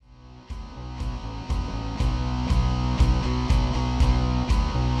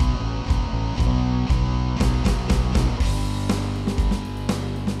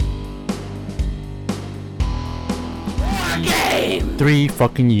3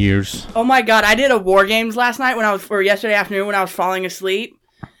 fucking years. Oh my god, I did a War Games last night or yesterday afternoon when I was falling asleep.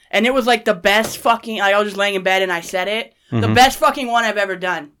 And it was like the best fucking, like I was just laying in bed and I said it. Mm-hmm. The best fucking one I've ever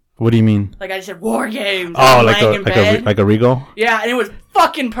done. What do you mean? Like I just said War Games. Oh, like a Regal? Yeah, and it was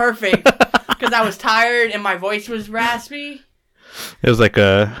fucking perfect. Because I was tired and my voice was raspy. It was like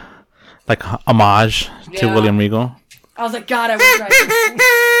a homage to William Regal. I was like, God, I wish I recorded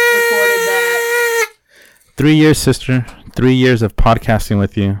that. 3 years, sister. 3 years of podcasting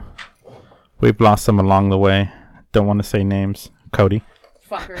with you. We've lost some along the way. Don't want to say names. Cody.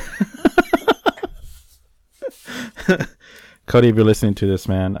 Fucker. Cody, if you're listening to this,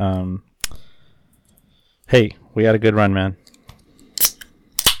 man, hey, we had a good run, man.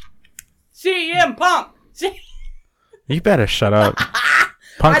 CM Punk. You better shut up.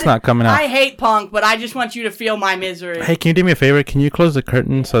 Punk's not coming out. I hate Punk, but I just want you to feel my misery. Hey, can you do me a favor? Can you close the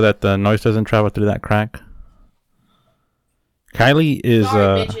curtain so that the noise doesn't travel through that crack? Kylie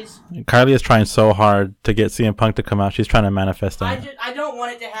is trying so hard to get CM Punk to come out. She's trying to manifest that. I don't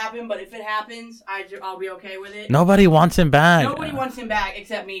want it to happen, but if it happens, I'll be okay with it. Nobody wants him back. Nobody wants him back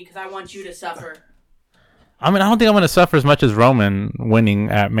except me because I want you to suffer. I mean, I don't think I'm going to suffer as much as Roman winning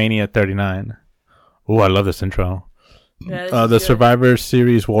at Mania 39. Ooh, I love this intro. Yeah, the Survivor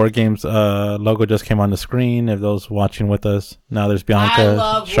Series War Games logo just came on the screen. If those watching with us, now there's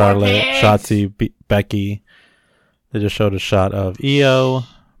Bianca, Charlotte, Shotzi, Becky. They just showed a shot of Io,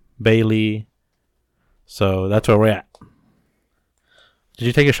 Bailey. So that's where we're at. Did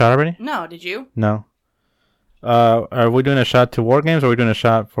you take a shot already? No, did you? No. Are we doing a shot to War Games or are we doing a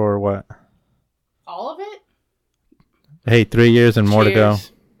shot for what? All of it? Hey, 3 years and more to go.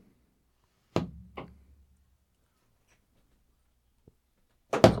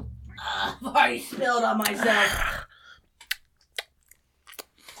 I've already spilled on myself.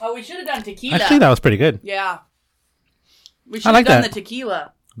 Oh, we should have done tequila. Actually, that was pretty good. Yeah. We should have done the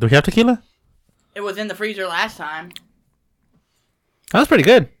tequila. Do we have tequila? It was in the freezer last time. That was pretty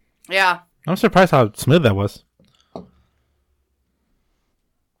good. Yeah. I'm surprised how smooth that was.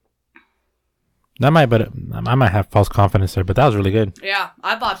 I might have false confidence there, but that was really good. Yeah,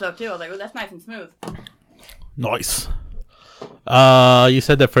 I thought so too. I was like, oh, that's nice and smooth. Nice. You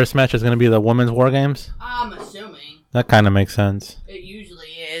said the first match is going to be the Women's War Games? I'm assuming. That kind of makes sense. It usually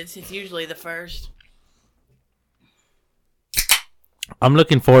is. It's usually the first. I'm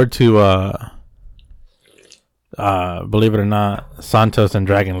looking forward to, believe it or not, Santos and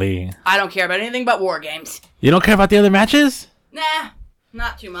Dragon Lee. I don't care about anything but War Games. You don't care about the other matches? Nah,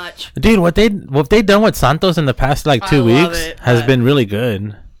 not too much. Dude, what they done with Santos in the past 2 weeks has been really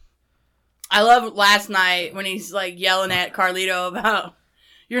good. I love last night when he's like yelling at Carlito about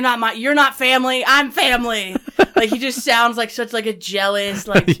you're not family, I'm family. Like he just sounds like such like a jealous,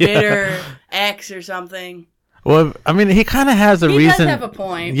 like bitter ex or something. Well, I mean, he kind of has a reason. He does have a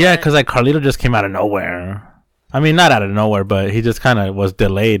point. Yeah, because like Carlito just came out of nowhere. I mean, not out of nowhere, but he just kind of was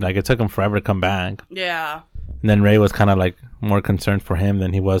delayed. Like it took him forever to come back. Yeah. And then Ray was kind of like more concerned for him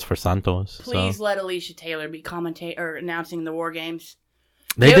than he was for Santos. Please let Alicia Taylor be announcing the War Games.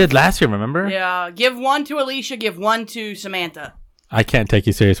 They did last year, remember? Yeah. Give one to Alicia, give one to Samantha. I can't take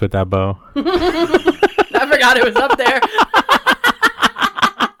you serious with that, Bo. I forgot it was up there.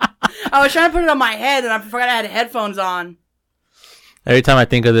 I was trying to put it on my head, and I forgot I had headphones on. Every time I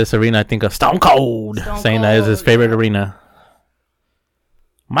think of this arena, I think of Stone Cold saying that is his favorite arena.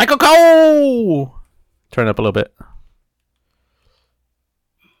 Michael Cole! Turn it up a little bit.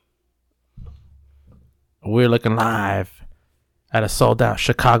 We're looking live at a sold-out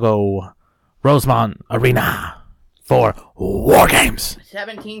Chicago Rosemont Arena for War Games.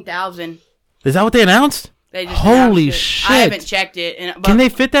 17,000. Is that what they announced? They just Holy shit. I haven't checked it. Can they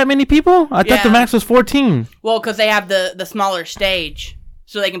fit that many people? I thought the max was 14. Well, because they have the smaller stage.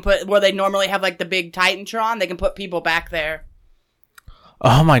 So they can put, where they normally have like the big Titantron, they can put people back there.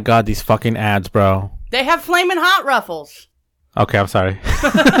 Oh my god, these fucking ads, bro. They have Flamin' Hot Ruffles. Okay, I'm sorry.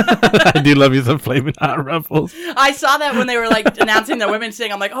 I do love you some Flamin' Hot Ruffles. I saw that when they were like announcing the women's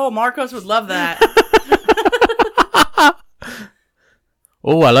thing. I'm like, oh, Marcos would love that.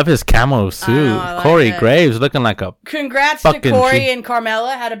 Oh, I love his camo suit. Like Corey Graves looking like a Congrats to Corey and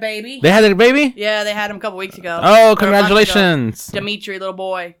Carmella had a baby. They had a baby? Yeah, they had him a couple weeks ago. Oh, congratulations. Dimitri, little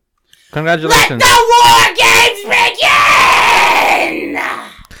boy. Congratulations. Let the War Games begin!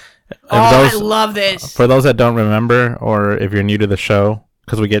 I love this. For those that don't remember, or if you're new to the show,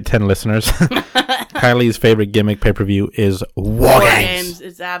 because we get 10 listeners, Kylie's favorite gimmick pay-per-view is War Games.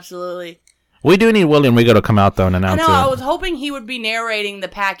 It's absolutely... We do need William Regal to come out, though, and announce it. I was hoping he would be narrating the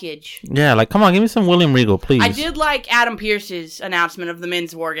package. Yeah, like, come on, give me some William Regal, please. I did like Adam Pearce's announcement of the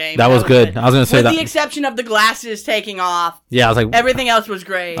men's war game. That was good. I was going to say With that. With the exception of the glasses taking off. Yeah, I was like... Everything else was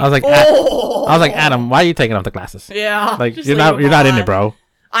great. I was like, Adam, why are you taking off the glasses? Yeah. Like, you're not in it, bro.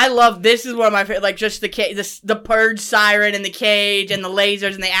 I love, this is one of my favorite, like, just the purge siren and the cage and the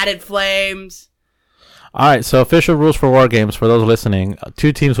lasers and the added flames. All right, so official rules for War Games, for those listening.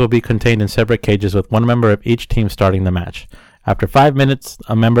 2 teams will be contained in separate cages with 1 member of each team starting the match. After 5 minutes,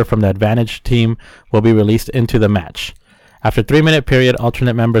 a member from the advantage team will be released into the match. After a 3-minute period,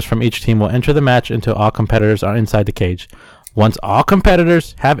 alternate members from each team will enter the match until all competitors are inside the cage. Once all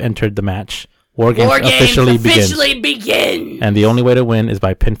competitors have entered the match, War Games officially begin. And the only way to win is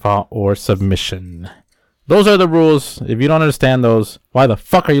by pinfall or submission. Those are the rules. If you don't understand those, why the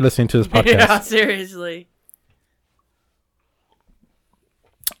fuck are you listening to this podcast? Yeah, seriously.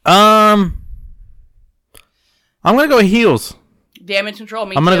 I'm gonna go heels. Damage control.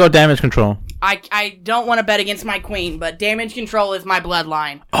 I'm gonna go damage control. I don't want to bet against my queen, but damage control is my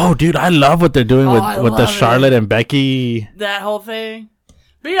bloodline. Oh, dude, I love what they're doing with the Charlotte and Becky. That whole thing.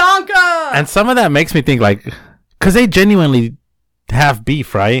 Bianca! And some of that makes me think, like, because they genuinely have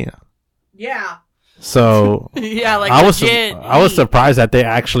beef, right? Yeah. So yeah, like I was surprised that they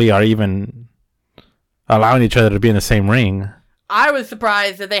actually are even allowing each other to be in the same ring. I was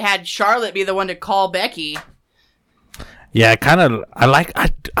surprised that they had Charlotte be the one to call Becky. Yeah,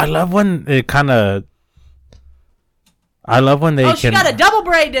 I love when it kind of. I love when they. She got a double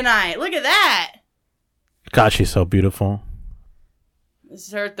braid tonight. Look at that. God, she's so beautiful. This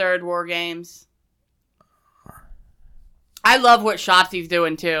is her 3rd War Games. I love what Shotzi's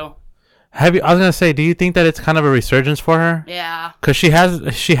doing too. I was gonna say, do you think that it's kind of a resurgence for her? Yeah. Because she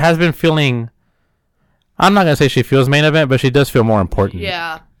has been feeling. I'm not gonna say she feels main event, but she does feel more important.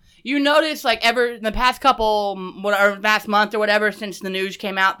 Yeah. You notice, like, in the past last month or whatever, since the news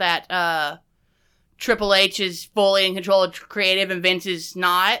came out that Triple H is fully in control of creative and Vince is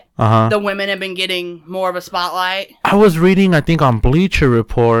not. The women have been getting more of a spotlight. I was reading, I think, on Bleacher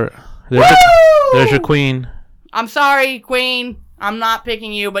Report. There's your queen. I'm sorry, queen. I'm not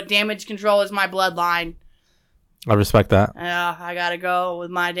picking you, but damage control is my bloodline. I respect that. Yeah, I gotta go with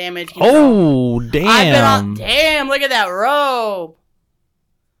my damage control. Oh, damn. Damn, look at that robe.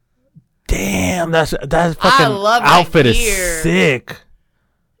 Damn, that fucking outfit is sick.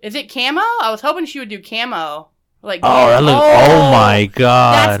 Is it camo? I was hoping she would do camo. Like, oh my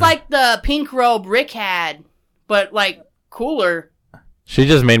god. That's like the pink robe Rick had, but like cooler. She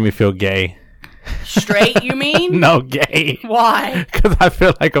just made me feel gay. Straight, you mean? No, gay. Why? Because I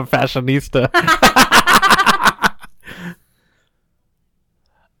feel like a fashionista.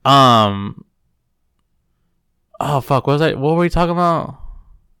 Oh fuck, what were we talking about?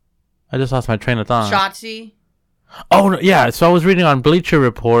 I just lost my train of thought. Shotzi? Oh yeah, so I was reading on Bleacher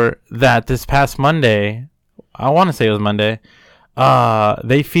Report that this past Monday, I want to say it was Monday,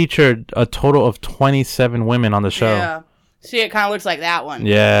 they featured a total of 27 women on the show. Yeah. See, it kind of looks like that one.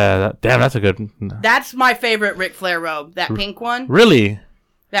 Yeah, that's a good... That's my favorite Ric Flair robe, that pink one. Really?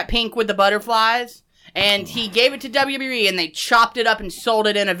 That pink with the butterflies. And he gave it to WWEE, and they chopped it up and sold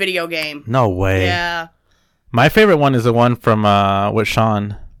it in a video game. No way. Yeah. My favorite one is the one from with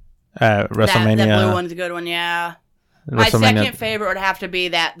Shawn at WrestleMania. That blue one's a good one, yeah. My second favorite would have to be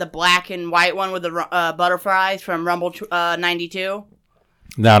the black and white one with the butterflies from Rumble 92.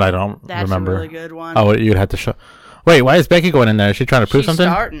 That I don't remember. That's a really good one. Oh, you'd have to show... Wait, why is Becky going in there? Is she trying to prove something?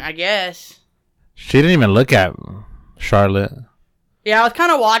 She's starting, I guess. She didn't even look at Charlotte. Yeah, I was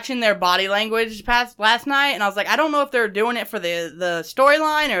kind of watching their body language last night, and I was like, I don't know if they're doing it for the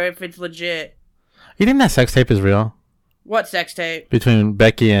storyline or if it's legit. You think that sex tape is real? What sex tape? Between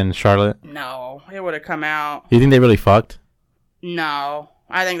Becky and Charlotte? No, it would have come out. You think they really fucked? No,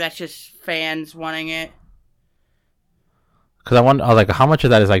 I think that's just fans wanting it. Because I was like, how much of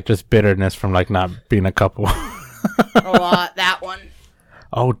that is like just bitterness from like not being a couple? A lot. That one.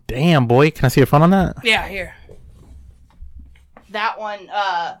 Oh damn, boy! Can I see your phone on that? Yeah, here. That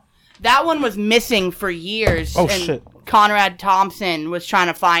one was missing for years. Oh and shit! Conrad Thompson was trying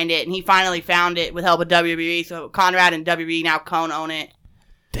to find it, and he finally found it with help of WWE. So Conrad and WWE now co-own it.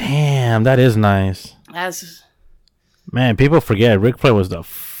 Damn, that is nice. Man, people forget Ric Flair was the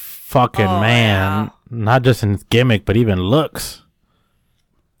fucking man. Yeah. Not just in his gimmick, but even looks.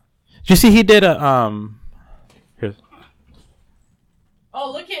 Did you see he did a Here's.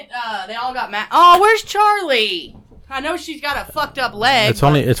 Oh, look at they all got mad. Oh, where's Charlie? I know she's got a fucked up leg. It's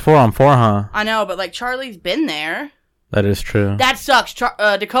 4-on-4, huh? I know, but like Charlie's been there. That is true. That sucks.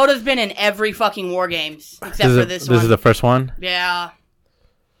 Dakota's been in every fucking War Games except for this one. This is the first one? Yeah.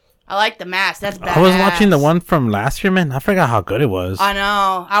 I like the mask. That's badass. I was watching the one from last year, man. I forgot how good it was. I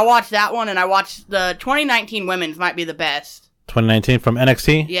know. I watched that one, and I watched the 2019 women's might be the best. 2019 from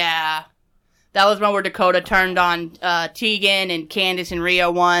NXT? Yeah. That was one where Dakota turned on Tegan, and Candice and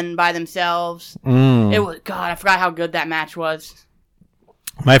Rhea won by themselves. It was, God, I forgot how good that match was.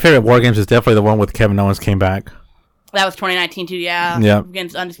 My favorite War Games is definitely the one with Kevin Owens came back. That was 2019 too, yeah. Yep.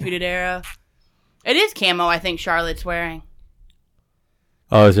 Against Undisputed Era. It is camo, I think Charlotte's wearing.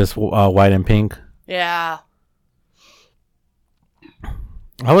 Oh, it's just white and pink? Yeah.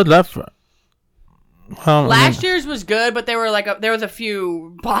 I would love... Last year's was good, but there was a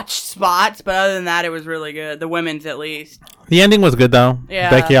few botched spots, but other than that, it was really good. The women's, at least. The ending was good, though. Yeah.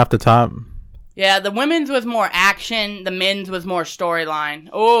 Becky off the top. Yeah, the women's was more action. The men's was more storyline.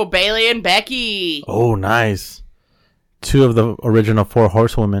 Oh, Bayley and Becky. Oh, nice. 2 of the original 4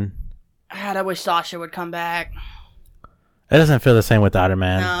 horsewomen. God, I wish Sasha would come back. It doesn't feel the same without her,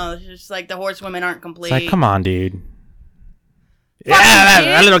 man. No, it's just like the horsewomen aren't complete. It's like, come on, dude. Fuck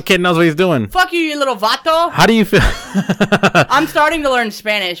that little kid knows what he's doing. Fuck you little vato. How do you feel? I'm starting to learn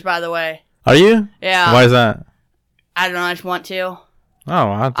Spanish, by the way. Are you? Yeah. Why is that? I don't know. I just want to.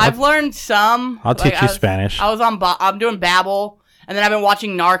 Oh, I've learned some. I'll teach you Spanish. I was on. I'm doing Babbel, and then I've been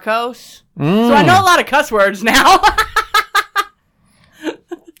watching Narcos, so I know a lot of cuss words now.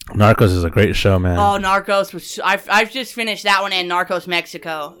 Narcos is a great show, man. Oh, Narcos was. I've just finished that one and Narcos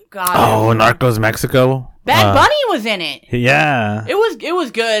Mexico. God. Oh, Narcos Mexico. Bad Bunny was in it. Yeah. It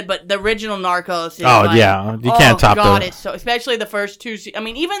was good, but the original Narcos. Is yeah, you can't top God, it. it's so, especially the first 2. I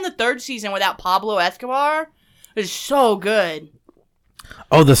mean, even the 3rd season without Pablo Escobar is so good.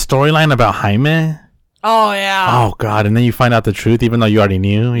 Oh, the storyline about Jaime. Oh yeah. Oh God, and then you find out the truth, even though you already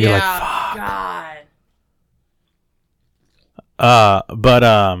knew. You're like, fuck. God.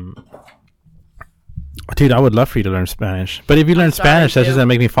 Dude, I would love for you to learn Spanish. But if you learn Spanish, that's just gonna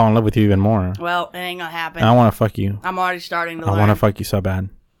make me fall in love with you even more. Well, it ain't gonna happen. I want to fuck you. I'm already starting to learn. I want to fuck you so bad.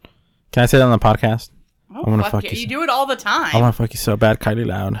 Can I say that on the podcast? I want to fuck you. You do it all the time. I want to fuck you so bad, Kylie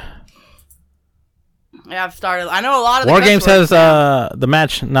Loud. Yeah, I've started. I know a lot of the War Games has the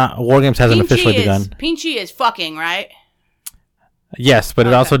match. Not War Games hasn't officially begun. Pinchy is fucking, right? Yes, but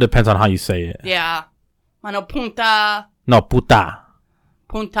it also depends on how you say it. Yeah. I know punta. No, puta.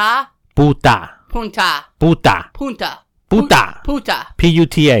 Punta. Puta. Punta. Puta. Punta. Puta. Puta.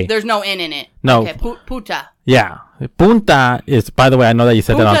 P-U-T-A. There's no N in it. No. Okay, puta. Yeah. Punta is, by the way, I know that you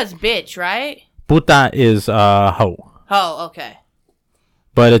said Punta's bitch, right? Puta is hoe. Hoe, okay.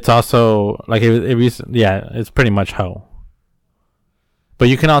 But it's also, like, it's pretty much hoe. But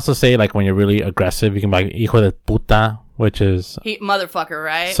you can also say, like, when you're really aggressive, you can be like, hijo de puta, which is... motherfucker,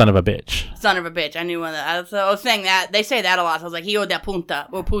 right? Son of a bitch. Son of a bitch. I knew one of that. I was saying that. They say that a lot. So I was like, hijo de punta.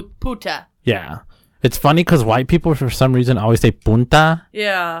 Or puta. Yeah. It's funny because white people, for some reason, always say punta.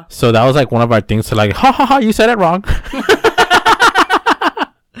 Yeah. So that was, like, one of our things to, like, ha ha ha, you said it wrong.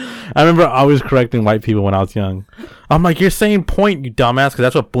 I remember always correcting white people when I was young. I'm like, you're saying point, you dumbass, because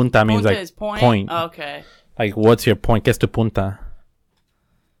that's what punta means. Punta like, is point? Point. Okay. Like, what's your point? ¿Qué es tu punta?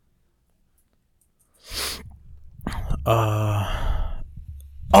 I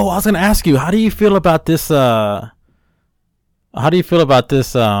was gonna ask you, how do you feel about this?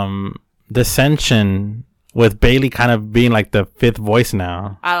 Dissension with Bayley kind of being like the 5th voice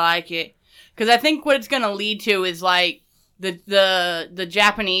now? I like it because I think what it's gonna lead to is like the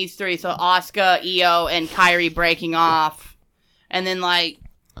Japanese 3, so Asuka, Io, and Kairi breaking off, and then like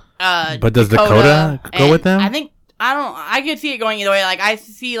but does Dakota go with them? I could see it going either way. Like I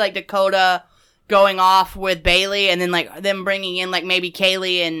see like Dakota going off with Bayley, and then like them bringing in like maybe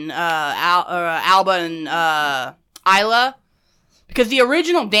Kaylee and Alba and Isla, because the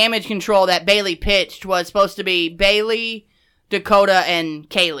original Damage Control that Bayley pitched was supposed to be Bayley, Dakota, and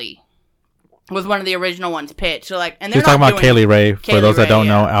Kaylee. Was one of the original ones pitched. So like, and they're talking about Kaylee Ray. For those that don't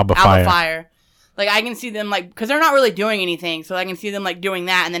know, Alba Fire. Like I can see them like, because they're not really doing anything, so I can see them like doing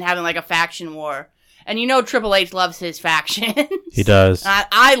that and then having like a faction war. And you know Triple H loves his factions. He does.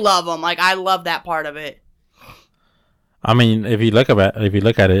 I love them. Like I love that part of it. I mean, if you look at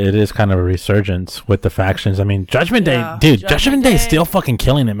it, it is kind of a resurgence with the factions. I mean, Judgment Day, dude, Judgment Day is still fucking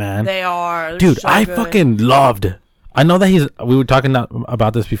killing it, man. They are. They're dude, so I good. fucking loved. I know that we were talking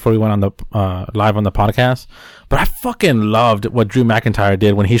about this before we went on the live on the podcast, but I fucking loved what Drew McIntyre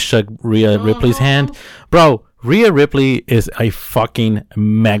did when he shook Rhea Ripley's hand. Bro, Rhea Ripley is a fucking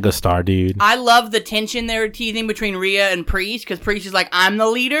megastar, dude. I love the tension they were teasing between Rhea and Priest, because Priest is like, I'm the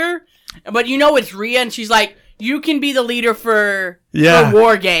leader, but you know it's Rhea, and she's like, you can be the leader for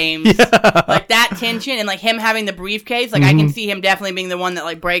War Games. Yeah. Like that tension and like him having the briefcase, like I can see him definitely being the one that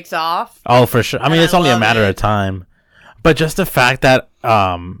like breaks off. Oh, for sure. I mean, it's only a matter of time. But just the fact that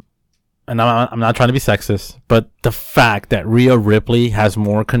and I'm not trying to be sexist, but the fact that Rhea Ripley has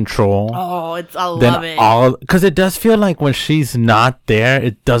more control. Oh, I love it. Because it does feel like when she's not there,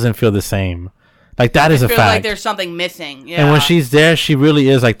 it doesn't feel the same. Like that is a fact. I feel like there's something missing. Yeah. And when she's there, she really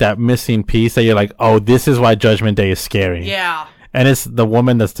is like that missing piece that you're like, oh, this is why Judgment Day is scary. Yeah. And it's the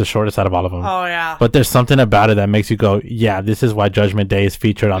woman that's the shortest out of all of them. Oh, yeah. But there's something about it that makes you go, yeah, this is why Judgment Day is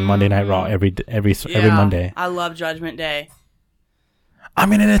featured on Monday Night Raw every Monday. I love Judgment Day. I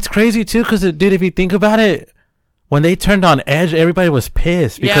mean, and it's crazy, too, because, dude, if you think about it, when they turned on Edge, everybody was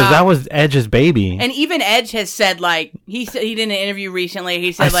pissed because that was Edge's baby. And even Edge has said, like, he did an interview recently.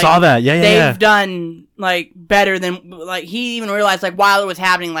 He said, I saw that. Yeah. They've done, like, better than, like, he even realized, like, while it was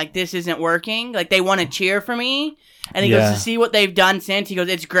happening, like, this isn't working. Like, they want to cheer for me. And he goes, to see what they've done since, he goes,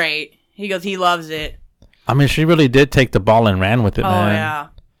 it's great. He goes, he loves it. I mean, she really did take the ball and ran with it, man. Oh, yeah.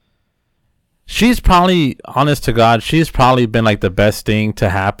 She's probably, honest to God, she's probably been, like, the best thing to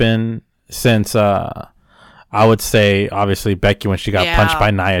happen since, I would say, obviously, Becky when she got punched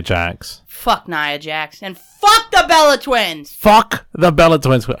by Nia Jax. Fuck Nia Jax. And fuck the Bella Twins. Fuck the Bella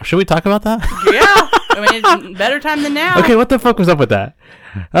Twins. Should we talk about that? Yeah. I mean, it's better time than now. Okay, what the fuck was up with that?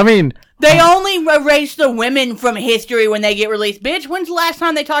 I mean... They only erase the women from history when they get released. Bitch, when's the last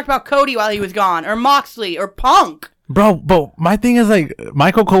time they talked about Cody while he was gone? Or Moxley? Or Punk? Bro, but my thing is, like,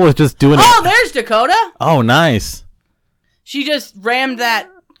 Michael Cole was just doing it. Oh, there's Dakota. Oh, nice. She just rammed that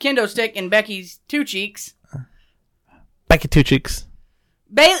kendo stick in Becky's two cheeks. Becky two cheeks.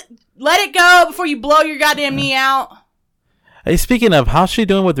 Let it go before you blow your goddamn knee out. Hey, speaking of, how's she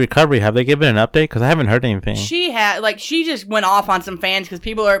doing with recovery? Have they given an update? Because I haven't heard anything. She just went off on some fans because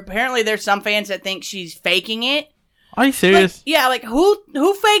apparently there's some fans that think she's faking it. Are you serious? Like,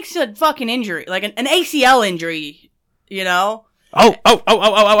 who fakes a fucking injury? Like an ACL injury, you know?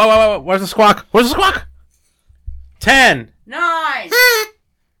 Oh. Where's the squawk? 10. 9.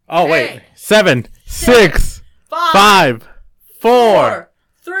 Oh, wait. 7. 6. 5. 4.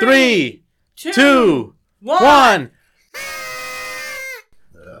 3. 2. 1.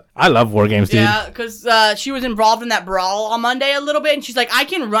 I love War Games, dude. Yeah, because she was involved in that brawl on Monday a little bit, and she's like, I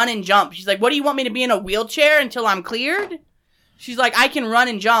can run and jump. She's like, what do you want me to be in a wheelchair until I'm cleared? She's like, I can run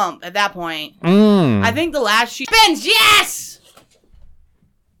and jump at that point. I think the last she spins, yes!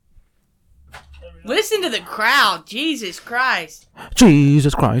 Listen to the crowd. Jesus Christ.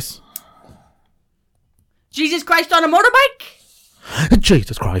 Jesus Christ. Jesus Christ on a motorbike?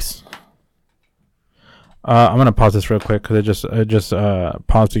 Jesus Christ. I'm gonna pause this real quick because it just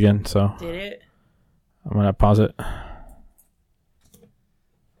paused again. So did it? I'm gonna pause it.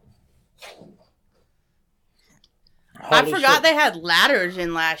 I forgot they had ladders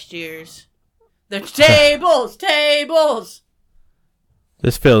in last year's. There's tables.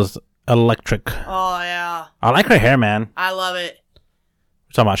 This feels electric. Oh yeah. I like her hair, man. I love it.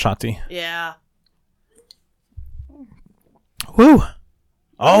 We're talking about Shotzi. Yeah. Woo.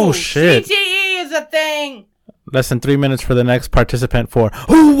 Oh, shit. CTE is a thing. Less than 3 minutes for the next participant for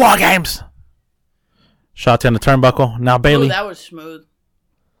War Games. Shotzi on the turnbuckle. Now Bailey. Ooh, that was smooth.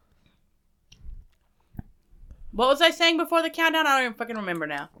 What was I saying before the countdown? I don't even fucking remember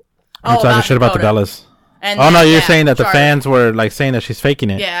now. I'm talking shit about the Bellas. No, you're saying that the fans were like saying that she's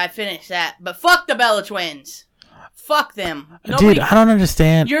faking it. Yeah, I finished that. But fuck the Bella Twins. Fuck them. Dude, I don't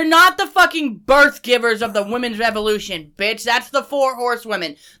understand. You're not the fucking birth givers of the women's revolution, bitch. That's the 4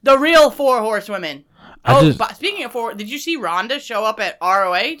 horsewomen. The real 4 horsewomen. Speaking of 4, did you see Rhonda show up at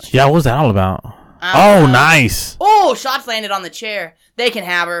ROH? Yeah, what was that all about? Nice. Oh, shots landed on the chair. They can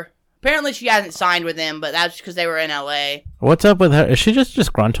have her. Apparently she hasn't signed with them, but that's because they were in LA. What's up with her? Is she just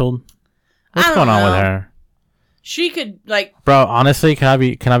disgruntled? What's going on with her? She could, like... Bro, honestly, can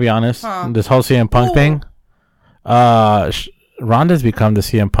I be honest? This whole CM Punk thing? Ronda's become the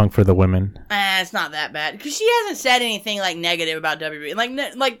CM Punk for the women. It's not that bad because she hasn't said anything like negative about WWE.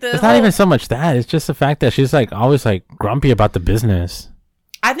 It's not even so much that. It's just the fact that she's like always like grumpy about the business.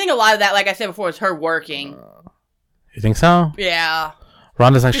 I think a lot of that, like I said before, is her working. You think so? Yeah.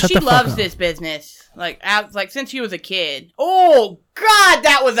 Ronda's like, shut the fuck up. She loves this business. Like since she was a kid. Oh God,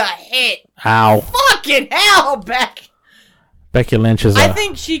 that was a hit. Ow. Fucking hell, Becky Lynch is. I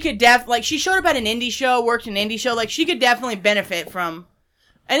think she could she showed up at an indie show, worked an indie show. Like she could definitely benefit from.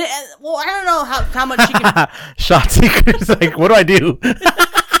 And I don't know how much she can. Shotzi is like, what do I do?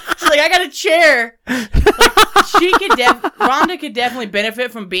 She's like, I got a chair. Ronda could definitely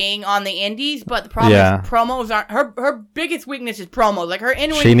benefit from being on the indies, but the problem is promos aren't her biggest weakness is promos. Like her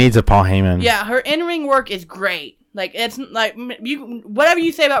in ring. She needs a Paul Heyman. Yeah, her in ring work is great. Like it's like whatever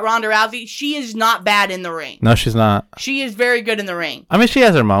you say about Ronda Rousey, she is not bad in the ring. No, she's not. She is very good in the ring. I mean, she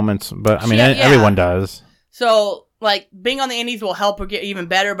has her moments, but I mean, everyone does. So like, being on the indies will help her get even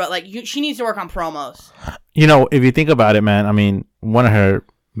better, but, like, she needs to work on promos. You know, if you think about it, man, I mean, one of her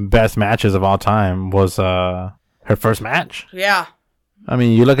best matches of all time was her first match. Yeah. I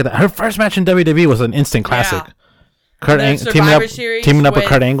mean, you look at that. Her first match in WWE was an instant classic. Yeah. Teaming up with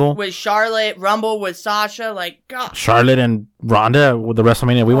Kurt Angle. With Charlotte, Rumble with Sasha, like, God. Charlotte and Ronda with the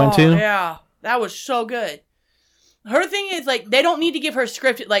WrestleMania we went to. Yeah. That was so good. Her thing is, like, they don't need to give her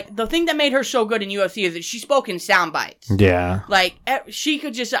scripted. Like, the thing that made her so good in UFC is that she spoke in sound bites. Yeah. Like, she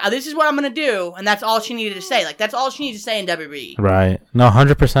could just, this is what I'm going to do, and that's all she needed to say. Like, that's all she needed to say in WWE. Right. No,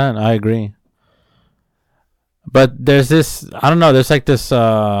 100%. I agree. But there's this, I don't know, there's like this,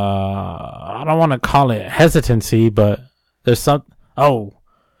 I don't want to call it hesitancy, but there's some,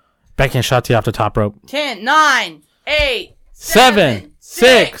 Becky and Shotzi off the top rope. 10, 9, 8, 7,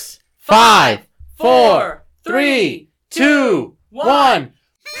 6, 5, 4, 3, 2, 1.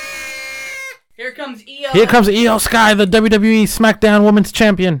 Here comes Io. Here comes Io Sky, the WWE SmackDown Women's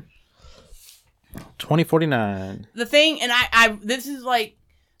Champion. 2049. The thing, and I this is like,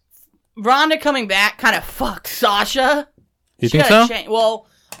 Ronda coming back kind of fucked Sasha. You think so? Well,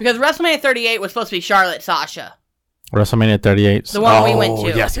 because WrestleMania 38 was supposed to be Charlotte Sasha. WrestleMania 38. The one we went to.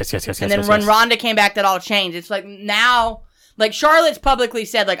 Yes. And then when Ronda came back, that all changed. It's like now, like Charlotte's publicly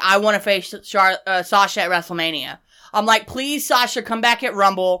said, like, I want to face Sasha at WrestleMania. I'm like, please, Sasha, come back at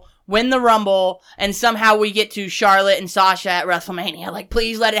Rumble, win the Rumble, and somehow we get to Charlotte and Sasha at WrestleMania. Like,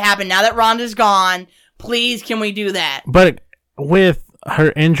 please let it happen. Now that Ronda's gone, please, can we do that? But with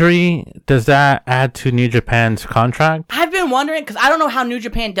her injury, does that add to New Japan's contract? I've been wondering, because I don't know how New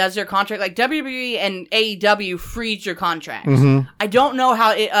Japan does their contract. Like, WWE and AEW freeze your contracts. Mm-hmm. I don't know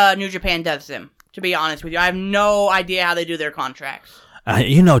how New Japan does them, to be honest with you. I have no idea how they do their contracts.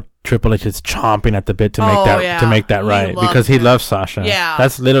 You know, Triple H is chomping at the bit to make that right, because he loves Sasha. Yeah.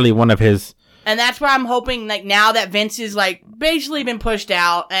 That's literally one of his... And that's where I'm hoping, like, now that Vince is, like, basically been pushed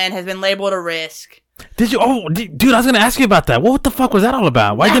out and has been labeled a risk... Did you? Oh, dude, I was gonna ask you about that. What the fuck was that all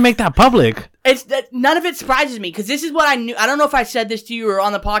about? Why'd they make that public? None of it surprises me, because this is what I knew. I don't know if I said this to you or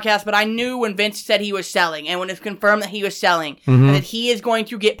on the podcast, but I knew when Vince said he was selling, and when it's confirmed that he was selling, and that he is going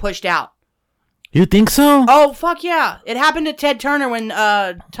to get pushed out. You think so? Oh, fuck yeah! It happened to Ted Turner when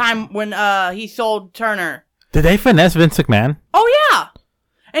he sold Turner. Did they finesse Vince McMahon? Oh yeah,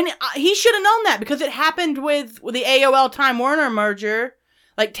 and he should have known that, because it happened with the AOL Time Warner merger.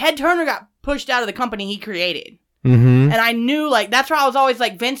 Like, Ted Turner got pushed out of the company he created. Mm-hmm. And I knew, like, that's why I was always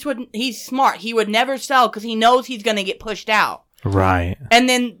like, he's smart. He would never sell because he knows he's going to get pushed out. Right. And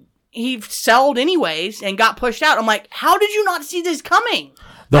then he sold anyways and got pushed out. I'm like, how did you not see this coming?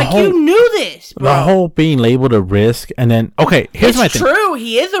 You knew this, bro. The whole being labeled a risk, and then, okay, here's my thing. It's true,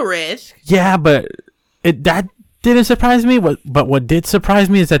 he is a risk. Yeah, but that didn't surprise me. But what did surprise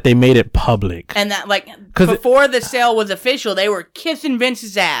me is that they made it public. And that, like, before the sale was official, they were kissing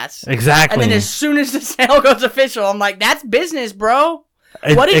Vince's ass. Exactly. And then as soon as the sale goes official, I'm like, that's business, bro.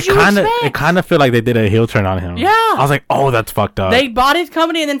 What did you expect? It kind of feel like they did a heel turn on him. Yeah. I was like, oh, that's fucked up. They bought his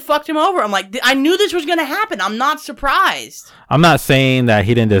company and then fucked him over. I'm like, I knew this was going to happen. I'm not surprised. I'm not saying that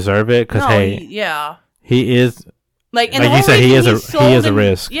he didn't deserve it, because, he is... Like you said, he is a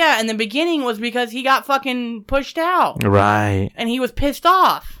risk. Yeah, and the beginning was because he got fucking pushed out. Right. And he was pissed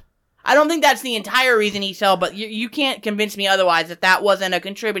off. I don't think that's the entire reason he sold, but you can't convince me otherwise that wasn't a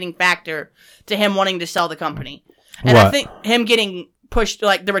contributing factor to him wanting to sell the company. And I think him getting pushed,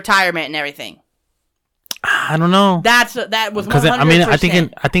 like, the retirement and everything. I don't know. That was 100%. Because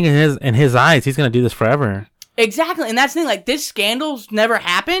I think in his eyes, he's gonna do this forever. Exactly, and that's the thing. Like, this scandals never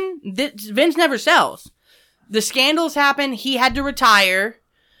happen. Vince never sells. The scandals happened. He had to retire.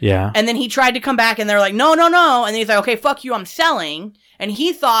 Yeah. And then he tried to come back, and they're like, no. And then he's like, okay, fuck you, I'm selling. And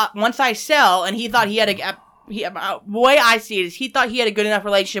he thought, once I sell, and he thought he had the way I see it is, he thought he had a good enough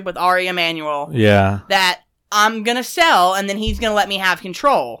relationship with Ari Emanuel. Yeah. That I'm going to sell, and then he's going to let me have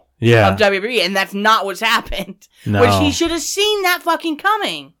control. Yeah. Of WWE. And that's not what's happened. No. Which he should have seen that fucking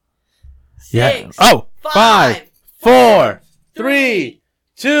coming. 6, 5, 4, 3,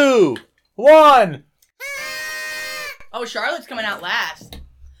 2, 1. Oh, Charlotte's coming out last.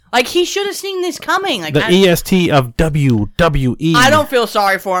 Like, he should have seen this coming. Like, the EST of WWE. I don't feel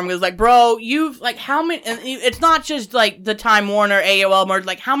sorry for him, because, like, bro, you've, like, how many... It's not just, like, the Time Warner AOL merge.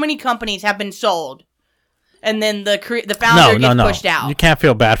 Like, how many companies have been sold? And then the founder gets pushed out. You can't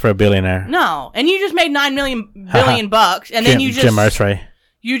feel bad for a billionaire. No. And you just made $9 billion bucks, and then you just... Jim Irsay.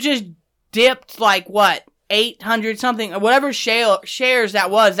 You just dipped, like, what? 800 something, or whatever shares that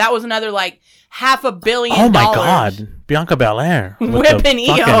was. That was another, like, $500 million. Oh my God, Bianca Belair whipping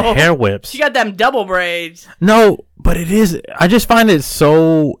Io hair whips. She got them double braids. No, but it is. I just find it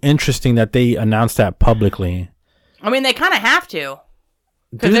so interesting that they announced that publicly. I mean, they kind of have to.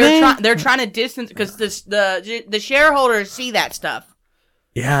 Because they're trying to distance... Because the shareholders see that stuff.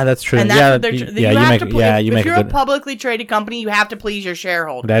 Yeah, that's true. And that's what if you're a a publicly traded company, you have to please your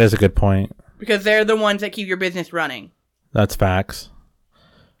shareholders. That is a good point. Because they're the ones that keep your business running. That's facts.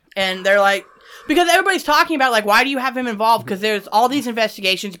 And they're like... Because everybody's talking about, like, why do you have him involved? Because there's all these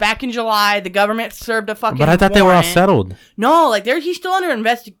investigations. Back in July, the government served a fucking But I thought they were all settled. No, like, he's still under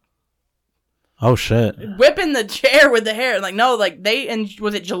investigation. Oh, shit. Whipping the chair with the hair. Like, no, like,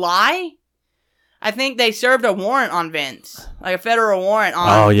 was it July? I think they served a warrant on Vince. Like, a federal warrant on...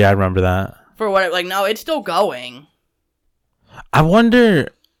 Oh, yeah, I remember that. For what, like, no, it's still going. I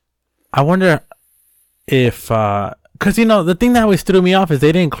wonder if... Because, the thing that always threw me off is they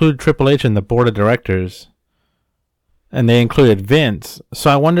didn't include Triple H in the board of directors. And they included Vince.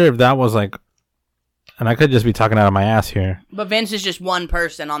 So I wonder if that was like... And I could just be talking out of my ass here. But Vince is just one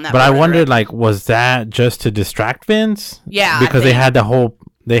person on that. But I wondered, like, was that just to distract Vince? Yeah. Because they had the whole...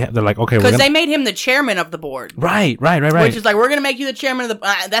 They're like, okay, because they made him the chairman of the board. Right. Which is like, we're going to make you the chairman of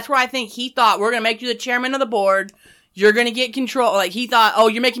the... that's where I think he thought, we're going to make you the chairman of the board. You're going to get control. Like, he thought, oh,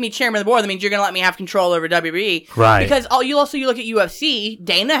 you're making me chairman of the board. That means you're going to let me have control over WWE. Right. Because you look at UFC,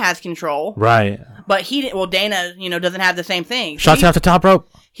 Dana has control. Right. But Dana, doesn't have the same thing. So Shots off the top rope.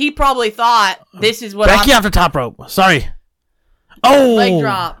 He probably thought, this is what Becky off the top rope. Sorry. Oh! Leg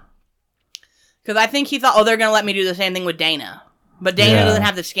drop. Because I think he thought, oh, they're going to let me do the same thing with Dana. But Dana doesn't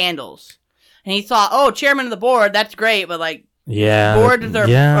have the scandals. And he thought, oh, chairman of the board, that's great. But, like, boards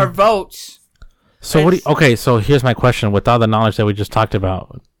are votes. So so here's my question with all the knowledge that we just talked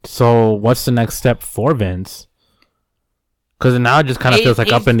about. So what's the next step for Vince? Because now it just kind of feels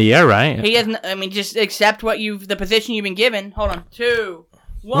like up in the air, right? He hasn't. I mean, just accept the position you've been given. Hold on, 2,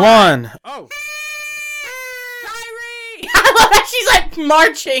 1. Oh, Kyrie! I love that she's like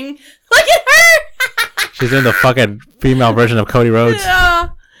marching. Look at her. She's in the fucking female version of Cody Rhodes. Yeah.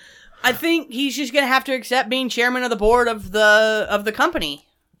 I think he's just gonna have to accept being chairman of the board of the company.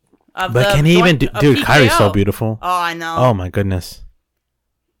 But can he even do... Dude, Kyrie's so beautiful. Oh, I know. Oh, my goodness.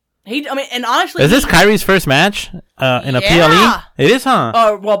 And honestly... Is this Kyrie's first match in a PLE? It is, huh?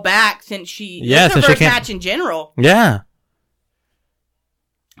 Oh, well, back since she... Yeah, since her first match in general. Yeah.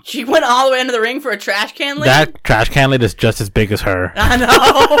 She went all the way into the ring for a trash can lid? That trash can lid is just as big as her. I know.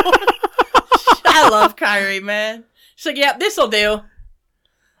 I love Kyrie, man. She's like, yeah, this'll do.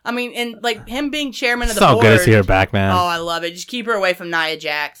 I mean, and like him being chairman of the board... So good to see her back, man. Oh, I love it. Just keep her away from Nia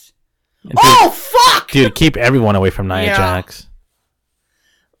Jax. Dude, oh, fuck! Dude, keep everyone away from Nia Jax.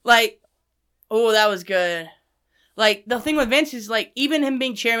 Like, oh, that was good. Like, the thing with Vince is, like, even him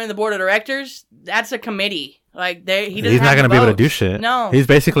being chairman of the board of directors, that's a committee. Like, he's not going to be able to do shit. No. He's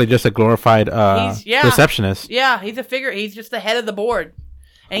basically just a glorified receptionist. Yeah, he's a figure. He's just the head of the board.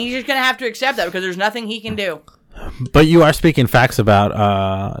 And he's just going to have to accept that because there's nothing he can do. But you are speaking facts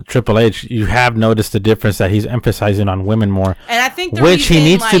about Triple H. You have noticed the difference that he's emphasizing on women more. And I think which he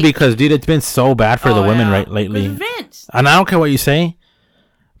needs to, because, dude, it's been so bad for the women lately. Vince. And I don't care what you say,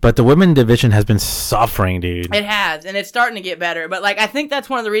 but the women division has been suffering, dude. It has, and it's starting to get better. But, like, I think that's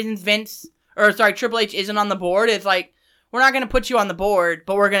one of the reasons Triple H isn't on the board. It's like, we're not going to put you on the board,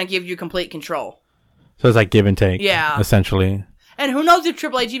 but we're going to give you complete control. So it's like give and take, essentially. And who knows if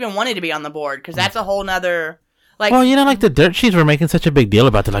Triple H even wanted to be on the board, because that's a whole nother... Like, well, like the dirt sheets were making such a big deal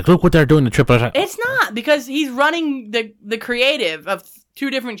about it. Like, look what they're doing to Triple H. It's not, because he's running the creative of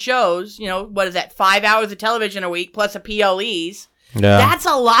 2 different shows. What is that, 5 hours of television a week plus a PLEs. Yeah. That's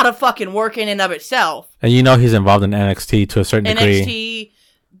a lot of fucking work in and of itself. And he's involved in NXT to a certain degree. NXT,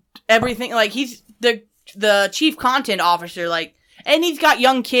 everything. Like, he's the chief content officer, like, and he's got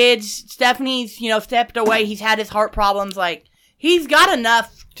young kids. Stephanie's, stepped away. He's had his heart problems. Like, he's got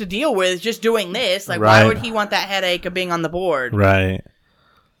enough to deal with just doing this. Like, why would he want that headache of being on the board? Right.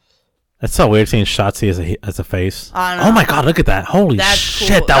 That's so weird seeing Shotzi as a face. I know. Oh my god, look at that. Holy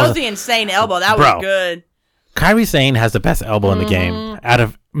shit. Cool. That was the insane elbow. That was good. Kairi Sane has the best elbow in the game. Out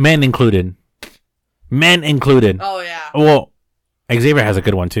of men included. Men included. Oh, yeah. Well, Xavier has a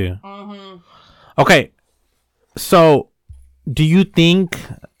good one, too. Mm-hmm. Okay. So, do you think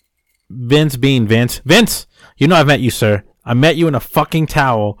Vince being Vince... Vince, I've met you, sir. I met you in a fucking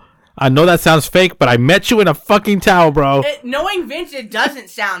towel. I know that sounds fake, but I met you in a fucking towel, bro. Knowing Vince, it doesn't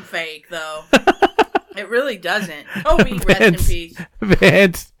sound fake, though. It really doesn't. Kobe, rest in peace.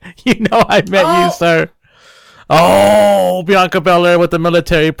 Vince, I met you, sir. Oh, Bianca Belair with the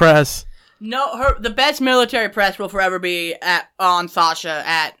military press. No, the best military press will forever be on Sasha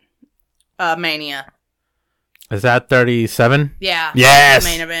at Mania. Is that 37? Yeah. Yes. The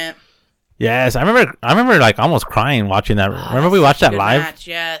main event. Yes, I remember like almost crying watching that. Remember we watched that live? Match,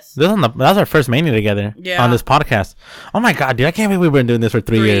 yes. That was our first Mania together on this podcast. Oh my god, dude, I can't believe we've been doing this for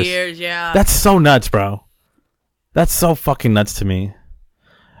 3 years. 3 years, yeah. That's so nuts, bro. That's so fucking nuts to me.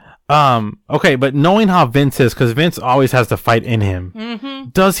 Okay, but knowing how Vince is, because Vince always has the fight in him,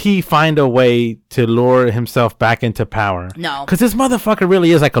 does he find a way to lure himself back into power? No. Because this motherfucker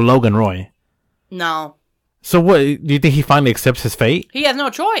really is like a Logan Roy. No. So what, do you think he finally accepts his fate? He has no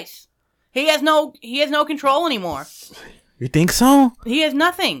choice. He has no control anymore. You think so? He has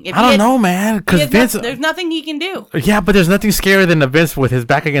nothing. I don't know, man. Because Vince, there's nothing he can do. Yeah, but there's nothing scarier than a Vince with his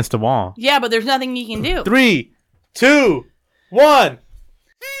back against the wall. Yeah, but there's nothing he can do. 3, 2, 1.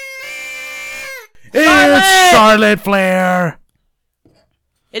 It's Charlotte Flair.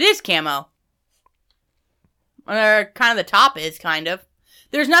 It is camo. Or kind of the top is kind of.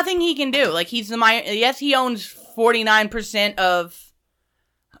 There's nothing he can do. Like yes, he owns 49% of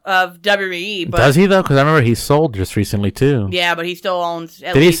WWE, but does he though? Because I remember he sold just recently too. Yeah, but he still owns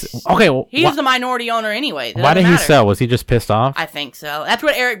at least. Okay, well, he's the minority owner anyway. Why did he sell? Was he just pissed off? I think so. That's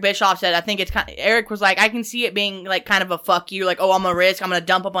what Eric Bischoff said. I think it's Eric was like, I can see it being like kind of a fuck you, like, oh, I'm a risk, I'm gonna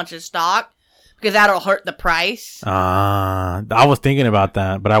dump a bunch of stock because that'll hurt the price. I was thinking about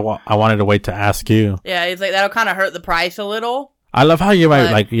that, but I wanted to wait to ask you. Yeah, it's like that'll kind of hurt the price a little. I love how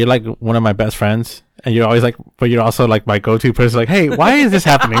you're like one of my best friends, and you're always like, but you're also like my go-to person. Like, hey, why is this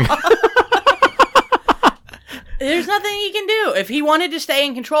happening? There's nothing he can do. If he wanted to stay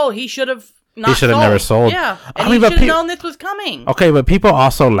in control, he should have not. He should have never sold. Yeah, and he should have known this was coming. Okay, but people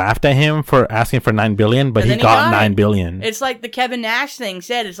also laughed at him for asking for $9 billion, but he got $9 billion. It's like the Kevin Nash thing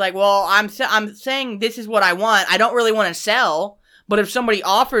said. It's like, well, I'm saying this is what I want. I don't really want to sell, but if somebody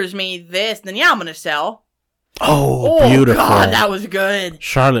offers me this, then yeah, I'm going to sell. Oh, beautiful. God, that was good.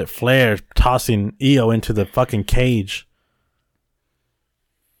 Charlotte Flair tossing Io into the fucking cage.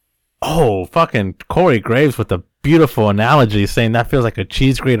 Oh, fucking Corey Graves with a beautiful analogy saying that feels like a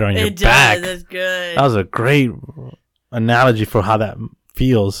cheese grater on your back. It does. That's good. That was a great analogy for how that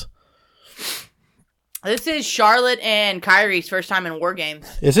feels. This is Charlotte and Kyrie's first time in War Games.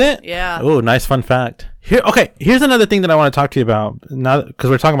 Is it? Yeah. Oh, nice fun fact. Here's another thing that I want to talk to you about now, because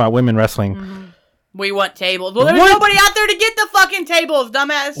we're talking about women wrestling. Mm-hmm. We want tables. Well, there's nobody out there to get the fucking tables,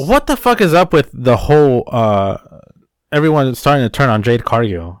 dumbass. What the fuck is up with the whole, everyone starting to turn on Jade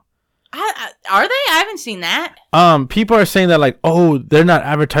Cargill? Are they? I haven't seen that. People are saying that, like, oh, they're not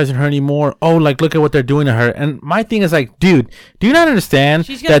advertising her anymore. Oh, like, look at what they're doing to her. And my thing is like, dude, do you not understand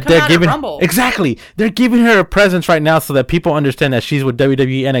that they're giving Rumble. Exactly. They're giving her a presence right now so that people understand that she's with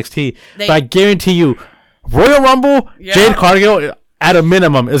WWE NXT. But I guarantee you, Royal Rumble, Jade Cargill, at a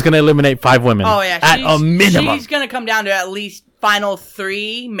minimum, is going to eliminate 5 women. Oh, yeah. At a minimum. She's going to come down to at least final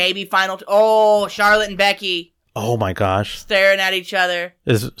 3, maybe final... Oh, Charlotte and Becky. Oh, my gosh. Staring at each other.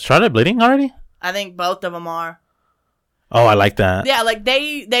 Is Charlotte bleeding already? I think both of them are. Oh, I like that. Yeah, like,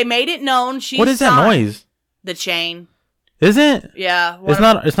 they made it known she's What is that noise? The chain. Is it? Yeah.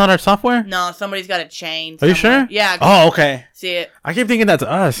 It's not our software? No, somebody's got a chain somewhere. Are you sure? Yeah. Oh, okay. See it? I keep thinking that's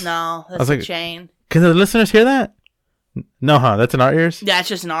us. No, that's a chain. Can the listeners hear that? No, huh? That's in our ears? Yeah, it's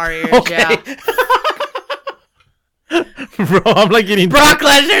just in our ears, okay. Yeah. Bro, I'm like getting... Brock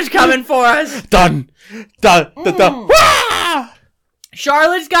Lesnar's coming for us. Done.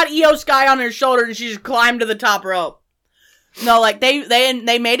 Charlotte's got Io Sky on her shoulder and she just climbed to the top rope. No, like,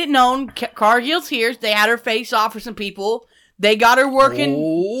 they made it known. Cargill's here. They had her face off for some people. They got her working.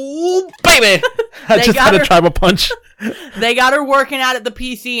 Oh, baby. I just had a tribal punch. They got her working out at the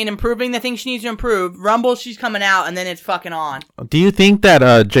PC and improving the things she needs to improve. Rumble, she's coming out, and then it's fucking on. Do you think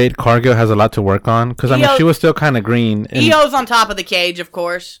that Jade Cargill has a lot to work on? Because, I mean, she was still kind of green. Io's on top of the cage, of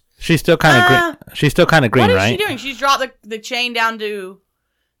course. She's still kind of green. She's still kind of green, right? What is she doing? She's dropped the chain down to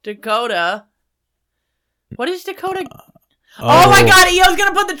Dakota. What is Dakota... Oh my god, Io's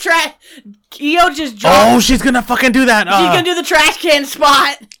gonna put the trash... Io just dropped... Oh, she's gonna fucking do that. She's gonna do the trash can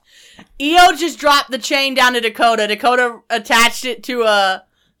spot. Io just dropped the chain down to Dakota. Dakota attached it to a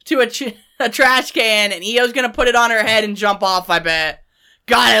trash can, and Io's gonna put it on her head and jump off, I bet.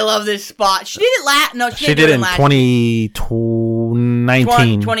 God, I love this spot. She did it last... No, she did it in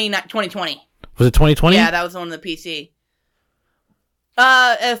 2019. 2020. Was it 2020? Yeah, that was on the PC.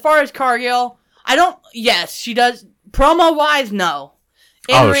 As far as Cargill, I don't... Yes, she does... Promo-wise, no.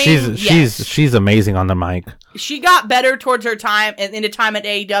 She's amazing on the mic. She got better towards her time at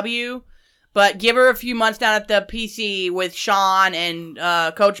AEW, but give her a few months down at the PC with Sean and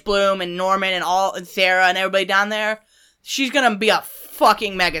Coach Bloom and Norman and Sarah and everybody down there. She's gonna be a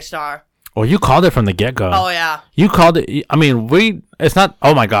fucking megastar. Oh, you called it from the get-go. Oh yeah, you called it. I mean, it's not.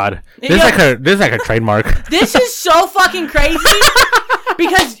 Oh my god, this is like her trademark. This is so fucking crazy.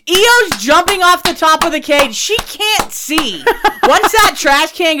 Because Io's jumping off the top of the cage. She can't see. Once that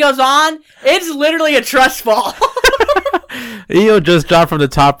trash can goes on, it's literally a trust fall. Io just dropped from the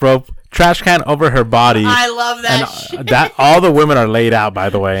top rope. Trash can over her body. I love that shit. That all the women are laid out, by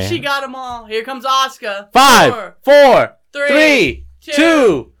the way. She got them all. Here comes Asuka. 5, 4, 3,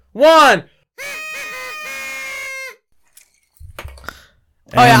 2, 1.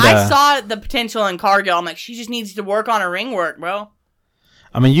 Oh, yeah, I saw the potential in Cargill. I'm like, she just needs to work on her ring work, bro.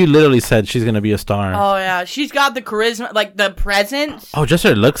 I mean, you literally said she's going to be a star. Oh, yeah. She's got the charisma, like the presence. Oh, just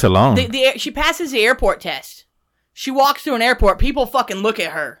her looks alone. She passes the airport test. She walks through an airport, people fucking look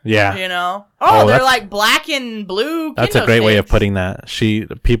at her. Yeah. You know? Oh, they're like black and blue. That's a great way of putting that.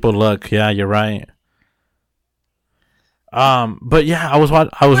 People look. Yeah, you're right. But yeah, I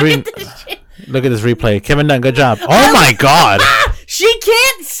was reading. Look at this replay. Kevin Dunn, good job. Oh my God. She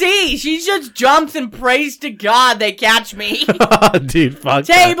can't see. She just jumps and prays to God they catch me. Dude, fuck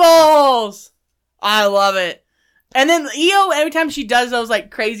Tables! That. I love it. And then Io, every time she does those like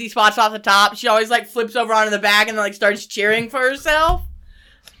crazy spots off the top, she always like flips over onto the back and then like starts cheering for herself.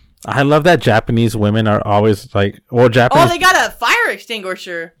 I love that Japanese women are always like, Japanese. Oh, they got a fire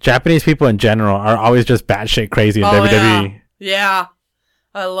extinguisher. Japanese people in general are always just batshit crazy in WWE. Yeah,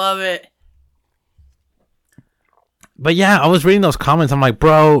 I love it. But yeah, I was reading those comments. I'm like,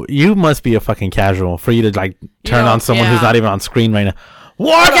 bro, you must be a fucking casual for you to like turn on someone who's not even on screen right now.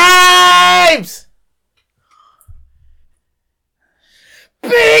 War Games!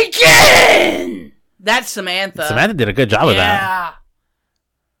 Begin! That's Samantha. Samantha did a good job of that. Yeah.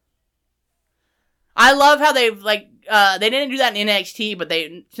 I love how they didn't do that in NXT, but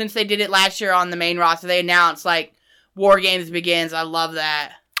since they did it last year on the main roster, they announced like War Games begins. I love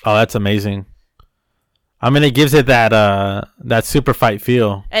that. Oh, that's amazing. I mean, it gives it that super fight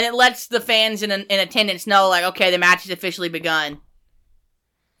feel, and it lets the fans in attendance know, like, okay, the match has officially begun.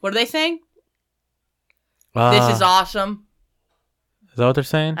 What are they saying? This is awesome. Is that what they're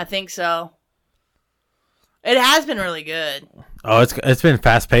saying? I think so. It has been really good. Oh, it's been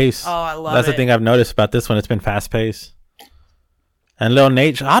fast paced. Oh, I love it. That's the thing I've noticed about this one. It's been fast paced. And Lil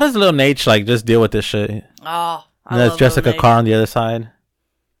Nate, how does Lil Nate like just deal with this shit? Oh, and there's Jessica Carr on the other side.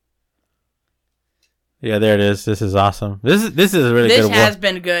 Yeah, there it is. This is awesome. This is a really good. This has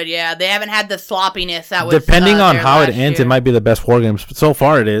been good. Yeah, they haven't had the sloppiness that was. Depending on how it ends, it might be the best War Games. So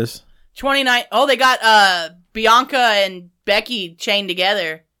far, it is. 29. Oh, they got Bianca and Becky chained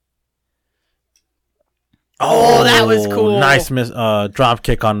together. Oh, that was cool. Nice drop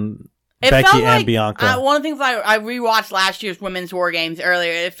kick on Becky and Bianca. One of the things I rewatched last year's Women's War Games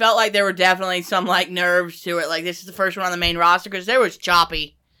earlier, it felt like there were definitely some like nerves to it. Like this is the first one on the main roster because there was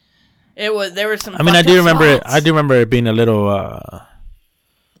choppy. There was some. I mean, I do remember it being a little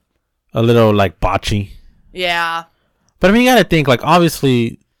like botchy. Yeah. But I mean, you got to think like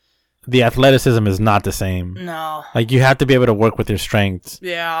obviously the athleticism is not the same. No. Like you have to be able to work with your strengths.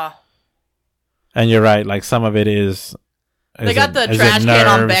 Yeah. And you're right. Like some of it is. They got the trash can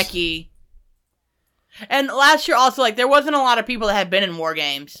on Becky. And last year also, like there wasn't a lot of people that had been in War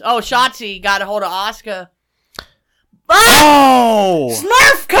Games. Oh, Shotzi got a hold of Asuka. Oh!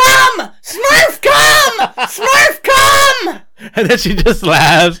 Smurf come! Smurf come! Smurf come! And then she just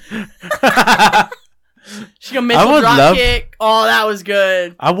laughs. She got missile drop kick. Oh, that was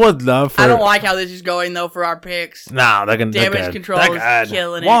good. I would love for. I don't like how this is going though for our picks. No, they're gonna damage control is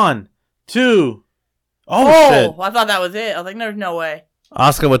killing it. 1, 2. Oh shit! I thought that was it. I was like, there's no way.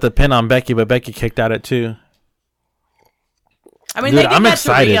 Asuka with the pin on Becky, but Becky kicked out at 2. I mean, dude, they did that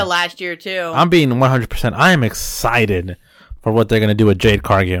to Rhea last year, too. I'm being 100%. I am excited for what they're going to do with Jade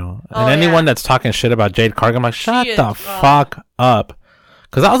Cargill. And anyone that's talking shit about Jade Cargill, I'm like, shut the fuck up.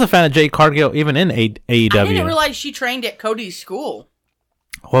 Because I was a fan of Jade Cargill even in AEW. I didn't realize she trained at Cody's school.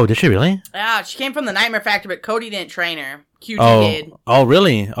 Whoa, did she really? Yeah, she came from the Nightmare Factory, but Cody didn't train her. QT did. Oh,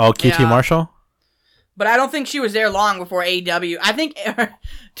 really? Oh, QT Marshall? But I don't think she was there long before AEW. I think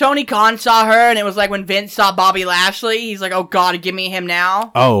Tony Khan saw her, and it was like when Vince saw Bobby Lashley. He's like, oh, God, give me him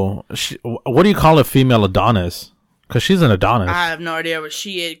now. Oh, what do you call a female Adonis? Because she's an Adonis. I have no idea what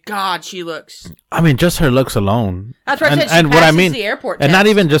she is. God, she looks. I mean, just her looks alone. That's what I said. She passes the airport test. And not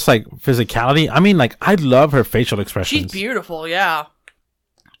even just like physicality. I mean, like, I love her facial expressions. She's beautiful, yeah.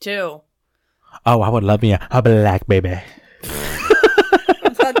 Too. Oh, I would love me a black baby.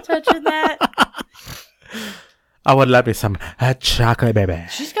 I'm not touching that. I would love me some chocolate baby.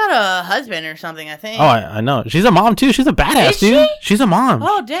 She's got a husband or something, I think. Oh, I know. She's a mom, too. She's a badass, dude. She's a mom.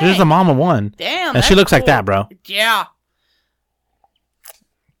 Oh, dang. She's a mom of one. Damn. And she looks like that, bro. Yeah.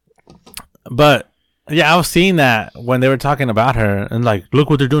 But, yeah, I was seeing that when they were talking about her. And, like,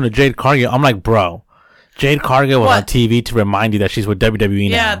 look what they're doing to Jade Cargill. I'm like, bro, Jade Cargill was on TV to remind you that she's with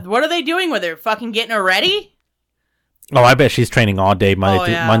WWE now. Yeah, what are they doing with her? Fucking getting her ready? Oh, I bet she's training all day,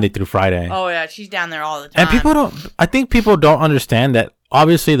 Monday through Friday. Oh, yeah, she's down there all the time. And I think people don't understand that,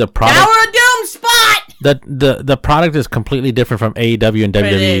 obviously, the product... Tower of Doom spot! The product is completely different from AEW and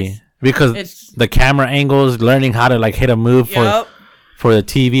WWE. Because the camera angles, learning how to, like, hit a move for the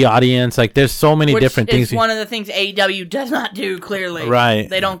TV audience. Like, there's so many different things. It's one of the things AEW does not do, clearly. Right.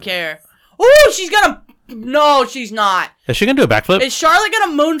 They don't care. Oh, she's gonna... No, she's not. Is she gonna do a backflip? Is Charlotte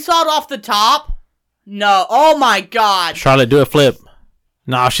gonna moonsault off the top? No. Oh, my God. Charlotte, do a flip.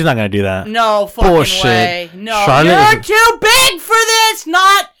 No, she's not gonna do that. No fucking way. No. Charlotte You're too big for this.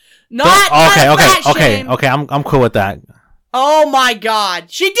 Okay. I'm cool with that. Oh, my God.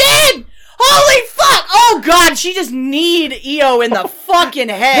 She did! Holy fuck! Oh, God, she just kneed Io in the fucking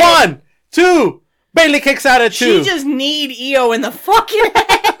head. 1, 2. Bailey kicks out at 2. She just kneed Io in the fucking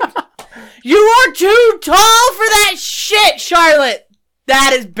head. You are too tall for that shit, Charlotte.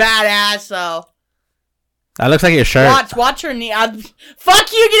 That is badass, though. That looks like your shirt. Watch her knee.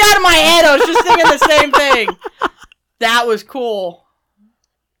 Fuck you, get out of my head. I was just thinking the same thing. That was cool.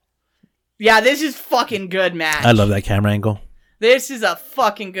 Yeah, this is fucking good match. I love that camera angle. This is a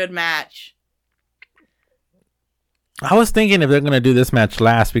fucking good match. I was thinking if they're going to do this match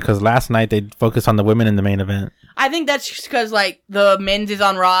last, because last night they focused on the women in the main event. I think that's just because, like, the men's is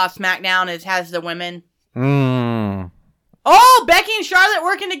on Raw, SmackDown has the women. Oh, Becky and Charlotte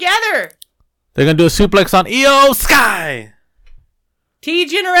working together. They're going to do a suplex on Io Sky.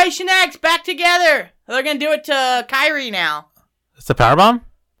 T-Generation X back together. They're going to do it to Kyrie now. It's a powerbomb?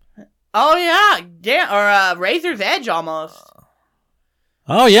 Oh, yeah. Or Razor's Edge almost.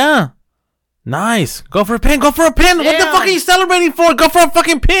 Oh, yeah. Nice. Go for a pin. What the fuck are you celebrating for? Go for a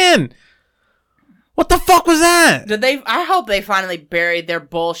fucking pin. What the fuck was that? I hope they finally buried their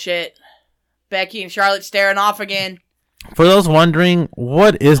bullshit. Becky and Charlotte staring off again. For those wondering,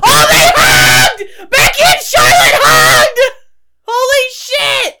 what is that? Oh, they hugged! Becky and Charlotte hugged! Holy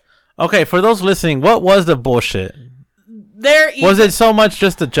shit! Okay, for those listening, what was the bullshit? Was it so much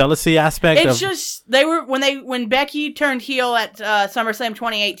just the jealousy aspect? It's just they were when Becky turned heel at SummerSlam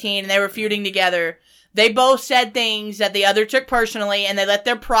 2018 and they were feuding together. They both said things that the other took personally, and they let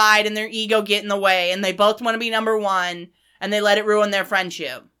their pride and their ego get in the way, and they both want to be number one, and they let it ruin their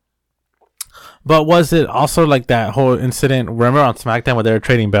friendship. But was it also like that whole incident? Remember on SmackDown where they were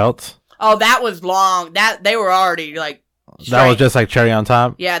trading belts? Oh, that was long. That they were already like. Strained. That was just like cherry on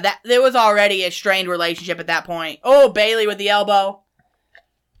top? Yeah, there was already a strained relationship at that point. Oh, Bailey with the elbow.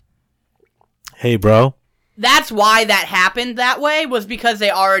 Hey, bro. That's why that happened that way, was because they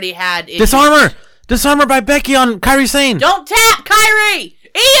already had issues. Disarmor by Becky on Kairi Sane. Don't tap, Kyrie!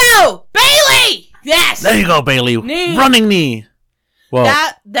 Io! Bailey! Yes! There you go, Bailey. Knee. Running knee. Well,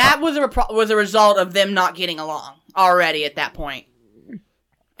 that was a result of them not getting along already at that point.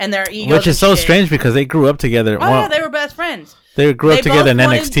 And their egos. Which is so strange because they grew up together. Oh, yeah, they were best friends. They grew up together in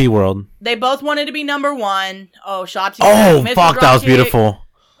NXT world. They both wanted to be number one. Oh, Shotzi. Oh, fuck, that was beautiful.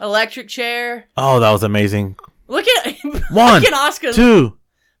 Electric chair. Oh, that was amazing. Look at One, look at Asuka. 2.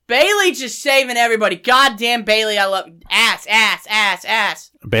 Bailey just saving everybody. Goddamn Bailey, I love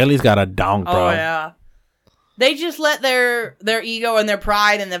ass. Bailey's got a donk, bro. Oh, yeah. They just let their ego and their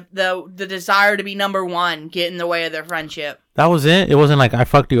pride and the desire to be number one get in the way of their friendship. That was it? It wasn't like I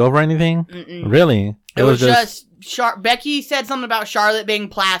fucked you over or anything? Mm-mm. Really? It was just Becky said something about Charlotte being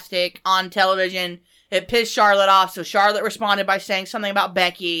plastic on television. It pissed Charlotte off, so Charlotte responded by saying something about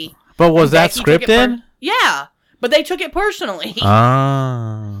Becky. But was that scripted? Yeah, but they took it personally.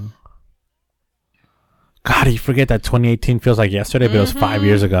 Ah. God, you forget that 2018 feels like yesterday, but it was 5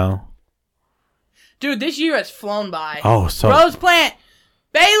 years ago. Dude, this year has flown by. Oh, so... Rose Plant!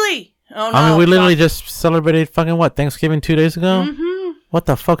 Bailey! Oh, no. I mean, we literally just celebrated fucking, Thanksgiving 2 days ago? Mm-hmm. What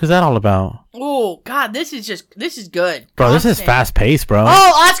the fuck is that all about? Oh, God, this is good. Bro, this is fast-paced, bro.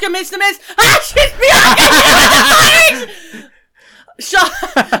 Oh, Asuka missed the miss! Ah, she's Bianca!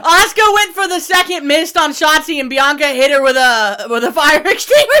 Asuka went for the second missed on Shotzi, and Bianca hit her with a fire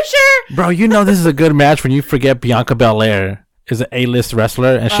extinguisher! Bro, you know this is a good match when you forget Bianca Belair is an A-list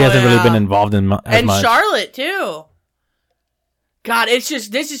wrestler, and she hasn't really been involved in as much. And Charlotte, too. God,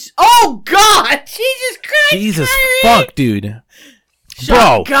 oh, God! Jesus Christ! Jesus fuck, dude.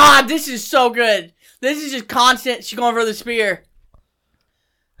 Bro. God, this is so good. This is just constant. She's going for the spear.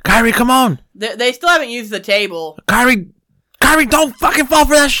 Kyrie, come on. They still haven't used the table. Kyrie, don't fucking fall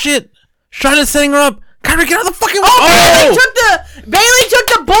for that shit. Charlotte's setting her up. Kyrie, get out of the fucking way. Oh! Bailey took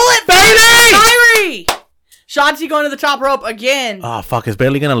the bullet. Bailey! Kyrie! Shotzi going to the top rope again. Oh, fuck. Is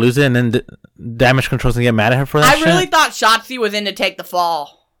Bailey going to lose it and then Damage Control's going to get mad at her for that shit? I really thought Shotzi was in to take the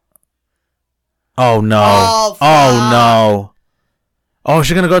fall. Oh no! Oh, oh no! Oh,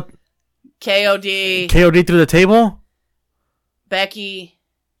 she's gonna go KOD. KOD through the table. Becky.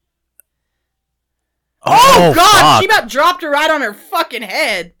 Oh God! fuck. She about dropped her right on her fucking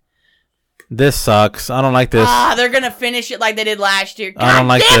head. This sucks. I don't like this. They're gonna finish it like they did last year. God I don't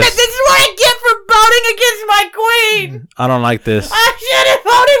like damn this. it! This is what I get for voting against my queen. I don't like this. I should have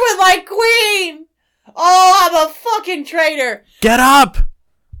voted with my queen. Oh, I'm a fucking traitor. Get up!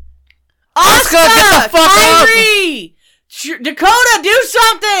 Asuka, get the fuck Kyrie, Dakota, do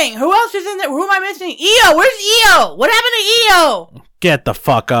something. Who else is in there? Who am I missing? Io, where's Io? What happened to Io? Get the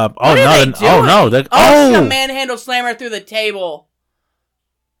fuck up! Oh What are they no! doing? Oh no! She's gonna manhandle slammer through the table.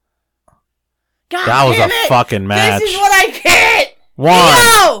 God that was damn a it. fucit match. This is what I get. 1,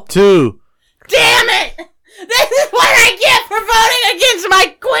 Io! 2. Damn it! This is what I get for voting against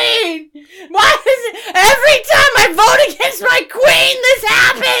my queen! Why is it every time I vote against my queen, this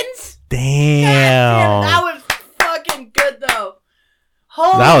happens? Damn. That was fucking good though.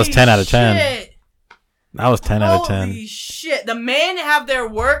 Holy that was 10 out of 10. Shit. That was 10 out of 10. Holy shit. The men have their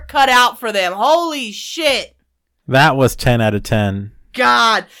work cut out for them. Holy shit. That was 10 out of 10.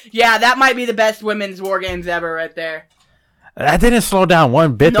 God. Yeah, that might be the best women's war games ever right there. That didn't slow down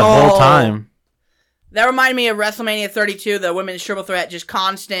one bit the whole time. That reminded me of WrestleMania 32, the women's triple threat, just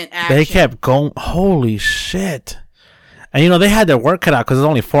constant action. They kept going. Holy shit. And, you know, they had their work cut out because it's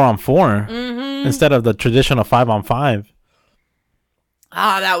only 4-on-4 instead of the traditional 5-on-5.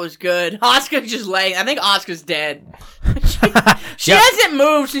 That was good. Asuka's just laying. I think Asuka's dead. she hasn't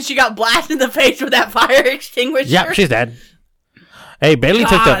moved since she got blasted in the face with that fire extinguisher. Yep, she's dead. Hey, Bailey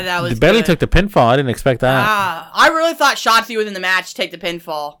took the pinfall. I didn't expect that. I really thought Shotzi was in the match to take the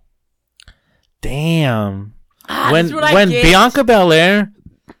pinfall. Damn. When Bianca Belair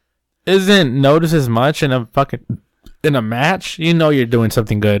isn't noticed as much in a match, you know you're doing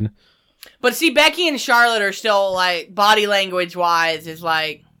something good. But see, Becky and Charlotte are still like body language wise is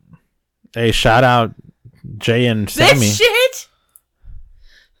like. Hey, shout out Jay and Sammy. This shit.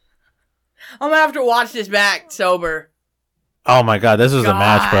 I'm gonna have to watch this back sober. Oh my god, this was a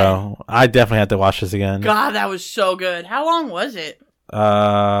match, bro. I definitely have to watch this again. God, that was so good. How long was it?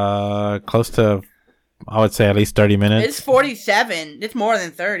 Close to, I would say at least 30 minutes. It's 47. It's more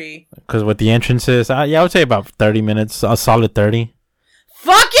than 30. Because with the entrances, I would say about 30 minutes. A solid 30.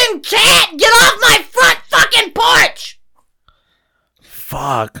 Fucking cat! Get off my front fucking porch!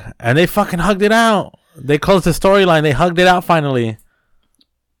 Fuck. And they fucking hugged it out. They closed the storyline. They hugged it out finally.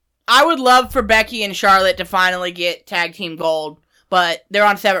 I would love for Becky and Charlotte to finally get tag team gold, but they're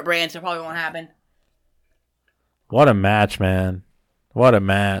on separate brands, so it probably won't happen. What a match, man. What a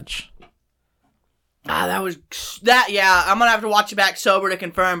match. Yeah, I'm gonna have to watch it back sober to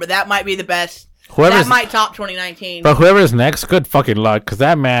confirm, but that might be the best. That might top 2019. But whoever's next, good fucking luck, because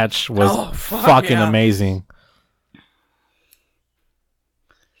that match was fucking amazing.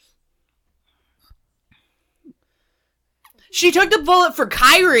 She took the bullet for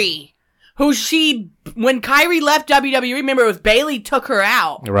Kyrie, when Kyrie left WWE, remember it was Bayley took her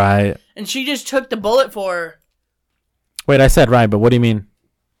out. Right. And she just took the bullet for her. Wait, I said right, but what do you mean?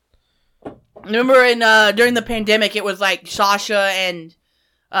 Remember during the pandemic, it was like Sasha and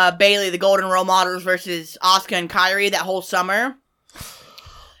Bayley, the Golden Role Models, versus Asuka and Kyrie that whole summer.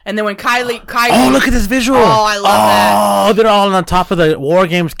 And then when Kylie... Oh, look at this visual. Oh, I love that. Oh, they're all on top of the War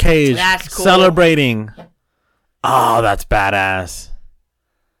Games cage. That's cool. Celebrating. Oh, that's badass.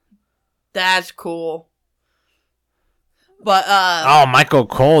 That's cool. But, oh, Michael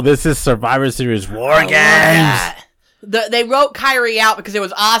Cole, this is Survivor Series War Games. They wrote Kyrie out because it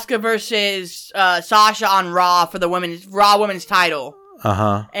was Asuka versus Sasha on Raw for the Raw Women's title.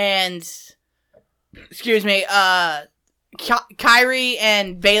 Uh-huh. And, excuse me, Kyrie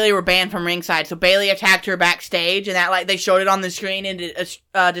and Bayley were banned from ringside, so Bayley attacked her backstage, and that they showed it on the screen, and it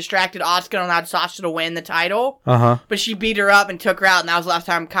distracted Asuka and allowed Sasha to win the title. Uh-huh. But she beat her up and took her out, and that was the last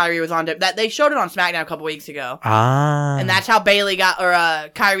time Kyrie was on. That they showed it on SmackDown a couple weeks ago. And that's how Kyrie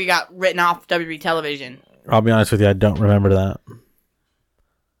got written off WWE television. I'll be honest with you, I don't remember that.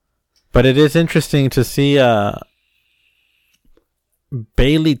 But it is interesting to see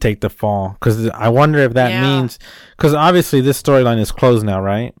Bayley take the fall, because I wonder if that means, because obviously this storyline is closed now,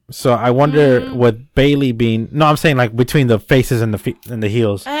 right? So I wonder with Bayley being, no, I'm saying like between the faces and the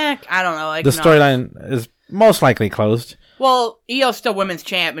heels. I don't know. The storyline is most likely closed. Well, Io's still women's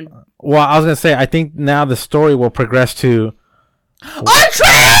champ. Well, I was gonna say I think now the story will progress to.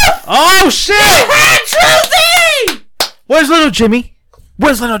 R-Truth! Oh shit! R-Truthy! Where's little Jimmy?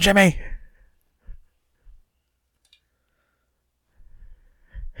 Where's little Jimmy?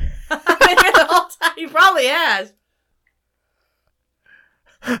 He probably has.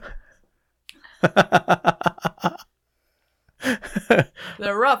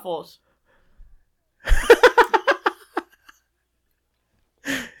 The ruffles.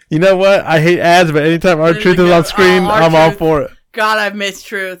 You know what? I hate ads, but anytime R-Truth is on screen, I'm all for it. God, I've missed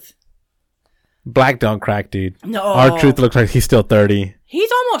Truth. Black don't crack, dude. No. R-Truth looks like he's still 30.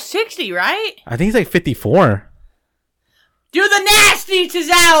 He's almost 60, right? I think he's like 54. Do the nasty,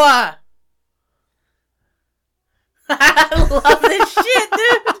 Tozawa! I love this shit,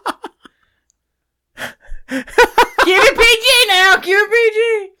 dude. Keep it PG now. Keep it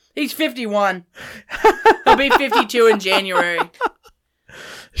PG. He's 51. He'll be 52 in January.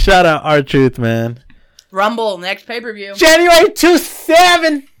 Shout out R-Truth, man. Rumble, next pay-per-view. January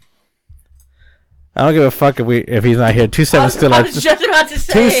 27. I don't give a fuck if he's not here. 27 is still our thing. I was just about to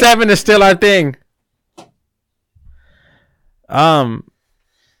say. 27 is still our thing. I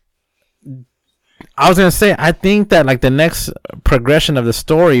was gonna say, I think that like the next progression of the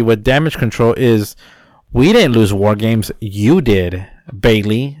story with Damage Control is we didn't lose War Games. You did,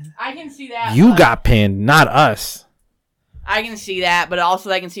 Bailey. I can see that. You got pinned, not us. I can see that, but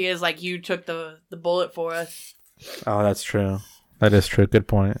also I can see it as like you took the bullet for us. Oh, that's true. That is true. Good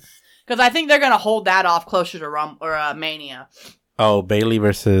point. Because I think they're gonna hold that off closer to Mania. Oh, Bailey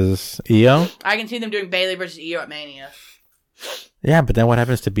versus Io. I can see them doing Bailey versus Io at Mania. Yeah, but then what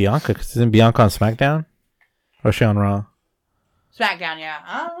happens to Bianca? Because isn't Bianca on SmackDown? Or is she on Raw? SmackDown, yeah.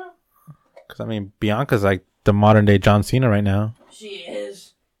 I don't know. Because, I mean, Bianca's like the modern day John Cena right now. She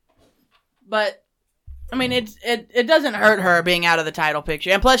is. But, I mean, it doesn't hurt her being out of the title picture.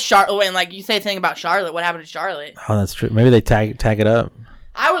 And plus, Charlotte, and like you say something about Charlotte, what happened to Charlotte? Oh, that's true. Maybe they tag it up.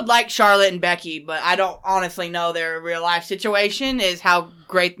 I would like Charlotte and Becky, but I don't honestly know their real life situation is how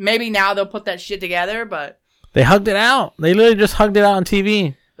great. Maybe now they'll put that shit together, but. They hugged it out. They literally just hugged it out on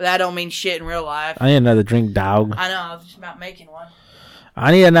TV. But that don't mean shit in real life. I need another drink, dog. I know. I was just about making one.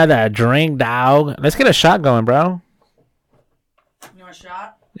 I need another drink, dog. Let's get a shot going, bro. You want a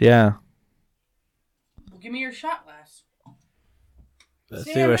shot? Yeah. Well, give me your shot glass. Let's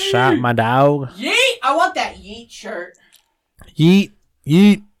do a shot, my dog. Yeet! I want that Yeet shirt. Yeet.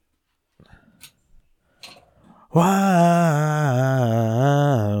 Yeet. Wow.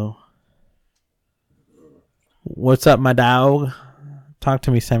 What's up, my dog? Talk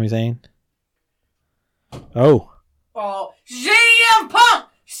to me, Sami Zayn. Oh. Oh, CM Punk!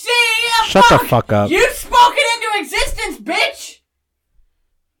 CM Shut Punk! the fuck up. You spoke it into existence, bitch!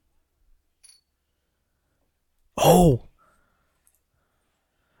 Oh.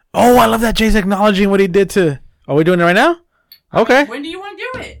 Oh, I love that Jay's acknowledging what he did to... Are we doing it right now? Okay. When do you want to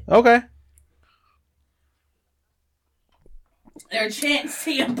do it? Okay. They're chanting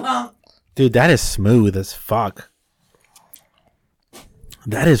CM Punk. Dude, that is smooth as fuck.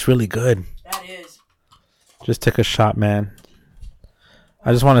 That is really good. That is. Just took a shot, man.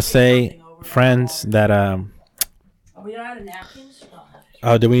 I just want to say, friends, that Are we out of napkins?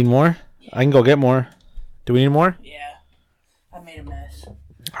 Oh, do we need more? Yeah. I can go get more. Do we need more? Yeah. I made a mess.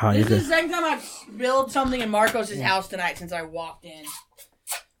 Oh, this is the second time I've spilled something in Marcos' house tonight since I walked in.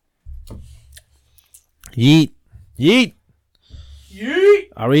 Yeet. Yeet. Yeet.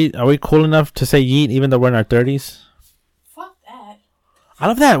 Are we cool enough to say yeet even though we're in our 30s? Fuck that. I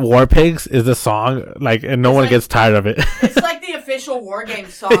love that War Pigs is the song, like, and no one gets tired of it. It's like the official War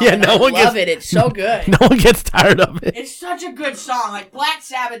Games song. Yeah, no one love it. It's so good. No one gets tired of it. It's such a good song. Like, Black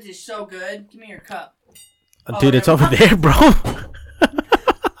Sabbath is so good. Give me your cup. Dude, it's over there, bro.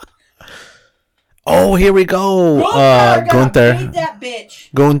 Oh, here we go. Gunther. Beat that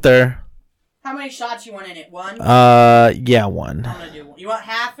bitch. Gunther. How many shots you want in it? One? Yeah, one. I'm gonna do one. You want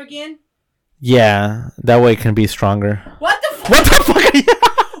half again? Yeah, that way it can be stronger. What the fuck? What the fuck are you?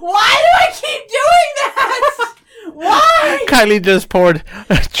 Why do I keep doing that? Why? Kylie just poured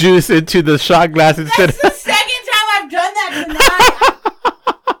juice into the shot glass instead. That's the second time I've done that tonight.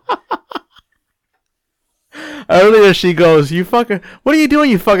 Earlier she goes, "You fucking, what are you doing,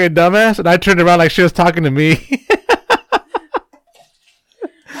 you fucking dumbass?" And I turned around like she was talking to me.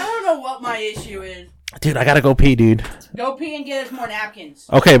 I don't know what my issue is. Dude, I gotta go pee, dude. Go pee and get us more napkins.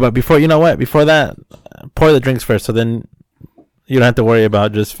 Okay, but before, you know what? Before that, pour the drinks first, so then you don't have to worry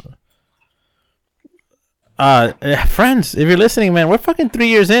about just... friends, if you're listening, man, we're fucking 3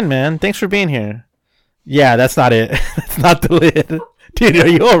 years in, man. Thanks for being here. Yeah, that's not it. That's not the lid. Dude, are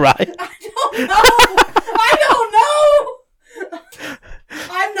you alright? I don't know. I don't know.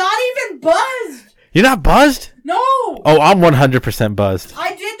 I'm not even buzzed. You're not buzzed? No. Oh, I'm 100% buzzed. I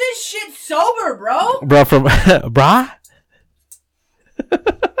did this shit sober, bro. Bro, from... Brah?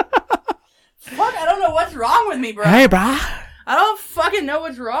 Fuck, I don't know what's wrong with me, bro. Hey, brah. I don't fucking know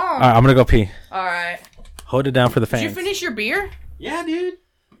what's wrong. Alright, I'm gonna go pee. Alright. Hold it down for the fans. Did you finish your beer? Yeah, dude.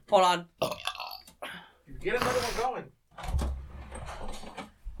 Hold on. Get another one going.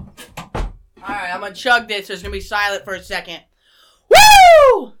 Alright, I'm gonna chug this. So it's gonna be silent for a second.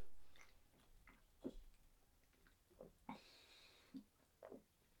 Woo!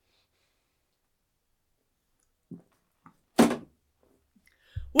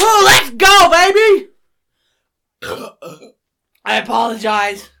 Woo, let's go, baby! I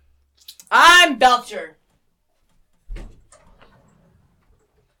apologize. I'm Belcher.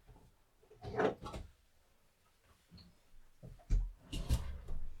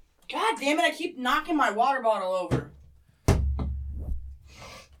 God damn it, I keep knocking my water bottle over.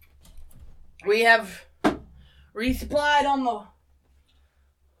 We have resupplied on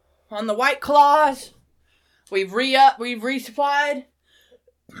the White Claws. We've resupplied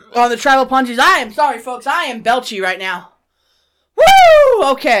on the Travel Punches. I am sorry, folks. I am belchy right now.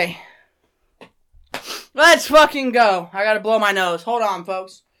 Woo! Okay. Let's fucking go. I gotta blow my nose. Hold on,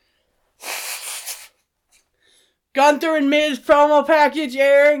 folks. Gunther and Miz promo package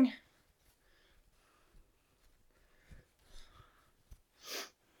airing.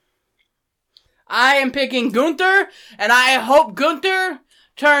 I am picking Gunther, and I hope Gunther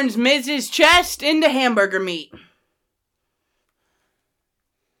turns Miz's chest into hamburger meat.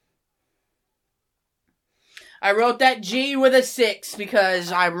 I wrote that G with a 6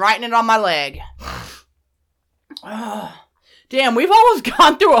 because I'm writing it on my leg. Damn, we've almost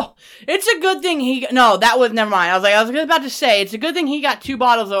gone through it's a good thing never mind. I was about to say, it's a good thing he got 2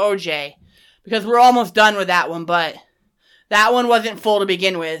 bottles of OJ. Because we're almost done with that one, but that one wasn't full to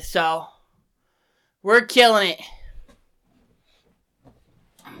begin with, so we're killing it.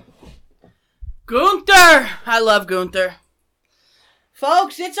 Gunther! I love Gunther.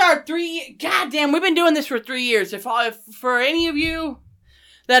 Folks, it's our goddamn, we've been doing this for 3 years. If for any of you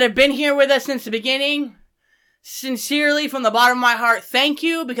that have been here with us since the beginning, sincerely, from the bottom of my heart, thank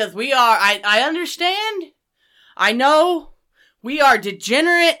you, because I understand, I know, we are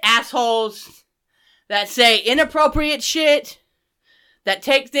degenerate assholes that say inappropriate shit, that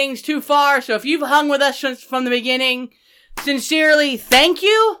take things too far. So if you've hung with us from the beginning, sincerely, thank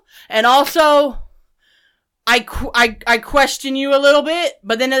you. And also, I question you a little bit,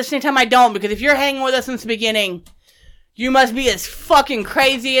 but then at the same time I don't, because if you're hanging with us since the beginning, you must be as fucking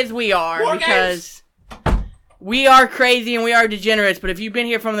crazy as we are, because we are crazy and we are degenerates. But if you've been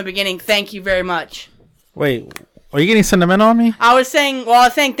here from the beginning, thank you very much. Wait, are you getting sentimental on me? I was saying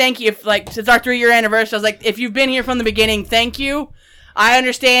thank you. If since our 3-year anniversary, I was like, if you've been here from the beginning, thank you. I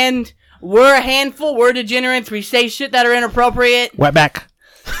understand we're a handful, we're degenerates, we say shit that are inappropriate. Wet back.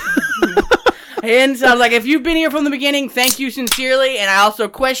 And so I was like, if you've been here from the beginning, thank you sincerely, and I also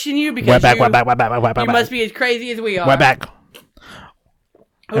question you because you must be as crazy as we are. Wet back.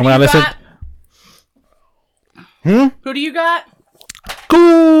 Who do you got? Who do you got?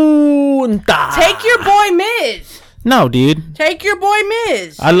 Gunther. Take your boy Miz. No, dude. Take your boy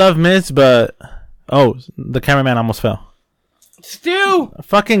Miz. I love Miz, but the cameraman almost fell. Stu!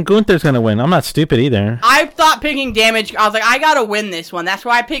 Fucking Gunther's gonna win. I'm not stupid either. I thought picking damage. I was like, I gotta win this one. That's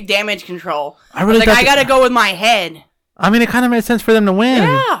why I picked damage control. I gotta go with my head. I mean, it kind of made sense for them to win.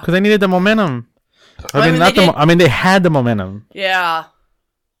 Yeah. Because they needed the momentum. They had the momentum. Yeah.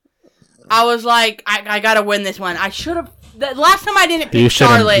 I was like, I gotta win this one. I should have. The last time I didn't pick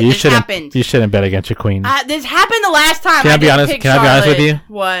Charlotte, this happened. You shouldn't bet against your queen. This happened the last time. Can I be honest with you?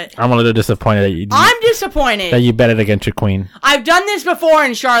 What? I'm a little disappointed that you. I'm disappointed that you betted against your queen. I've done this before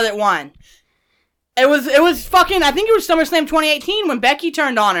and Charlotte won. It was fucking. I think it was SummerSlam 2018 when Becky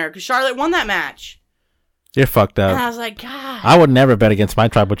turned on her because Charlotte won that match. You're fucked up. And I was like, God. I would never bet against my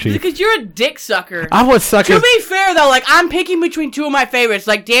tribal chief. Because you're a dick sucker. I would suck. To be fair, though, like, I'm picking between two of my favorites.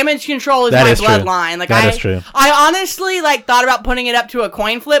 Like, Damage Control is my bloodline. Like, that is true. I honestly, like, thought about putting it up to a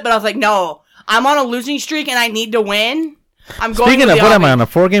coin flip, but I was like, no. I'm on a losing streak and I need to win. Speaking of, what am I on, a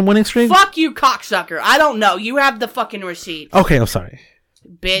 4-game winning streak? Fuck you, cocksucker. I don't know. You have the fucking receipt. Okay, I'm sorry.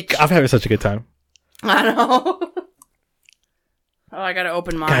 Bitch. I'm having such a good time. I know. I gotta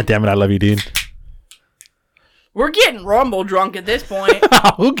open mine. God damn it, I love you, dude. We're getting Rumble drunk at this point.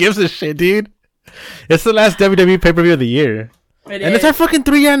 Who gives a shit, dude? It's the last WWE pay-per-view of the year. It's our fucking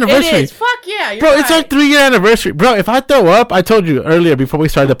 3-year anniversary. It is. Fuck yeah. Bro, it's our 3-year anniversary. Bro, if I throw up, I told you earlier before we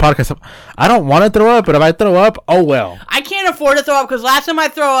started the podcast, I don't want to throw up, but if I throw up, oh well. I can't afford to throw up because last time I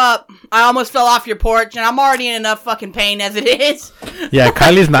throw up, I almost fell off your porch, and I'm already in enough fucking pain as it is. Yeah,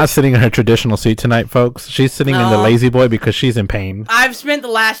 Kylie's not sitting in her traditional seat tonight, folks. She's sitting in the lazy boy because she's in pain. I've spent the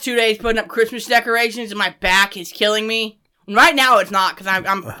last 2 days putting up Christmas decorations, and my back is killing me. Right now, it's not because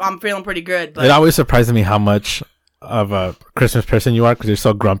I'm feeling pretty good. But it always surprises me how much of a Christmas person you are because you're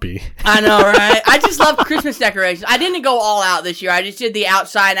so grumpy. I know, right? I just love Christmas decorations. I didn't go all out this year. I just did the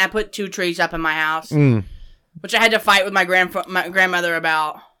outside and I put 2 trees up in my house. which I had to fight with my grandmother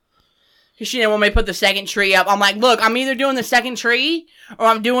about. Because she didn't want me to put the second tree up. I'm like, look, I'm either doing the second tree or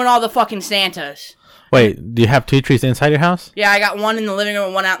I'm doing all the fucking Santas. Wait, do you have 2 trees inside your house? Yeah, I got one in the living room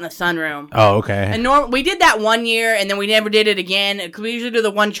and one out in the sunroom. Oh, okay. And we did that one year, and then we never did it again. Because we usually do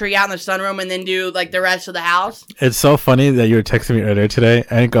the one tree out in the sunroom and then do like the rest of the house. It's so funny that you were texting me earlier today,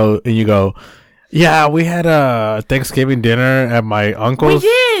 and you go, yeah, we had a Thanksgiving dinner at my uncle's. We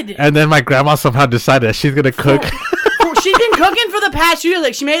did. And then my grandma somehow decided that she's gonna cook. She's been cooking for the past year.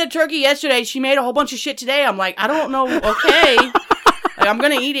 Like, she made a turkey yesterday. She made a whole bunch of shit today. I'm like, I don't know. Okay, like, I'm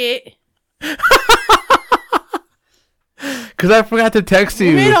gonna eat it. Because I forgot to text you.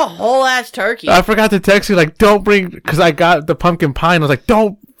 We made a whole ass turkey. I forgot to text you, like, don't bring, because I got the pumpkin pie, and I was like,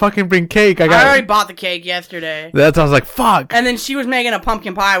 don't fucking bring cake. I already bought the cake yesterday. I was like, fuck. And then she was making a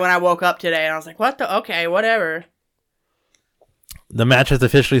pumpkin pie when I woke up today, and I was like, what the? Okay, whatever. The match has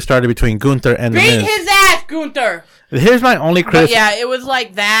officially started between Gunther and The Miz. Beat his ass, Gunther! Here's my only criticism. Yeah, it was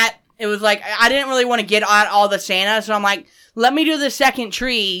like that. It was like, I didn't really want to get out all the Santa, so I'm like, let me do the second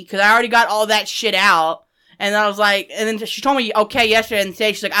tree, because I already got all that shit out. And I was like, and then she told me, okay, yesterday, and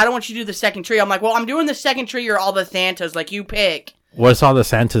today she's like, I don't want you to do the second tree. I'm like, well, I'm doing the second tree or all the Santas, like, you pick. What's all the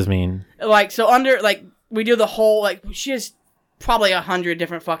Santas mean? Like, so we do the whole, like, she has probably 100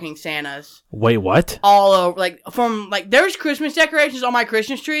 different fucking Santas. Wait, what? All over, there's Christmas decorations on my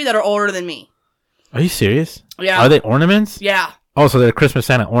Christmas tree that are older than me. Are you serious? Yeah. Are they ornaments? Yeah. Oh, so they're Christmas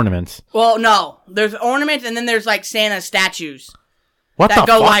Santa ornaments. Well, no. There's ornaments, and then there's, like, Santa statues. What that the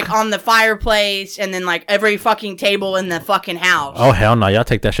go fuck? like on the fireplace and then like every fucking table in the fucking house. Oh hell no, y'all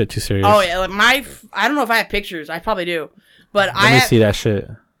take that shit too serious. Oh yeah, like I don't know if I have pictures. I probably do, but Let me see that shit.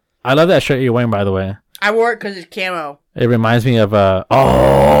 I love that shirt you're wearing, by the way. I wore it because it's camo. It reminds me of oh,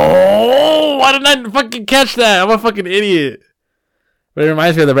 why didn't I fucking catch that? I'm a fucking idiot. But it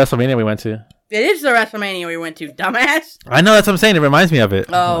reminds me of the WrestleMania we went to. It is the WrestleMania we went to, dumbass. I know, that's what I'm saying. It reminds me of it.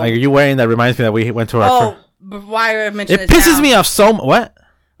 Oh, like, are you wearing that? Reminds me that we went to our. Why I mentioned it pisses me off so much. What?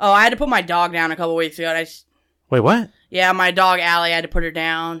 Oh, I had to put my dog down a couple weeks ago. Wait, what? Yeah, my dog Allie, I had to put her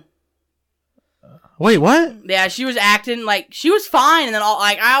down. Wait, what? Yeah, she was acting like she was fine, and then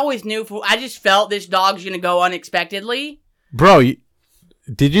I always knew. I just felt this dog's gonna go unexpectedly. Bro,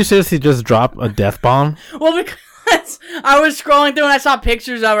 did you seriously just drop a death bomb? Well, because I was scrolling through and I saw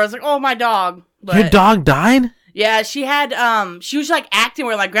pictures of her. I was like, "Oh, my dog." But your dog died? Yeah, she had, she was, like, acting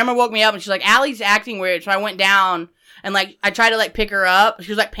weird. Like, Grandma woke me up, and she's like, Allie's acting weird. So I went down, and, like, I tried to, like, pick her up.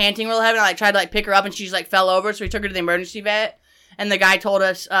 She was, like, panting real heavy, and I, like, tried to, like, pick her up, and she just, like, fell over. So we took her to the emergency vet, and the guy told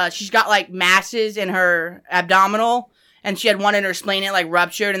us, she's got, like, masses in her abdominal, and she had one in her spleen, it, like,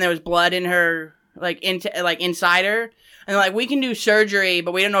 ruptured, and there was blood in her, like, inside her. And, like, we can do surgery,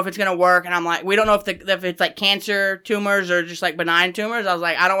 but we don't know if it's gonna work. And I'm like, we don't know if it's, like, cancer tumors or just, like, benign tumors. I was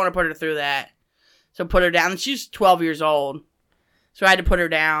like, I don't want to put her through that. So put her down. She's 12 years old. So I had to put her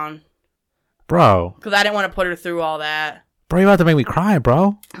down. Bro. Because I didn't want to put her through all that. Bro, you're about to make me cry,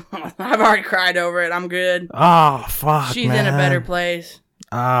 bro. I've already cried over it. I'm good. Oh, fuck, She's in a better place.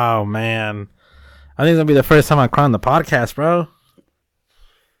 Oh, man. I think it's going to be the first time I cry on the podcast, bro.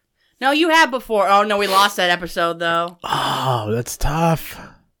 No, you have before. Oh, no, we lost that episode, though. Oh, that's tough.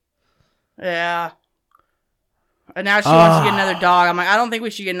 Yeah. And now she wants to get another dog. I'm like, I don't think we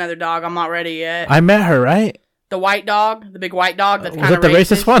should get another dog. I'm not ready yet. I met her, right? The white dog? The big white dog that's kind of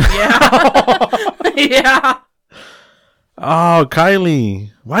racist. Was that the racist one? Yeah. Yeah. Oh,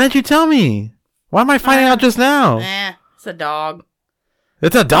 Kylie. Why didn't you tell me? Why am I finding out just now? It's a dog.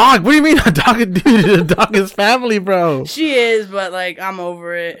 It's a dog? What do you mean a dog? Dude, a dog is family, bro. She is, but, like, I'm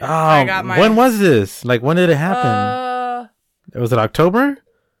over it. Oh, when was this? Like, when did it happen? Was it October?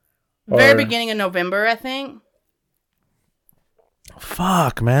 Very beginning of November, I think.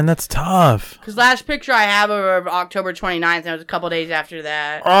 Fuck, man, that's tough. Because last picture I have of her October 29th, and it was a couple days after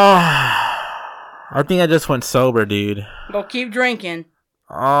that. Oh, I think I just went sober, dude. Go keep drinking.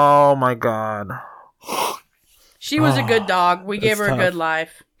 Oh, my God. She was a good dog. We gave her a good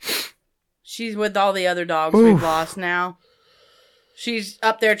life. She's with all the other dogs we've lost now. She's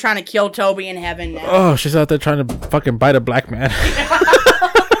up there trying to kill Toby in heaven now. Oh, she's out there trying to fucking bite a black man.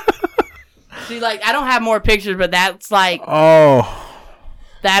 She's like, I don't have more pictures, but that's like... Oh...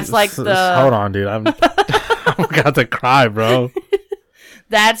 That's like the... Hold on, dude. I'm about to cry, bro.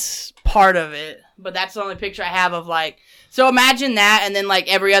 That's part of it. But that's the only picture I have of, like... So imagine that, and then, like,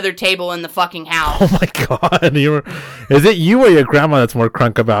 every other table in the fucking house. Oh, my God. Is it you or your grandma that's more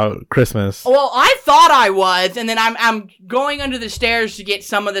crunk about Christmas? Well, I thought I was, and then I'm going under the stairs to get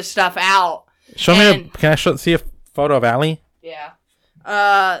some of this stuff out. Can I see a photo of Allie? Yeah.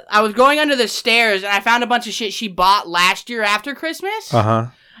 I was going under the stairs and I found a bunch of shit she bought last year after Christmas. Uh-huh.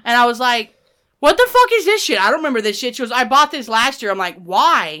 And I was like, what the fuck is this shit? I don't remember this shit. She goes, I bought this last year. I'm like,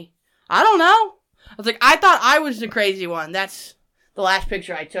 why? I don't know. I was like, I thought I was the crazy one. That's the last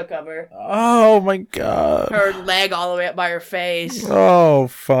picture I took of her. Oh, my God. Her leg all the way up by her face. Oh,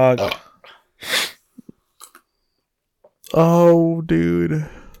 fuck. Oh, dude.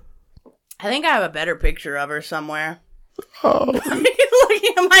 I think I have a better picture of her somewhere. Oh.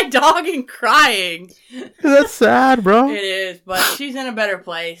 Looking at my dog and crying. That's sad, bro. It is, but she's in a better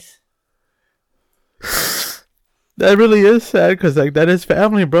place. That really is sad, because, like, that is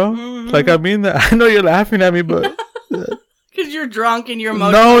family, bro. Mm-hmm. Like, I mean that. I know you're laughing at me, but... Because you're drunk and you're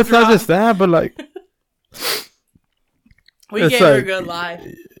emotional. No, it's not just that, but, like... we gave her a good life.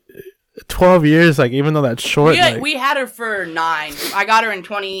 12 years, like, even though that's short. We had her for 9. I got her in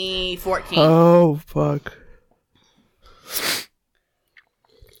 2014. Oh, fuck.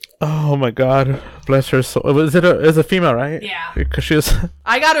 Oh, my God. Bless her soul. Is it a female, right? Yeah. Because she was...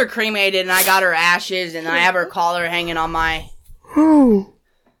 I got her cremated, and I got her ashes, and I have her collar hanging on my... Oh,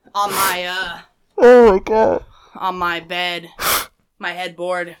 my God. On my bed. My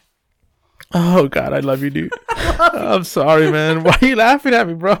headboard. Oh, God, I love you, dude. I'm sorry, man. Why are you laughing at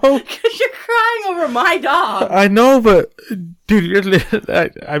me, bro? Because you're crying over my dog. I know, but, dude,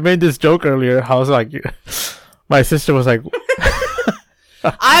 I made this joke earlier. I was like, my sister was like...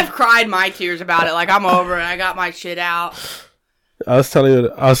 I've cried my tears about it. Like, I'm over it. I got my shit out. I was telling you,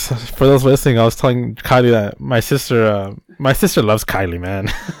 for those listening, I was telling Kylie that my sister loves Kylie,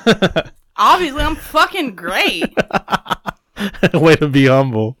 man. Obviously, I'm fucking great. Way to be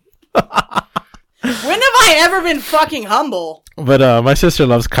humble. When have I ever been fucking humble? But my sister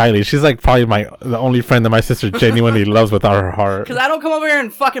loves Kylie. She's like probably the only friend that my sister genuinely loves with all her heart. Because I don't come over here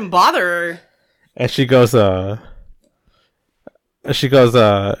and fucking bother her. And she goes, oh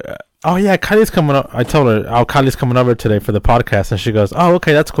yeah, Kylie's coming up. I told her, Kylie's coming over today for the podcast. And she goes, oh,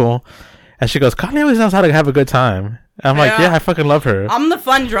 okay, that's cool. And she goes, Kylie always knows how to have a good time. And I'm like, yeah, I fucking love her. I'm the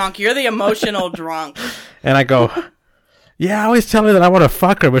fun drunk. You're the emotional drunk. And I go, yeah, I always tell her that I want to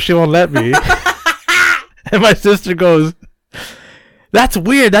fuck her, but she won't let me. And my sister goes, that's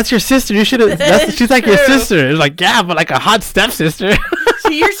weird. That's your sister. You should have. She's like your sister. It's like, yeah, but like a hot stepsister.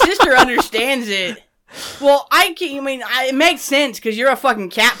 See, your sister understands it. Well, it makes sense because you're a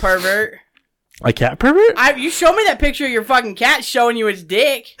fucking cat pervert. A cat pervert? You showed me that picture of your fucking cat showing you its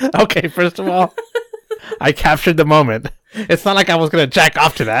dick. Okay, first of all, I captured the moment. It's not like I was going to jack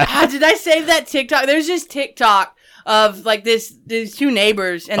off to that. Did I save that TikTok? There's this TikTok of like these two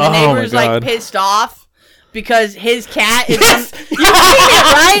neighbors, and the neighbor's like pissed off because his cat is on... You've seen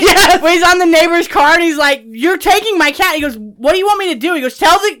it, right? Yes. When he's on the neighbor's car and he's like, you're taking my cat. He goes, what do you want me to do? He goes,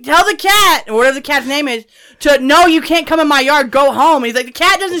 tell the cat, or whatever the cat's name is, no, you can't come in my yard, go home. He's like, the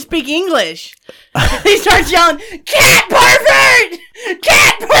cat doesn't speak English. He starts yelling, cat pervert!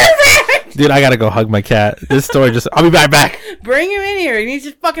 Cat pervert! Dude, I gotta go hug my cat. This story I'll be right back. Bring him in here. He needs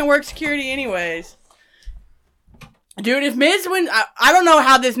to fucking work security anyways. Dude, if Miz wins, I don't know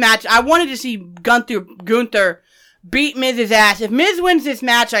how this match, I wanted to see Gunther beat Miz's ass. If Miz wins this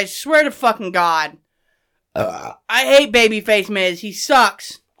match, I swear to fucking God. I hate babyface Miz. He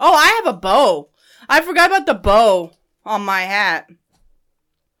sucks. Oh, I have a bow. I forgot about the bow on my hat.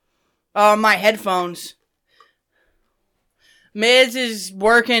 My headphones. Miz is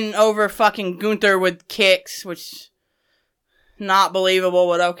working over fucking Gunther with kicks, which not believable,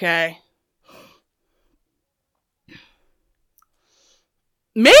 but okay.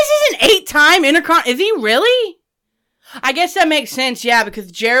 Miz is an 8-time Intercontinental. Is he really? I guess that makes sense, yeah, because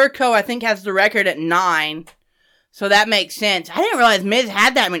Jericho, I think, has the record at 9. So that makes sense. I didn't realize Miz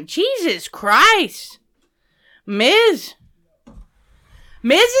had that. I mean, Jesus Christ. Miz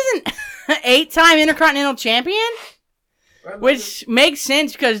is an 8-time Intercontinental Champion? Which makes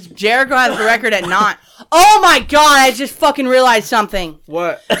sense because Jericho has the record at 9. Oh my God, I just fucking realized something.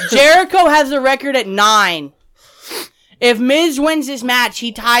 What? Jericho has the record at 9. If Miz wins this match,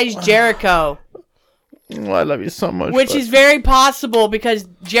 he ties Jericho. Oh, I love you so much. Which is very possible because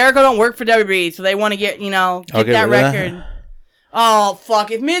Jericho don't work for WWE, so they want to get that record. Oh,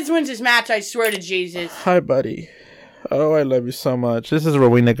 fuck. If Miz wins this match, I swear to Jesus. Hi, buddy. Oh, I love you so much. This is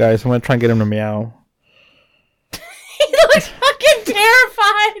Rowena, guys. I'm going to try and get him to meow. He looks fucking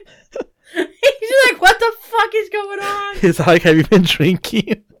terrified. He's like, what the fuck is going on? He's like, have you been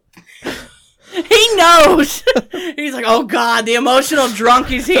drinking? He knows. He's like, oh God, the emotional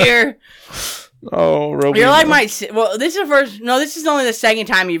drunk is here. Oh, Rowena. You're like my... Well, this is only the second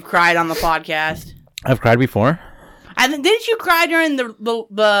time you've cried on the podcast. I've cried before? Didn't you cry during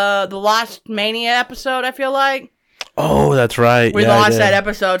the Lost Mania episode, I feel like? Oh, that's right. We lost that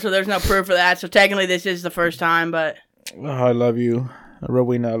episode, so there's no proof of that. So technically this is the first time, but... Oh, I love you.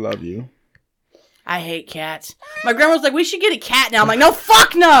 Rowena, I love you. I hate cats. My grandma's like, we should get a cat now. I'm like, no,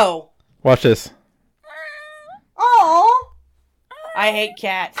 fuck no. Watch this. Oh, I hate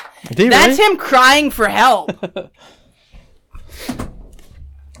cats. That's him crying for help.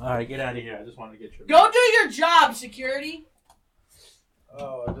 All right, get out of here. I just wanted to get your... Go do your job, security.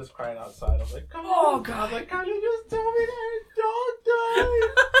 Oh, I'm just crying outside. I was like, come on. Oh, God. I'm like, can you just tell me that don't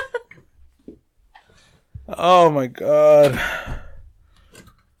die? Oh, my God.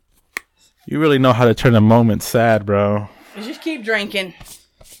 You really know how to turn a moment sad, bro. You just keep drinking.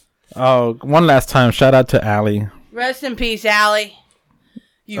 Oh, one last time. Shout out to Allie. Rest in peace, Allie.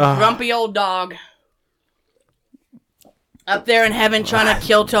 You grumpy old dog. Up there in heaven trying to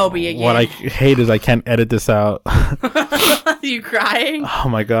kill Toby again. What I hate is I can't edit this out. You crying? Oh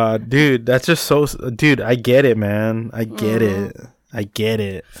my God. Dude, that's just so... Dude, I get it, man. I get it. I get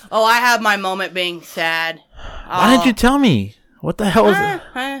it. Oh, I have my moment being sad. Why didn't you tell me? What the hell is it?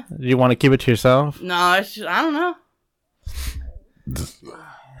 Do you want to keep it to yourself? No, it's just, I don't know.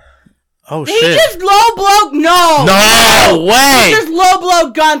 Oh, he shit. He just low blow... No way! He just low blow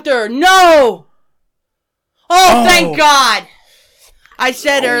Gunther. No! Oh, thank God. I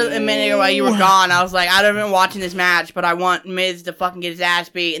said earlier, a minute ago while you were gone, I was like, I've been watching this match, but I want Miz to fucking get his ass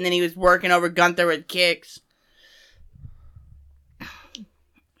beat, and then he was working over Gunther with kicks.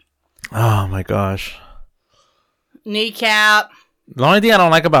 Oh, my gosh. Kneecap. The only thing I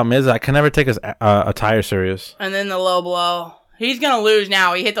don't like about Miz is I can never take his attire serious. And then the low blow. He's going to lose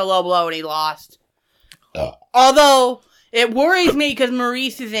now. He hit the low blow and he lost. Although, it worries me because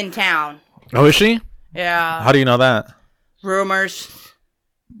Maurice is in town. Oh, is she? Yeah. How do you know that? Rumors.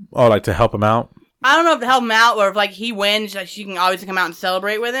 Oh, like to help him out? I don't know if to help him out or if like he wins, like she can always come out and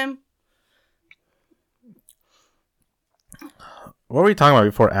celebrate with him. What were we talking about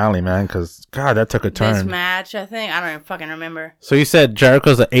before Allie, man? Because, God, that took a turn. This match, I think. I don't even fucking remember. So you said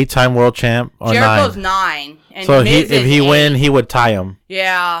Jericho's an 8-time world champ? Or Jericho's 9. And so if he win, he would tie him.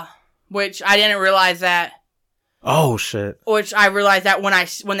 Yeah. Which I didn't realize that. Oh, shit. Which I realized that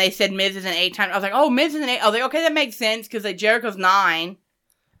when they said Miz is an 8-time. I was like, oh, Miz is an 8. I was like, okay, that makes sense because like, Jericho's 9.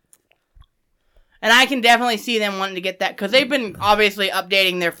 And I can definitely see them wanting to get that because they've been obviously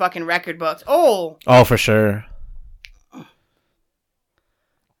updating their fucking record books. Oh, for sure.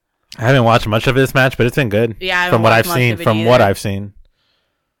 I haven't watched much of this match, but it's been good. Yeah, from what I've seen.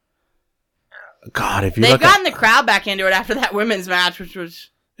 God, if you they've gotten the crowd back into it after that women's match, which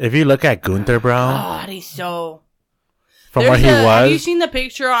was. If you look at Gunther, bro. God, he's so. From where he was. Have you seen the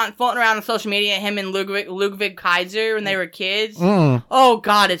picture floating around on social media? Him and Ludwig Kaiser when they were kids. Oh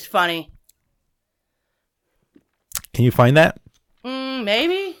God, it's funny. Can you find that?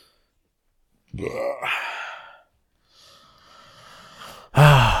 Maybe.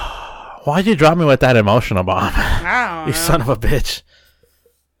 Why'd you drop me with that emotional bomb? I don't know. You son of a bitch.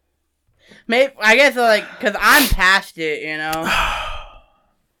 Maybe, I guess like because I'm past it, you know.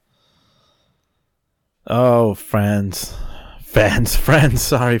 Oh, friends.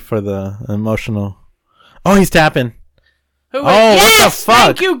 Sorry for the emotional. Oh, he's tapping. Yes! What the fuck?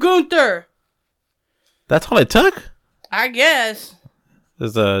 Thank you, Gunther. That's all it took? I guess.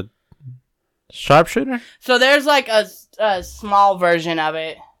 There's a sharpshooter? So there's like a small version of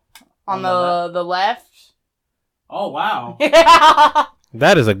it on the left. Oh, wow. Yeah.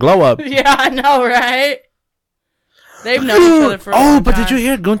 That is a glow up. Yeah, I know, right? They've known each other for a long time. Did you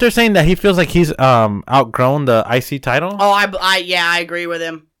hear Gunther saying that he feels like he's outgrown the IC title? Oh, I agree with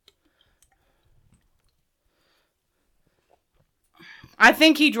him. I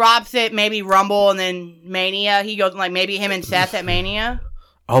think he drops it maybe Rumble and then Mania. He goes like maybe him and Seth at Mania.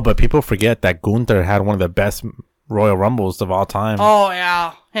 Oh, but people forget that Gunther had one of the best Royal Rumbles of all time. Oh,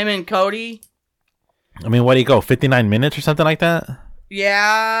 yeah. Him and Cody. I mean, what do you go, 59 minutes or something like that?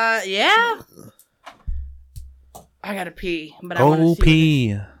 Yeah. I gotta pee, but I want to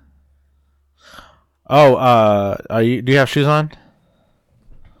pee. Oh, do you have shoes on?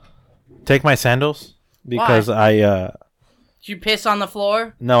 Take my sandals because Did you piss on the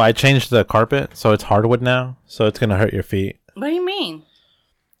floor? No, I changed the carpet, so it's hardwood now, so it's gonna hurt your feet. What do you mean?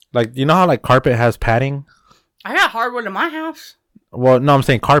 Like, you know how like carpet has padding? I got hardwood in my house. Well, no, I'm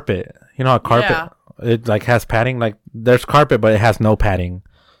saying carpet. You know how carpet it like has padding? Like there's carpet, but it has no padding,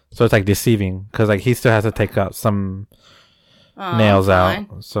 so it's like deceiving because like he still has to take out some nails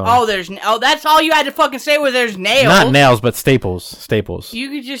out. So that's all you had to fucking say was there's nails. Not nails, but staples. You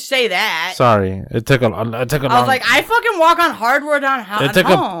could just say that. Sorry, it took a long. I was like, I fucking walk on hardwood on home.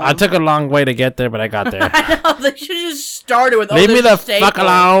 I took a long way to get there, but I got there. I know, they should have just started with. Leave me the fuck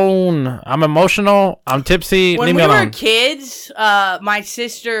alone. I'm emotional. I'm tipsy. Leave me alone. When we were kids, my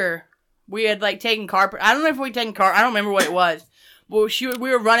sister, we had like taken carpet. I don't know if we taken carpet. I don't remember what it was. Well, we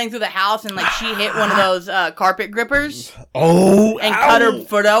were running through the house and like she hit one of those carpet grippers. Oh, and cut her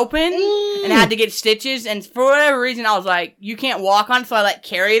foot open and had to get stitches. And for whatever reason, I was like, you can't walk on, so I like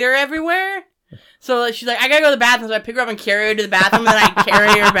carried her everywhere. So like, she's like, I gotta go to the bathroom, so I pick her up and carry her to the bathroom, and then I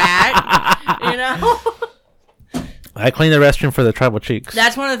carry her back. You know. I clean the restroom for the tribal cheeks.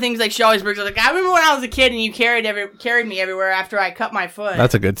 That's one of the things like she always brings up. Like, I remember when I was a kid and you carried me everywhere after I cut my foot.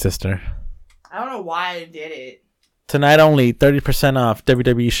 That's a good sister. I don't know why I did it. Tonight only 30% off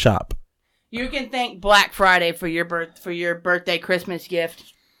WWE shop. You can thank Black Friday for your birthday Christmas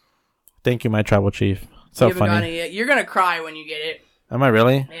gift. Thank you, my tribal chief. So funny. You're gonna cry when you get it. Am I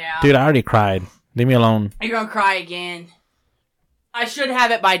really? Yeah. Dude, I already cried. Leave me alone. You're gonna cry again. I should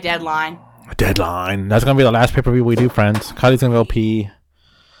have it by deadline. Deadline. That's gonna be the last pay-per-view we do, friends. Kylie's gonna go pee.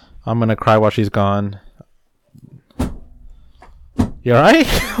 I'm gonna cry while she's gone. You alright?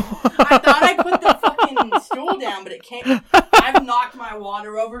 I thought I put the fucking stool down, but it can't. I've knocked my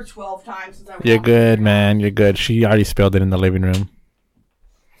water over 12 times since I walked. You're good, man. You're good. She already spilled it in the living room.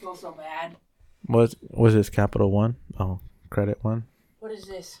 I feel so bad. Was this Capital One? Oh, Credit One. What is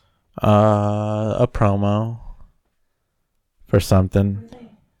this? A promo for something.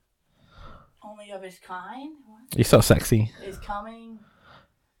 Only of his kind? What? You're so sexy. Is coming.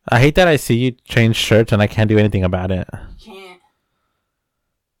 I hate that I see you change shirts and I can't do anything about it. You can't.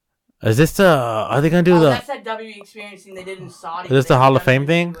 Is this are they gonna do the? That's that WWE experience thing they did in Saudi. Is this the Hall of Fame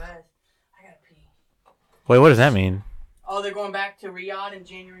thing? I gotta pee. Wait, what does that mean? Oh, they're going back to Riyadh in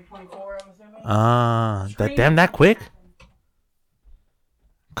January 24, I'm assuming? Damn that quick?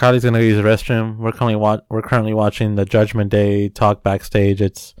 Kylie's gonna use the restroom. We're currently watching the Judgment Day talk backstage.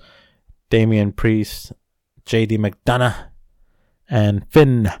 It's Damian Priest, JD McDonough, and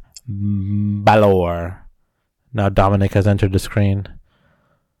Finn Balor. Now Dominic has entered the screen.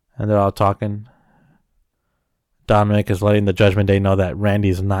 And they're all talking. Dominic is letting the Judgment Day know that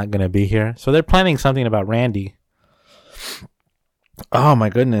Randy's not going to be here. So they're planning something about Randy. Oh, my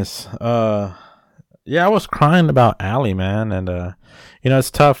goodness. Yeah, I was crying about Allie, man. And, it's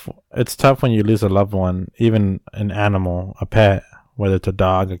tough. It's tough when you lose a loved one, even an animal, a pet, whether it's a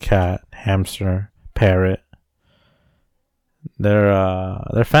dog, a cat, hamster, parrot.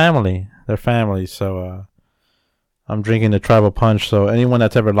 They're family. They're family. So, I'm drinking the tribal punch, so anyone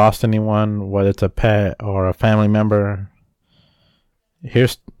that's ever lost anyone, whether it's a pet or a family member,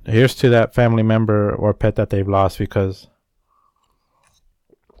 here's to that family member or pet that they've lost, because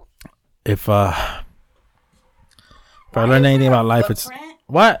if I learned anything about life, it's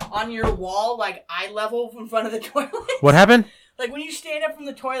what? On your wall, like eye level in front of the toilet. What happened? Like when you stand up from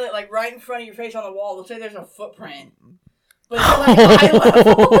the toilet, like right in front of your face on the wall, looks like there's a footprint. But it's like eye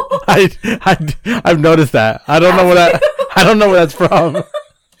level. I've noticed that. I don't know where that's from.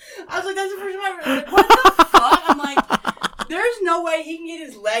 I was like, that's the first time I ever. Like, what the fuck? I'm like, there's no way he can get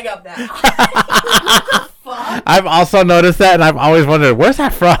his leg up that high. What the fuck? I've also noticed that, and I've always wondered, where's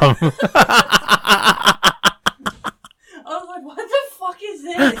that from? I was like, what the fuck is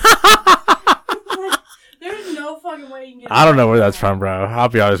this? There's no fucking way you can get. I don't know where that's from, bro. I'll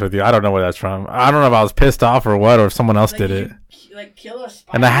be honest with you. I don't know where that's from. I don't know if I was pissed off or what, or if someone else did it. Like kill a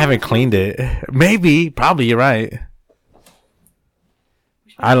spider. And I haven't cleaned it. Maybe. Probably. You're right.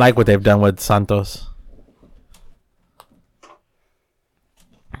 I like what they've done with Santos.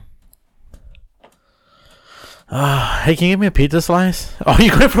 Hey, can you give me a pizza slice? Oh,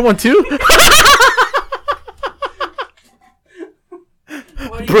 you going for one too?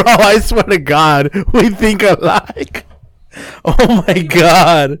 Bro, I swear to God, we think alike. Oh my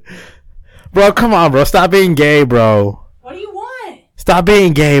God. Bro, come on, bro. Stop being gay, bro. What do you want? Stop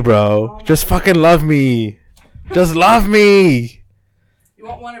being gay, bro. Just fucking love me. Just love me. You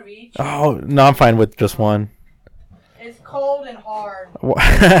want one of each? Oh, no, I'm fine with just one. It's cold and hard.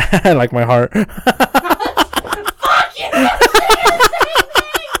 Like my heart. Fuck you!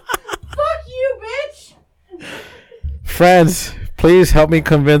 Fuck you, bitch! Friends, please help me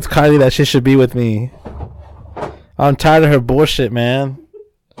convince Kylie that she should be with me. I'm tired of her bullshit, man.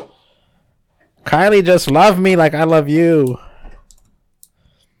 Kylie, just love me like I love you.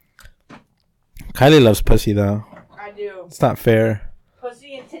 Kylie loves pussy, though. I do. It's not fair.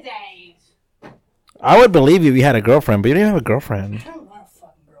 Pussy in today's. I would believe you if you had a girlfriend, but you don't even have a girlfriend. I don't want a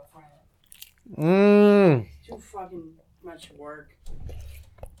fucking girlfriend. Too fucking much work.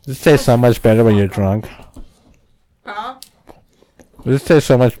 This tastes so much better when you're drunk. Huh? This tastes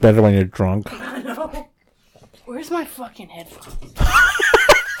so much better when you're drunk. I know. Where's my fucking headphones?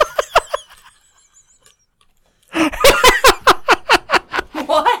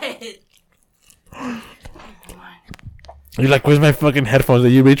 What? You're like, where's my fucking headphones?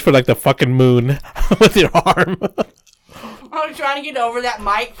 And you reach for like the fucking moon with your arm. I I was trying to get over that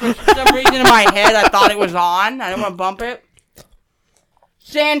mic for some reason in my head. I thought it was on. I didn't want to bump it.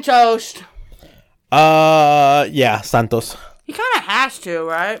 Santos. Yeah, Santos. He kind of has to,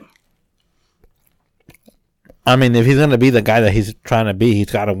 right? I mean, if he's going to be the guy that he's trying to be,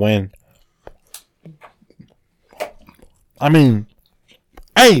 he's got to win. I mean,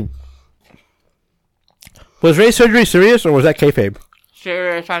 hey. Was Ray's surgery serious or was that kayfabe?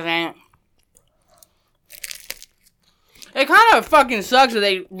 Serious, I think. It kind of fucking sucks that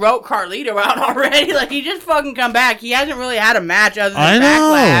they wrote Carlito out already. Like, he just fucking come back. He hasn't really had a match other than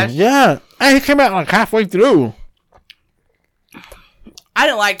Backlash. Yeah. Hey, he came out like halfway through. I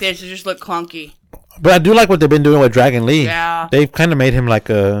didn't like this. It just looked clunky. But I do like what they've been doing with Dragon Lee. Yeah. They've kind of made him like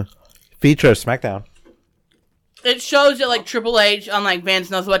a feature of SmackDown. It shows that, like, Triple H, unlike Vince,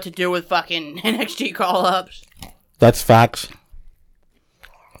 knows what to do with fucking NXT call-ups. That's facts.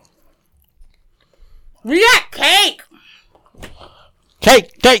 We got cake!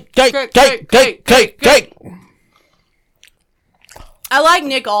 Cake. I like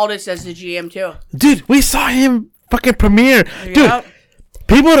Nick Aldis as the GM, too. Dude, we saw him fucking premiere. Yep. Dude,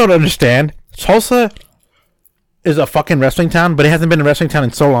 people don't understand. Tulsa is a fucking wrestling town, but it hasn't been a wrestling town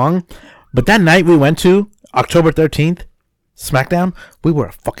in so long. But that night we went to, October 13th, SmackDown, we were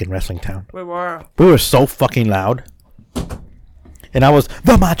a fucking wrestling town. We were. We were so fucking loud. And I was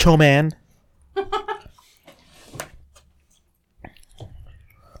the Macho Man.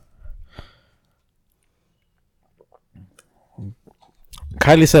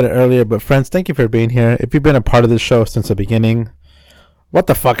 Kylie said it earlier, but friends, thank you for being here. If you've been a part of this show since the beginning, what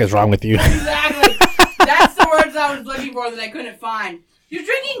the fuck is wrong with you? Exactly. That's the words I was looking for that I couldn't find. You're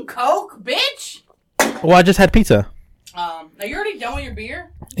drinking Coke, bitch? Well, I just had pizza. Are you already done with your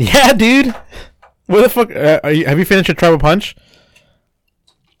beer? Yeah, dude. Where the fuck? Have you finished your Tribal Punch?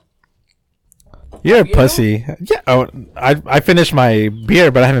 You're a pussy. Yeah. Oh, I finished my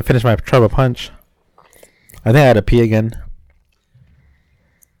beer, but I haven't finished my Tribal Punch. I think I had to pee again.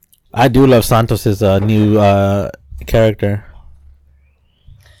 I do love Santos's new character.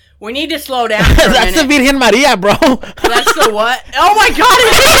 We need to slow down for a That's minute. the Virgen Maria, bro. That's the what? Oh my god!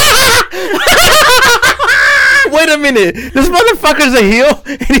 Wait a minute. This motherfucker's a heel,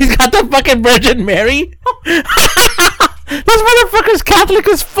 and he's got the fucking Virgin Mary? This motherfucker's Catholic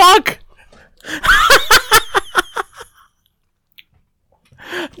as fuck.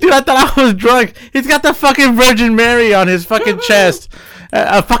 Dude, I thought I was drunk. He's got the fucking Virgin Mary on his fucking chest.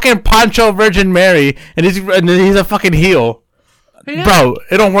 A fucking poncho Virgin Mary, and he's a fucking heel. Yeah. Bro,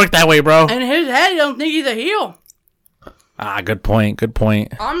 it don't work that way, bro. In his head, he don't think he's a heel. Ah, good point. We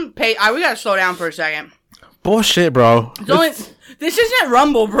gotta slow down for a second. Bullshit, bro. This isn't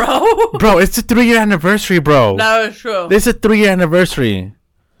Rumble, bro. Bro, it's a 3-year anniversary, bro. That is true. This is a 3-year anniversary.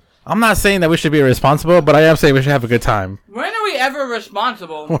 I'm not saying that we should be irresponsible, but I am saying we should have a good time. When are we ever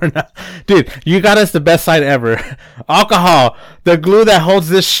responsible? We're not. Dude, you got us the best side ever. Alcohol, the glue that holds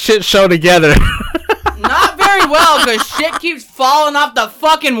this shit show together. Not very well, because shit keeps falling off the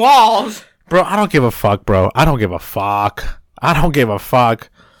fucking walls. Bro, I don't give a fuck, bro. I don't give a fuck.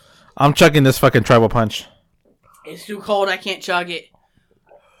 I'm chugging this fucking Tribal Punch. It's too cold, I can't chug it.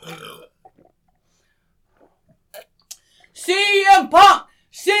 CM Punk!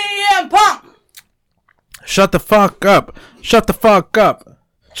 Shut the fuck up.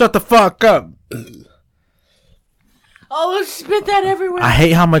 Oh, let's spit that everywhere. I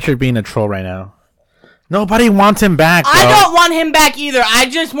hate how much you're being a troll right now. Nobody wants him back, bro. I don't want him back either. I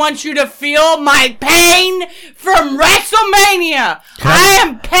just want you to feel my pain from WrestleMania. I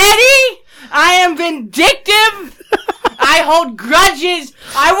am petty. I am vindictive. I hold grudges.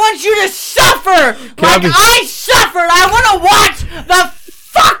 I want you to suffer I suffered. I want to watch the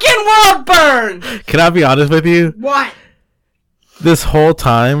fucking world burn. Can I be honest with you? What? This whole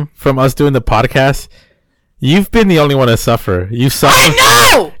time from us doing the podcast, you've been the only one to suffer. I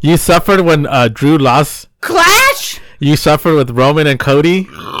know! You suffered when Drew lost Clash? You suffered with Roman and Cody?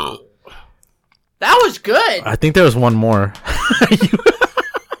 That was good. I think there was one more.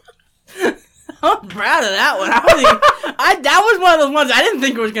 I'm proud of that one. That was one of those ones I didn't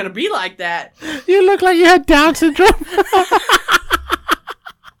think it was going to be like that. You look like you had Down syndrome.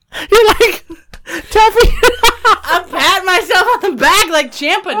 You're like tapping. I pat myself on the back like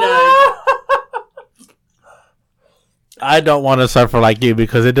Ciampa does. I don't want to suffer like you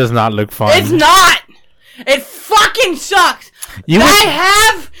because it does not look fun. It's not. It fucking sucks. I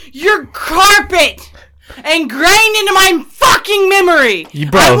have your carpet ingrained into my fucking memory.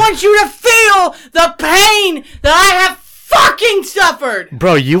 Bro. I want you to feel the pain that I have fucking suffered.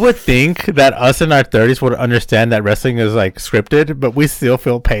 Bro, you would think that us in our 30s would understand that wrestling is like scripted, but we still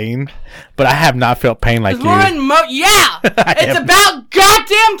feel pain. But I have not felt pain like you. It's about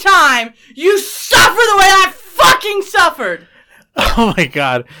goddamn time you suffer the way I fucking suffered. Oh my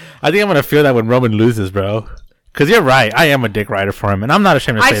god. I think I'm gonna feel that when Roman loses, bro. Because you're right. I am a dick rider for him, and I'm not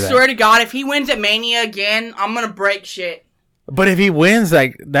ashamed to say that. I swear to God, if he wins at Mania again, I'm gonna break shit. But if he wins,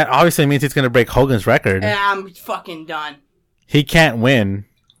 like, that obviously means he's gonna break Hogan's record. And I'm fucking done. He can't win.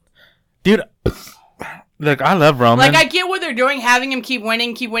 Dude, look, I love Roman. Like, I get what they're doing, having him keep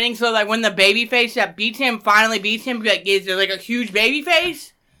winning, so that when the babyface that beats him finally beats him, like, is like a huge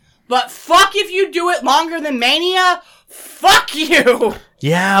babyface. But fuck if you do it longer than Mania. Fuck you.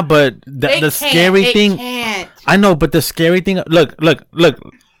 Yeah, but the scary thing. Can't. I know, but the scary thing. Look.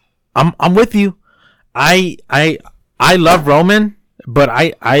 I'm with you. I love Roman, but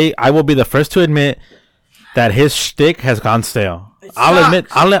I will be the first to admit that his shtick has gone stale.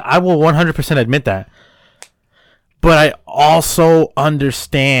 I will 100% admit that. But I also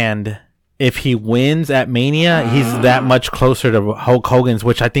understand if he wins at Mania, he's that much closer to Hulk Hogan's,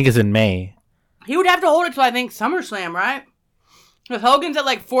 which I think is in May. He would have to hold it till I think SummerSlam, right? With Hogan's at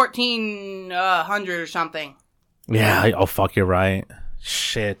like 1,400 or something. Yeah. Oh fuck, you're right.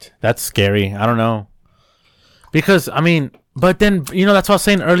 Shit, that's scary. I don't know. Because I mean, but then that's what I was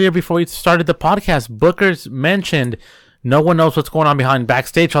saying earlier before we started the podcast. Booker's mentioned no one knows what's going on behind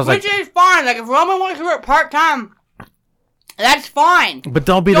backstage. Which is fine. Like if Roman wants to work part time, that's fine. But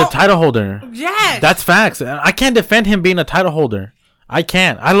don't be the title holder. Yes, that's facts. I can't defend him being a title holder. I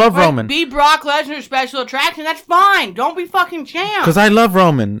can't. I love Roman. Be Brock Lesnar's special attraction. That's fine. Don't be fucking champ. Because I love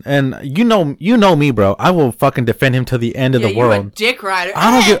Roman, and you know me, bro. I will fucking defend him to the end of the world. You're a dick rider.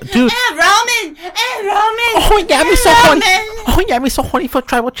 I don't give, dude. Roman. Oh, he got me so horny. Oh, he got me so horny for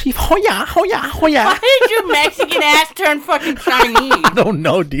Tribal Chief. Oh yeah. Why did your Mexican ass turn fucking Chinese? I don't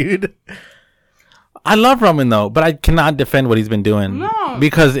know, dude. I love Roman though, but I cannot defend what he's been doing. No.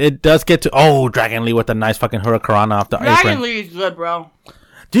 Because it does get to Dragon Lee with a nice fucking Hurricanrana off the apron. Dragon Lee's good, bro.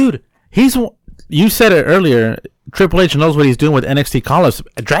 Dude, you said it earlier, Triple H knows what he's doing with NXT call-ups.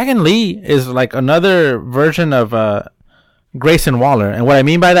 Dragon Lee is like another version of Grayson Waller. And what I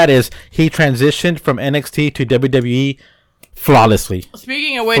mean by that is he transitioned from NXT to WWE flawlessly.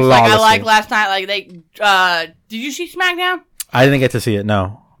 Speaking of which, like I like last night, like they did you see SmackDown? I didn't get to see it,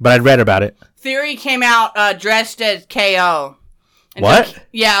 no. But I'd read about it. Theory came out dressed as KO. And what? So,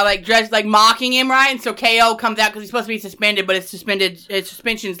 yeah, like dressed, like mocking him, right? And so KO comes out because he's supposed to be suspended, but his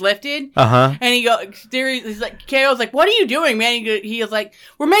suspension's lifted. And he's like, KO's like, what are you doing, man? He was like,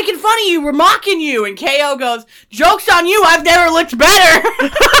 we're making fun of you, we're mocking you. And KO goes, joke's on you, I've never looked better.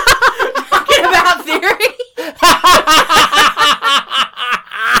 Talking about Theory.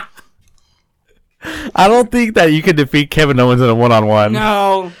 I don't think that you can defeat Kevin Owens in a one-on-one.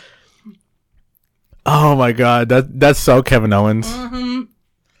 No. Oh my god, that's so Kevin Owens. Mm-hmm.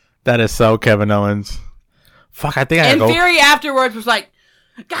 That is so Kevin Owens. Fuck, I think I gotta go. And Theory afterwards was like,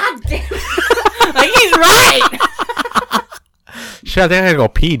 God damn it. Like, he's right. Shit, I think I gotta go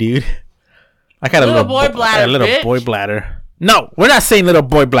pee, dude. I got a little boy bladder. A little boy bladder. No, we're not saying little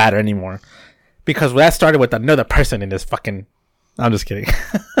boy bladder anymore. Because that started with another person in this fucking... I'm just kidding.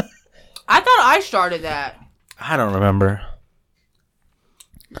 I thought I started that. I don't remember.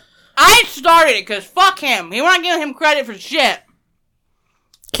 I started it because fuck him. We're not giving him credit for shit.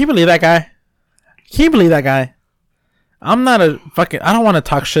 Can you believe that guy? I'm not a fucking... I don't want to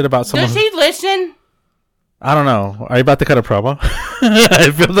talk shit about someone... Does he listen? I don't know. Are you about to cut a promo?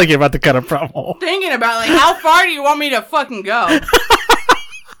 It feels like you're about to cut a promo. Thinking about, like, how far do you want me to fucking go?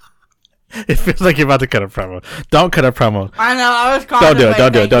 It feels like you're about to cut a promo. Don't cut a promo. I know. I was calling.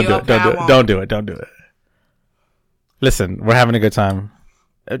 Don't do it. Listen, we're having a good time.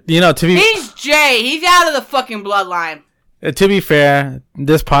 He's Jay. He's out of the fucking bloodline. To be fair,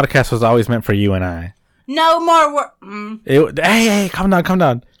 this podcast was always meant for you and I. No more work. Hey, calm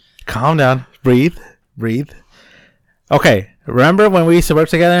down. Breathe. Okay, remember when we used to work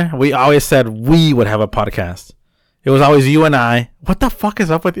together? We always said we would have a podcast. It was always you and I. What the fuck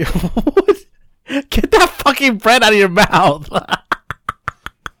is up with you? Get that fucking bread out of your mouth.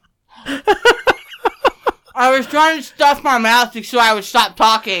 I was trying to stuff my mouth so I would stop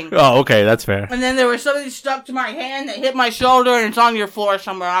talking. Oh, okay, that's fair. And then there was something stuck to my hand that hit my shoulder and it's on your floor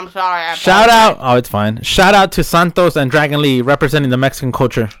somewhere. I'm sorry. Shout out. Oh, it's fine. Shout out to Santos and Dragon Lee representing the Mexican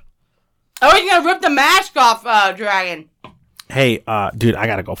culture. Oh, he's gonna rip the mask off, Dragon. Hey, dude, I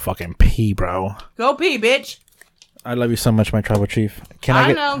gotta go fucking pee, bro. Go pee, bitch. I love you so much, my tribal chief.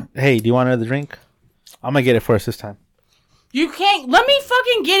 I know. Hey, do you want another drink? I'm gonna get it for us this time. You can't. Let me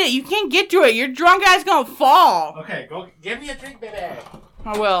fucking get it. You can't get to it. Your drunk ass gonna fall. Okay, go give me a drink, baby.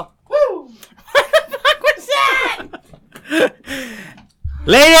 I will. Woo! What the fuck was that?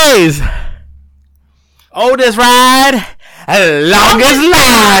 Ladies, oldest ride, longest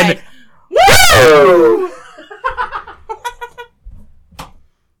line. Woo!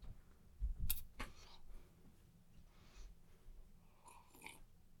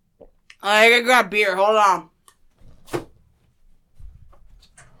 I gotta grab beer. Hold on.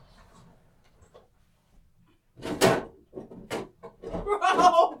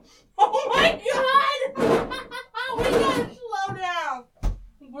 Bro! Oh my god! We gotta slow down!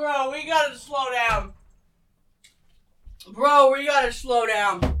 Bro, we gotta slow down. Bro, we gotta slow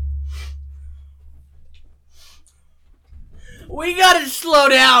down. We gotta slow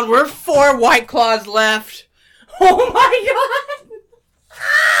down. We're 4 White Claws left. Oh my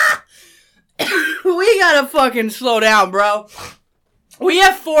god! We gotta fucking slow down, bro. We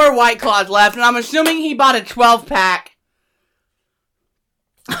have 4 White Claws left, and I'm assuming he bought a 12-pack.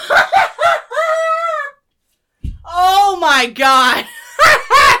 Oh my god.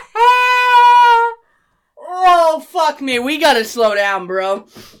 Oh, fuck me. We gotta slow down, bro.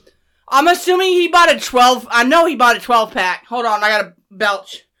 I'm assuming he bought a 12... I know he bought a 12-pack. Hold on, I gotta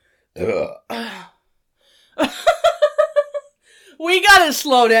belch. We gotta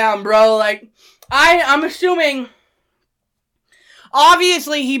slow down, bro. Like, I'm assuming...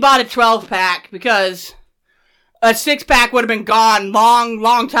 Obviously, he bought a 12-pack because a 6-pack would have been gone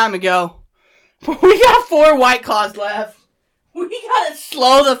long time ago. We got 4 White Claws left. We gotta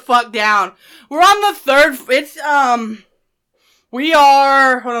slow the fuck down. We're on the third... We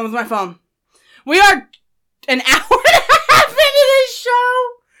are... Hold on with my phone. We are an hour and a half into this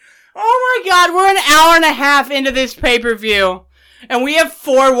show. Oh my god, we're an hour and a half into this pay-per-view. And we have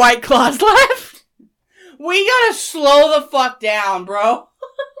 4 White Claws left. We gotta slow the fuck down, bro.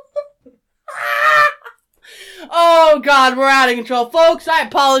 Oh god, we're out of control. Folks, I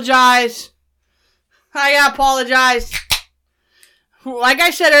apologize. I apologize. Like I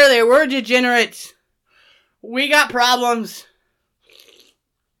said earlier, we're degenerates. We got problems.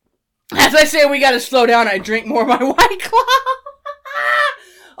 As I say, we gotta slow down. I drink more of my White Claw.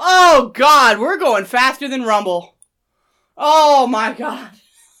 Oh god, we're going faster than Rumble. Oh my god.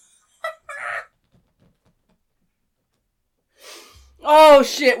 Oh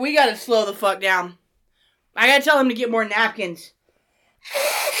shit, we gotta slow the fuck down. I gotta tell him to get more napkins.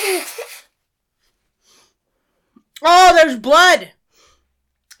 Oh, there's blood.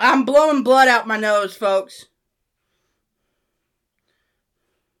 I'm blowing blood out my nose, folks.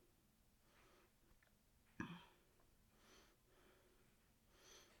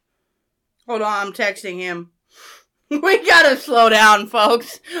 Hold on, I'm texting him. We gotta slow down,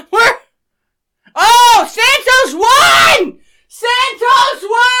 folks. Oh, Santos won! Santos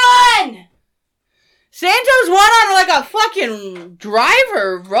won! Santos won on like a fucking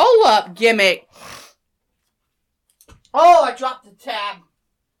driver roll-up gimmick. Oh, I dropped the tab.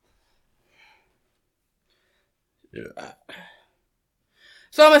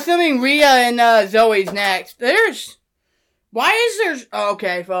 So I'm assuming Rhea and Zoe's next. Why is there... Oh,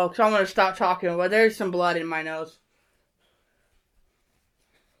 okay, folks, I'm gonna stop talking, but there's some blood in my nose.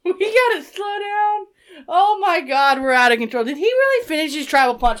 We gotta slow down. Oh my god, we're out of control. Did he really finish his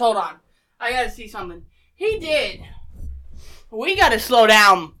tribal punch? Hold on. I gotta see something. He did. We gotta slow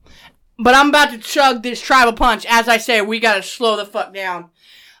down. But I'm about to chug this tribal punch. As I say, we gotta slow the fuck down.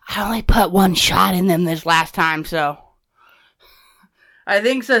 I only put 1 shot in them this last time, so... I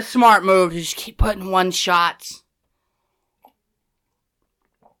think it's a smart move to just keep putting 1 shots.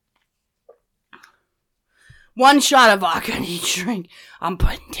 1 shot of vodka in each drink. I'm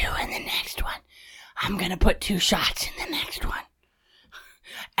putting 2 in the next one. I'm gonna put 2 shots in the next one.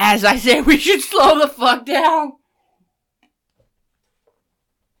 As I say, we should slow the fuck down.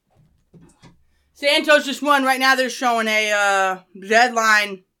 Santos just won. Right now they're showing a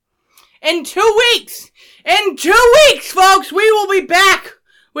deadline. In 2 weeks! In 2 weeks, folks, we will be back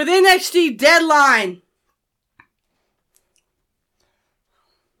with NXT Deadline.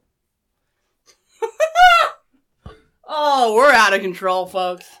 Oh, we're out of control,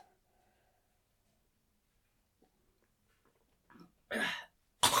 folks.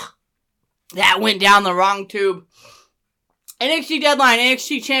 That went down the wrong tube. NXT Deadline,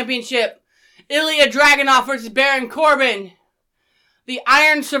 NXT Championship. Ilya Dragunov versus Baron Corbin. The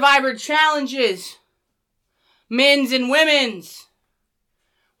Iron Survivor Challenges. Men's and women's.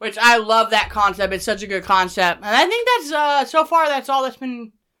 Which I love that concept. It's such a good concept. And I think that's, so far, that's all that's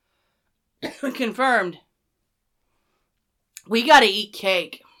been confirmed. We gotta eat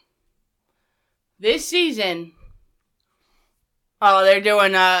cake. This season, Oh, they're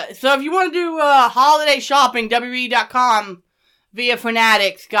doing, so if you want to do, holiday shopping, WWEED.com via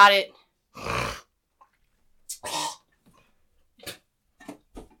Fanatics. Got it.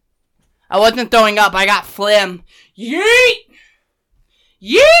 I wasn't throwing up. I got phlegm. Yeet!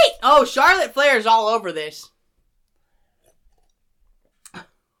 Yeet! Oh, Charlotte Flair's all over this.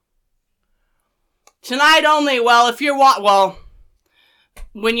 Tonight only. Well, if you're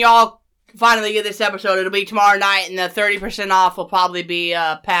when y'all finally get this episode, it'll be tomorrow night, and the 30% off will probably be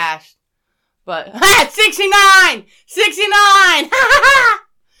passed. But 69, 69.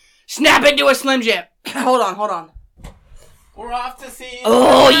 Snap into a Slim Jim. Hold on. We're off to see.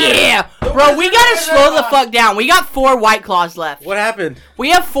 Oh yeah, bro. We gotta slow the fuck down. We got 4 White Claws left. What happened?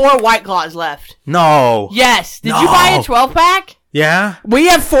 We have 4 White Claws left. No. Yes. Did you buy a 12-pack? Yeah. We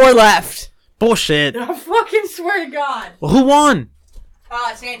have 4 left. Bullshit. I fucking swear to God. Well, who won?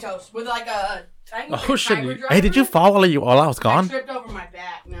 Santos with like a. Oh shit! Hey, did you fall while I was gone? I tripped over my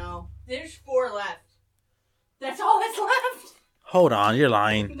back. No, there's 4 left. That's all that's left. Hold on, you're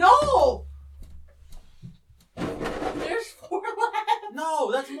lying. No. There's 4 left.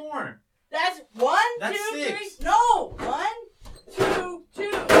 No, that's more. That's 1, that's 2, 6. 3. No, 1, 2,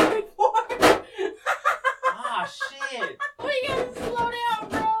 2, 3, 4. Ah, shit. We gotta slow down,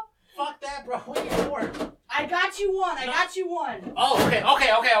 bro. Fuck that, bro. We need more. I got you one. Oh,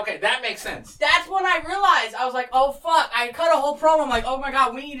 okay. That makes sense. That's when I realized. I was like, oh, fuck. I cut a whole promo. I'm like, oh, my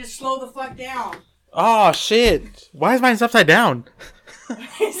God, we need to slow the fuck down. Oh, shit. Why is mine upside down?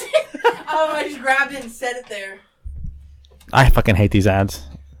 I just grabbed it and set it there. I fucking hate these ads.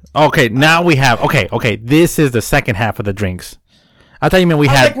 Okay, now we have... Okay. This is the second half of the drinks. I thought you meant we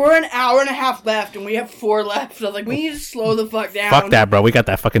had... like, we're an hour and a half left, and we have 4 left. So I was like, we need to slow the fuck down. Fuck that, bro. We got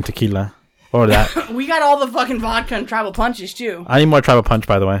that fucking tequila. Or that. We got all the fucking vodka and tribal punches, too. I need more tribal punch,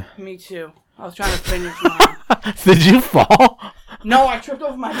 by the way. Me, too. I was trying to finish mine. Did you fall? No, I tripped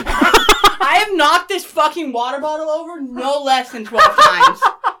over my back. I have knocked this fucking water bottle over no less than 12 times.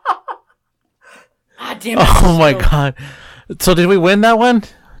 Ah, damn it. Oh, my God. So, did we win that one?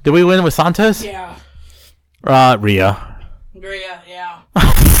 Did we win with Santos? Yeah. Rhea, yeah.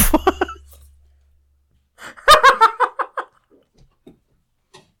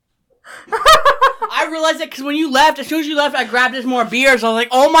 I realized that because when you left, as soon as you left, I grabbed us more beers. I was like,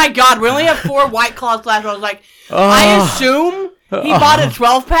 oh my God, we only have 4 White Claws left. I was like, I assume he bought a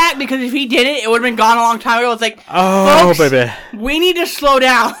 12-pack because if he didn't, it would have been gone a long time ago. I was like, folks, baby, we need to slow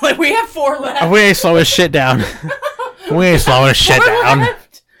down. Like, we have 4 left. We ain't slowing shit down. We ain't slowing shit down.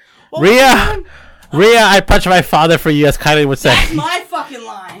 Rhea, I'd punch my father for you, as Kylie would say. That's my fucking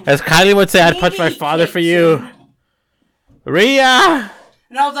line. As Kylie would say, I'd punch my father for you. Rhea!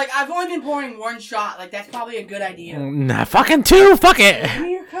 And I was like, I've only been pouring 1 shot. Like, that's probably a good idea. Nah, fucking 2. Fuck it. Give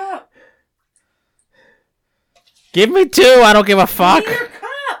me your cup. Give me 2. I don't give a fuck. Give me your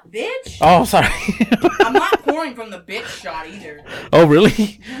cup, bitch. Oh, sorry. I'm not pouring from the bitch shot either. Oh,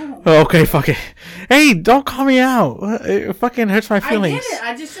 really? No. Okay, fuck it. Hey, don't call me out. It fucking hurts my feelings. I didn't.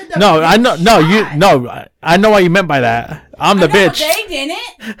 I just said that. No, I know. I know what you meant by that. I'm the bitch. But they didn't.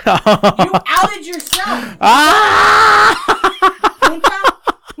 You outed yourself.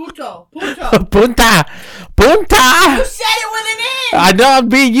 Punta. You said it with an N. I know I'm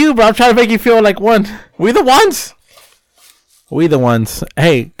being you, but I'm trying to make you feel like one. We the ones.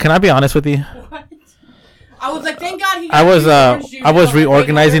 Hey, can I be honest with you? What? I was like, thank God he got I was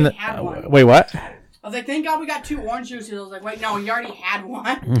reorganizing wait, what? I was like, thank God we got 2 orange juices. I was like, wait, no, you already had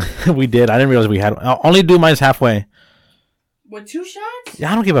one. We did. I didn't realize we had one. I'll only do mine halfway. With 2 shots?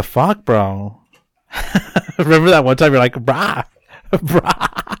 Yeah, I don't give a fuck, bro. Remember that one time you're like, brah.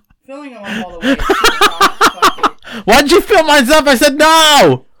 Filling them up all the way. Why'd you fill mine up? I said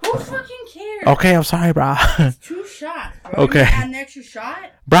no. Who fucking cares? Okay, I'm sorry, brah. It's 2 shots, bro. Okay. You add an extra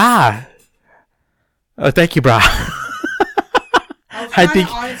shot? Brah. Oh, thank you, brah.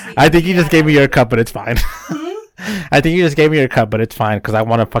 I think you just gave me your cup, but it's fine. I think you just gave me your cup, but it's fine because I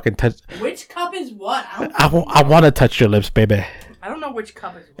want to fucking touch. Which cup is what? I want to touch your lips, baby. I don't know which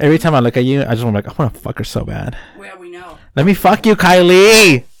cup is what. Every time I look at you, I just want to I want to fuck her so bad. Well, we know. Let me fuck you,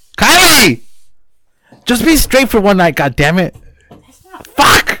 Kylie. Kylie! Just be straight for one night, goddammit. That's not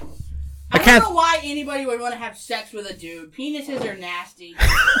fuck! I don't know why anybody would want to have sex with a dude. Penises are nasty.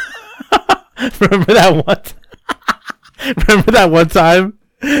 Remember that one time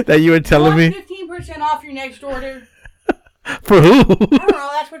that you were telling me? 15% off your next order. For who? I don't know.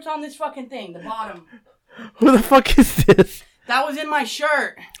 That's what's on this fucking thing. The bottom. Who the fuck is this? That was in my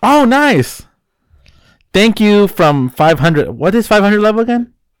shirt. Oh, nice. Thank you from 500. What is 500 level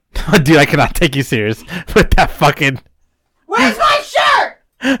again? Dude, I cannot take you serious with that fucking... Where's my shirt?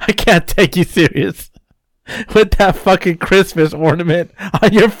 I can't take you serious. with that fucking Christmas ornament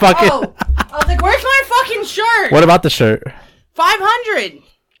on your fucking... Oh, I was like, where's my fucking shirt? What about the shirt? $500.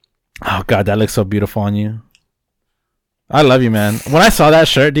 Oh, God, that looks so beautiful on you. I love you, man. When I saw that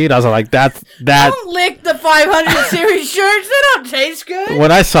shirt, dude, I was like, that. Don't lick the 500 series shirts. They don't taste good.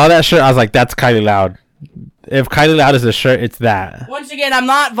 When I saw that shirt, I was like, that's Kylie Loud. If Kylie Loud is a shirt, it's that. Once again, I'm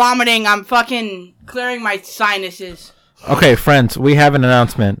not vomiting. I'm fucking clearing my sinuses. Okay, friends, we have an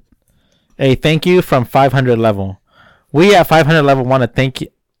announcement. A thank you from 500 Level. We at 500 Level want to thank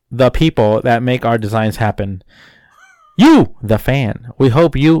the people that make our designs happen. You, the fan. We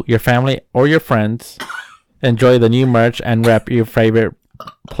hope you, your family, or your friends enjoy the new merch and rep your favorite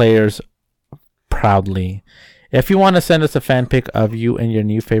players proudly. If you want to send us a fan pic of you and your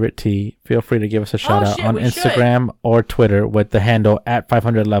new favorite tee, feel free to give us a shout out on Instagram or Twitter with the handle at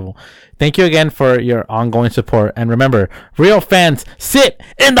 500 Level. Thank you again for your ongoing support. And remember, real fans sit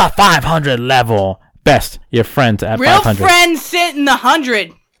in the 500 level. Best, your friends at real 500. Real friends sit in the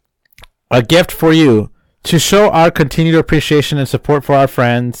 100. A gift for you. To show our continued appreciation and support for our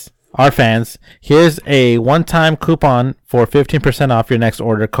fans, here's a one-time coupon for 15% off your next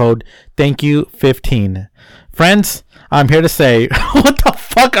order. Code THANKYOU15. Friends, I'm here to say, what the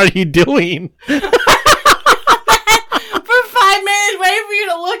fuck are you doing? For 5 minutes, waiting for you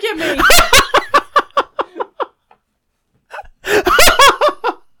to look at me.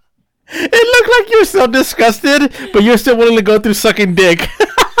 It looked like you're so disgusted, but you're still willing to go through sucking dick.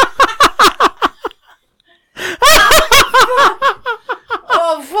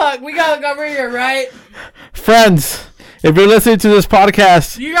 Oh, fuck. We gotta go Rhea, right? Friends, if you're listening to this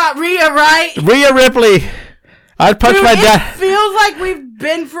podcast... You got Rhea, right? Rhea Ripley. I'd punch my dad. It feels like we've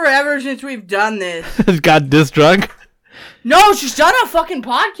been forever since we've done this. Got this drunk? No, she's done a fucking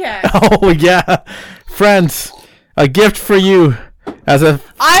podcast. Oh, yeah. Friends, a gift for you. I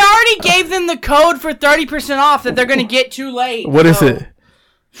already gave them the code for 30% off that they're going to get too late. What is it?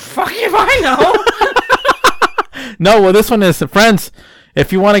 Fuck if I know. No, well, this one is, friends,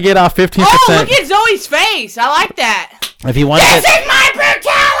 if you want to get off 15%. Oh, look at Zoe's face. I like that. If you want this is my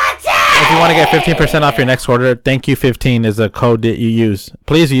brutality! If you want to get 15% off your next order, thank you 15 is a code that you use.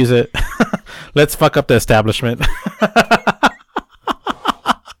 Please use it. Let's fuck up the establishment.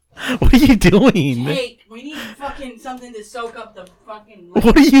 What are you doing? Cake. We need fucking something to soak up the fucking...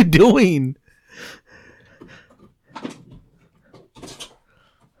 What are you doing?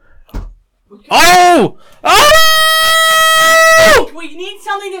 Oh! Oh! We need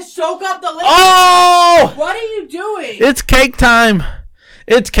something to soak up the liquid. Oh! What are you doing? It's cake time.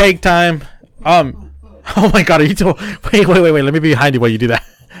 It's cake time. Oh my God, are you doing... Wait. Let me be behind you while you do that.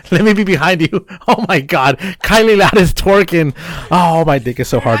 Let me be behind you. Oh my God. Kylie Loud is twerking. Oh, my dick is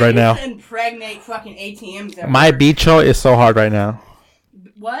so hard right now. Impregnate fucking ATMs. My bicho is so hard right now.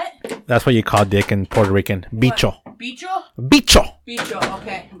 What? That's what you call dick in Puerto Rican. Bicho. Bicho? Bicho. Bicho.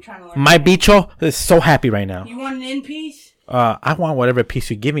 Okay, I'm trying to learn. My bicho is so happy right now. You want an end piece? I want whatever piece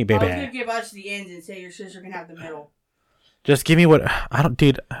you give me, baby. I was gonna give us the ends and say your sister can have the middle. Just give me what I don't,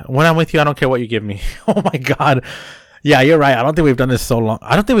 dude. When I'm with you, I don't care what you give me. Oh my God. Yeah, you're right. I don't think we've done this so long.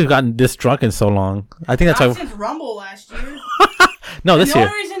 I don't think we've gotten this drunk in so long. I think that's not since Rumble last year. No, this year.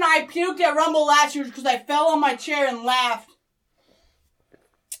 The only reason I puked at Rumble last year was because I fell on my chair and laughed.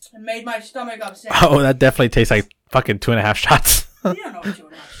 It made my stomach upset. Oh, that definitely tastes like fucking 2.5 shots. You don't know what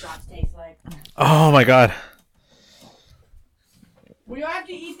 2.5 shots taste like. Oh my God. We have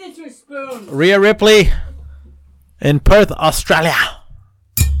to eat this with spoons. Rhea Ripley in Perth, Australia.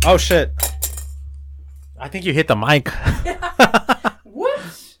 Oh shit. I think you hit the mic.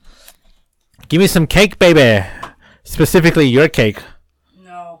 Whoops. Give me some cake, baby. Specifically your cake.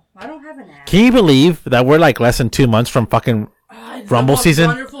 No, I don't have an app. Can you believe that we're like less than 2 months from fucking Rumble season?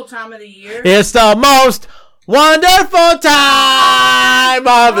 Wonderful time of the year. It's the most wonderful time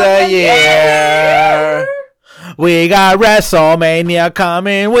of the year. We got WrestleMania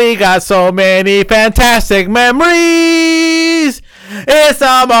coming. We got so many fantastic memories. It's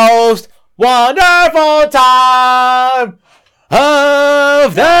the most wonderful time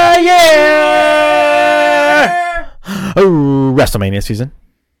of the year. Oh, WrestleMania season.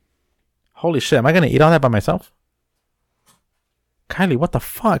 Holy shit, am I going to eat all that by myself? Kylie, what the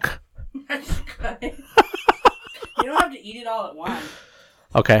fuck? That's good. You don't have to eat it all at once.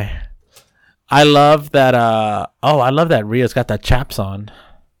 Okay. I love that, I love that Rhea's got the chaps on.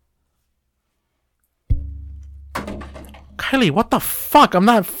 Kylie, what the fuck? I'm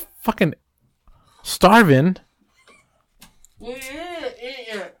not fucking starving. Eat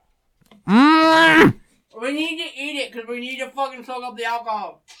it. Mm. We need to eat it because we need to fucking soak up the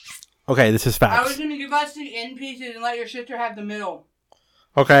alcohol. Okay, this is facts. I was going to give us the end pieces and let your sister have the middle.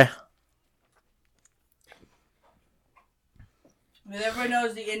 Okay. Everybody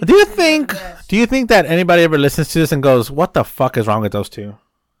knows the Do you think that anybody ever listens to this and goes, what the fuck is wrong with those two?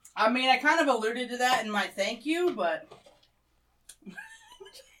 I mean, I kind of alluded to that in my thank you, but...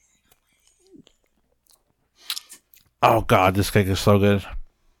 Oh, God, this cake is so good.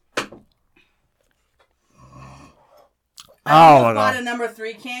 I bought a number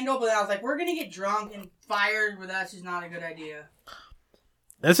 3 candle, but I was like, we're going to get drunk and fired with us is not a good idea.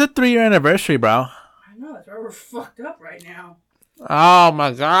 It's a 3-year anniversary, bro. I know, that's why we're fucked up right now. Oh,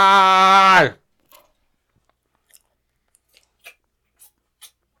 my God.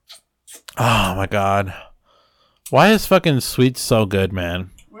 Oh, my God. Why is fucking sweet so good,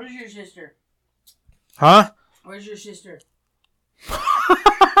 man? Where's your sister? Huh? Where's your sister?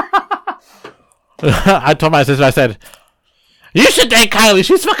 I told my sister, I said, you should date Kylie.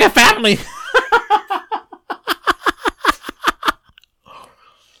 She's fucking family.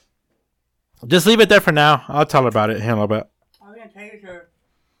 Just leave it there for now. I'll tell her about it in a little bit. I'm going to take it to her.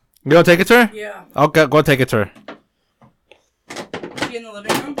 You gonna take it to her? Yeah. Okay, go take it to her. Is she in the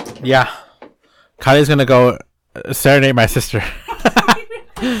living room? Yeah. Kylie's gonna go serenade my sister.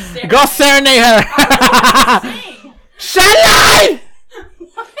 Go serenade her. Shallide!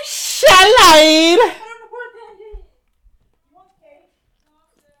 Shallide!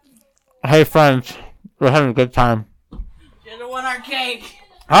 Hey friends, we're having a good time. You don't want our cake.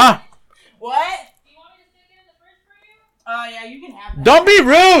 Huh? What? Do you want me to stick it in the fridge for you? Oh, yeah, you can have that. Don't be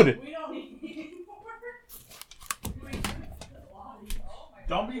rude! We don't need it anymore.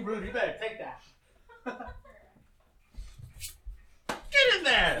 Don't be rude, you better take that. Get in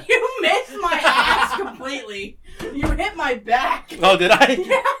there! You missed my ass completely. You hit my back. Oh, did I?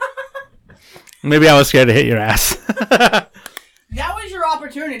 Yeah. Maybe I was scared to hit your ass. That was your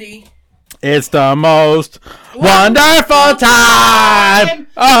opportunity. It's the most wonderful time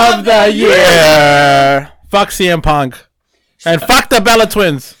of the year. Fuck CM Punk. And fuck the Bella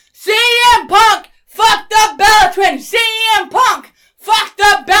Twins. CM Punk! Fuck the Bella Twins! CM Punk! Fuck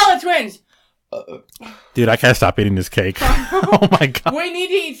the Bella Twins! Dude, I can't stop eating this cake. Oh my God. We need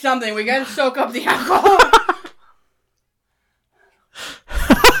to eat something. We gotta soak up the alcohol.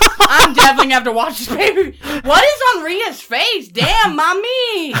 I'm definitely gonna have to watch this baby. What is on Rita's face? Damn,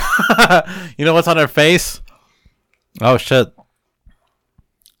 mommy. You know what's on her face? Oh shit.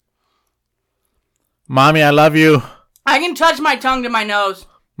 Mommy, I love you. I can touch my tongue to my nose.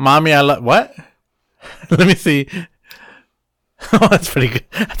 Mommy, I love... What? Let me see. Oh, that's pretty good.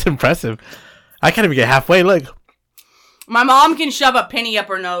 That's impressive. I can't even get halfway. Look. My mom can shove a penny up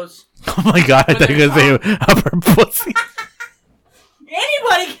her nose. Oh my God. I thought you were going to say up her pussy.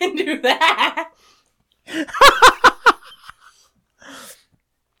 Anybody can do that.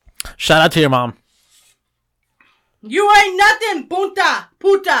 Shout out to your mom. You ain't nothing, puta,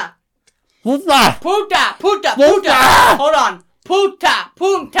 puta. Puta. Puta, puta, puta. Hold on. Puta,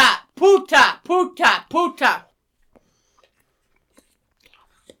 puta, puta, puta, puta.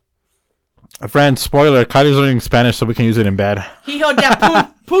 Friend, spoiler, Kylie's learning Spanish so we can use it in bed. Hijo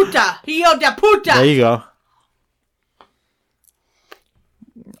de puta. Hijo de puta. There you go.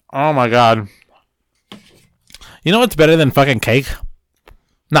 Oh my God. You know what's better than fucking cake?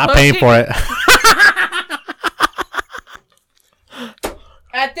 Not paying for it.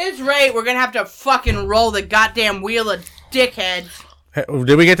 At this rate, we're gonna have to fucking roll the goddamn wheel of dickheads. Hey,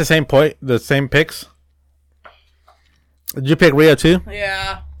 did we get the same the same picks? Did you pick Rio too?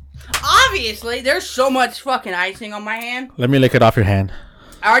 Yeah. Obviously, there's so much fucking icing on my hand. Let me lick it off your hand.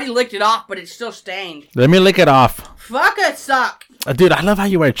 I already licked it off, but it's still stained. Let me lick it off. Fuck a suck. Dude, I love how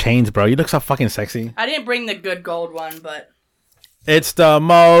you wear chains, bro. You look so fucking sexy. I didn't bring the good gold one, but... It's the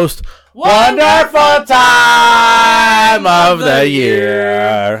most wonderful time of the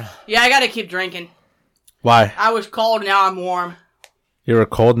year. Yeah, I gotta keep drinking. Why? I was cold, now I'm warm. You were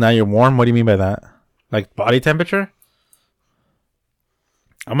cold, now you're warm? What do you mean by that? Like body temperature?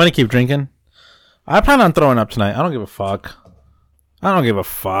 I'm gonna keep drinking. I plan on throwing up tonight. I don't give a fuck. I don't give a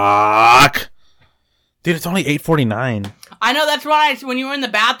fuck. Dude, it's only 8:49. I know, that's why when you were in the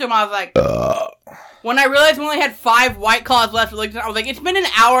bathroom, I was like... When I realized we only had 5 White Claws left, I was like, it's been an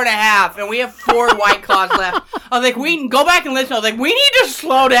hour and a half, and we have 4 White Claws left. I was like, we can go back and listen. I was like, we need to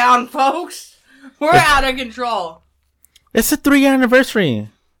slow down, folks. We're out of control. It's a 3-year anniversary.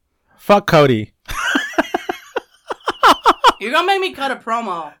 Fuck Cody. You're gonna make me cut a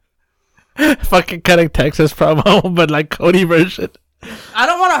promo. Fucking cutting Texas promo, but like Cody version. I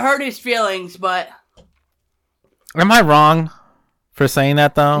don't want to hurt his feelings, but... Am I wrong for saying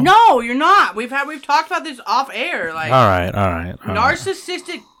that though? No, you're not. We've talked about this off air. Like, all right.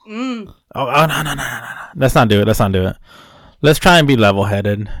 Narcissistic. Oh no. Let's not do it. Let's try and be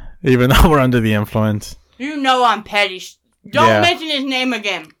level-headed, even though we're under the influence. You know I'm petty Don't mention his name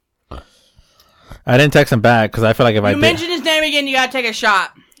again. I didn't text him back because I feel like if I mention his name again, you gotta take a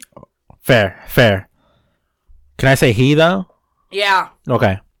shot. Fair. Can I say he though? Yeah.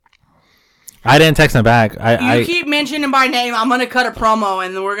 Okay. I didn't text him back. You keep mentioning him by name, I'm gonna cut a promo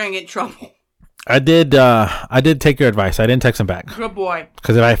and then we're gonna get in trouble. I did take your advice. I didn't text him back. Good boy.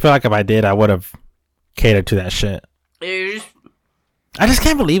 Because if I did, I would have catered to that shit. I just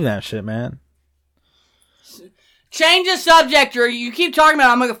can't believe that shit, man. Change the subject, or you keep talking about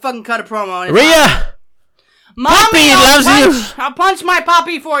it, I'm gonna fucking cut a promo. Rhea! Mommy loves you! I'll punch my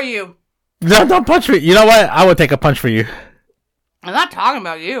poppy for you. No, don't punch me. You know what? I would take a punch for you. I'm not talking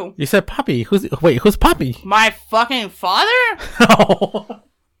about you. You said Poppy. Who's Poppy? My fucking father? Oh.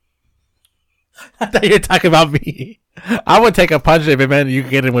 I thought you were talking about me. I would take a punch if it meant you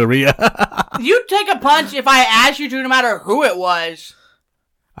could get in with Rhea. You'd take a punch if I asked you to, no matter who it was.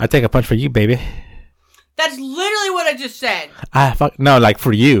 I'd take a punch for you, baby. That's literally what I just said. No, like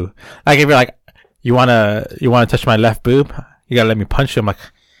for you. Like if you're like, you wanna touch my left boob? You gotta let me punch you. I'm like,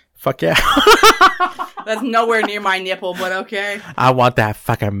 fuck yeah. That's nowhere near my nipple, but okay. I want that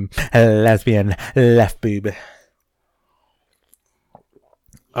fucking lesbian left boob.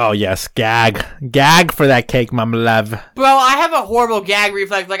 Oh yes, gag for that cake, mama love. Bro, I have a horrible gag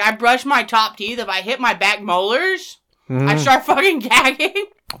reflex. Like I brush my top teeth. If I hit my back molars, I start fucking gagging.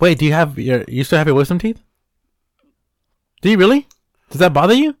 Wait, do you still have your wisdom teeth? Do you really? Does that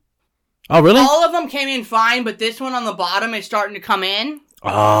bother you? Oh really? All of them came in fine, but this one on the bottom is starting to come in.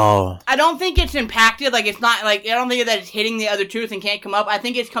 Oh. I don't think it's impacted. Like, it's not, like, I don't think that it's hitting the other tooth and can't come up. I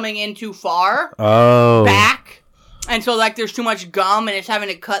think it's coming in too far. Oh. Back. And so, like, there's too much gum and it's having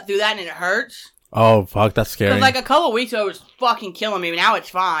to cut through that and it hurts. Oh, fuck, that's scary. Because, like, a couple of weeks ago, it was fucking killing me. Now it's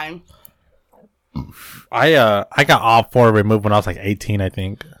fine. I got all four removed when I was, like, 18, I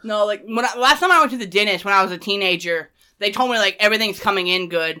think. No, like, last time I went to the dentist when I was a teenager, they told me, like, everything's coming in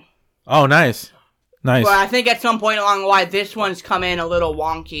good. Oh, nice. Nice. But I think at some point along the way, this one's come in a little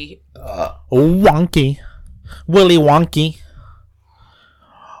wonky. Wonky. Willy Wonky.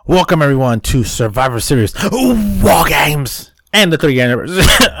 Welcome, everyone, to Survivor Series War Games and the 3-year anniversary. What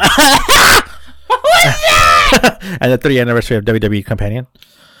is that? And the 3-year anniversary of WWE Companion.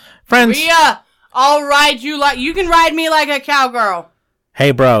 Friends. Rhea, I'll ride you like... You can ride me like a cowgirl.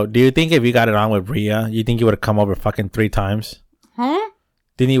 Hey, bro, do you think if you got it on with Rhea, you think you would have come over fucking 3 times? Huh?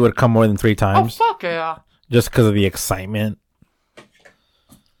 Didn't he would have come more than 3 times? Oh, fuck yeah. Just because of the excitement.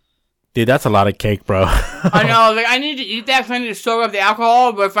 Dude, that's a lot of cake, bro. I know. Like, I need to eat that because I need to soak up the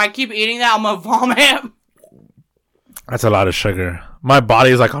alcohol, but if I keep eating that, I'm going to vomit. That's a lot of sugar. My body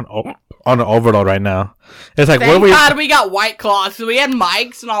is like on an overload right now. It's like, Thank God we got White Claws, so we had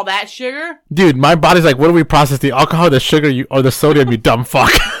mics and all that sugar. Dude, my body's like, what do we process? The alcohol, the sugar, or the sodium, you dumb fuck?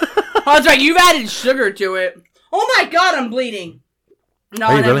 Oh, that's right. You've added sugar to it. Oh my God, I'm bleeding. No,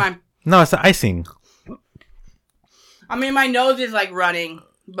 never mind. No, it's the icing. I mean, my nose is like running,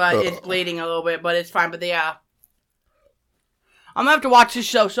 but it's bleeding a little bit, but it's fine. But yeah, I'm gonna have to watch this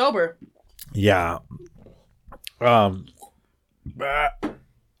show sober. Yeah. I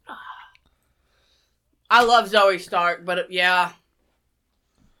love Zoe Stark, but yeah.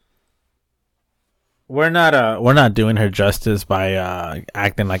 We're not doing her justice by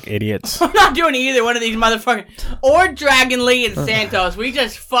acting like idiots. I'm not doing either one of these motherfuckers. Or Dragon Lee and Santos. We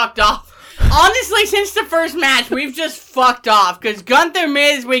just fucked off. Honestly, since the first match, we've just fucked off. Because Gunther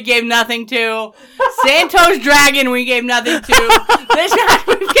Miz, we gave nothing to. Santos Dragon, we gave nothing to. This guy,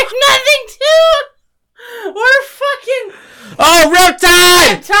 we gave nothing to. We're fucking... Oh,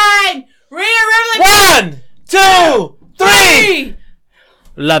 Riptide! Riptide! Rhea Ripley! 1, 2, 3!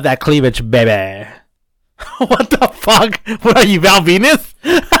 Love that cleavage, baby. What the fuck? What are you, Val Venus?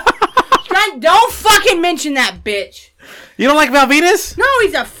 Don't fucking mention that bitch. You don't like Val Venus? No,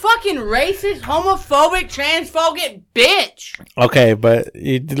 he's a fucking racist, homophobic, transphobic bitch. Okay, but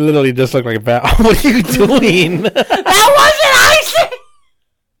you literally just look like Val. What are you doing? That wasn't icing.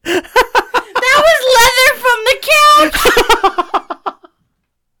 That was leather from the couch.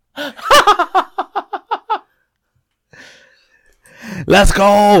 Let's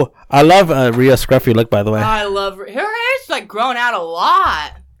go. I love Rhea's scruffy look, by the way. I love her hair's like grown out a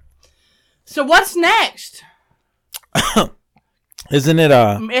lot. So what's next? Isn't it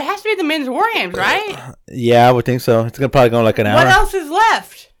It has to be the men's war games, right? Yeah, I would think so. It's gonna probably go like an hour. What else is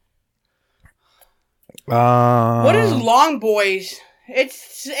left? What is Long Boys?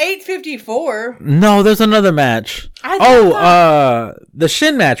 It's 8:54. No, there's another match. The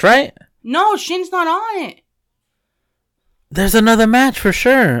Shin match, right? No, Shin's not on it. There's another match for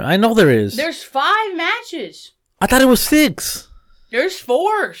sure. I know there is. There's 5 matches. I thought it was 6. There's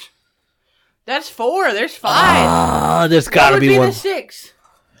 4. That's 4. There's 5. There's gotta be one. The 6.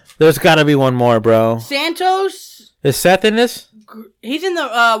 There's gotta be one more, bro. Santos. Is Seth in this? He's in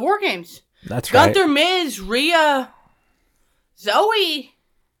the War Games. That's right. Gunther, Miz, Rhea, Zoe.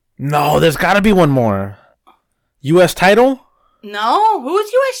 No, there's gotta be one more. U.S. title? No. Who's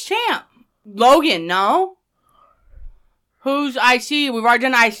U.S. champ? Logan, no. Who's IC? We've already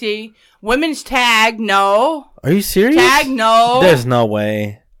done IC. Women's tag, no. Are you serious? Tag, no. There's no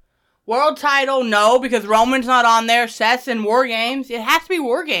way. World title, no, because Roman's not on there. Seth's in War Games. It has to be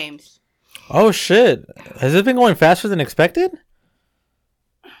War Games. Oh, shit. Has it been going faster than expected?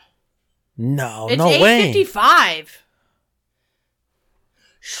 No, it's no way. It's 8:55.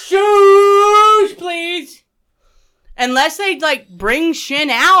 Shoes, please. Unless they, like, bring Shin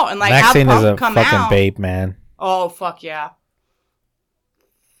out and, like, Maxine have Punk is a come fucking out. babe, man. Oh, fuck yeah.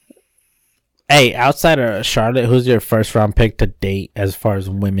 Hey, outside of Charlotte, who's your first round pick to date as far as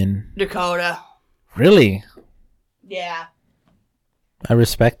women? Dakota. Really? Yeah. I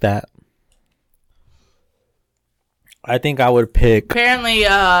respect that. I think I would pick... Apparently,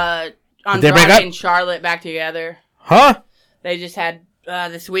 Andrade and Charlotte back together. Huh? They just had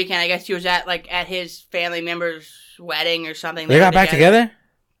this weekend. I guess she was at his family member's wedding or something. They got back together?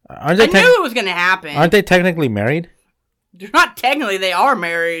 I knew it was going to happen. Aren't they technically married? They're not technically. They are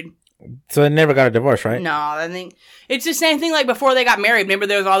married. So they never got a divorce, right? No, I think it's the same thing like before they got married. Remember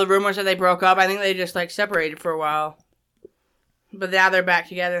there was all the rumors that they broke up? I think they just like separated for a while. But now they're back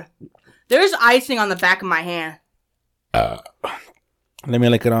together. There's icing on the back of my hand. Let me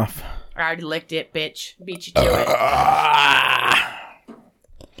lick it off. I already licked it, bitch. Beat you to it.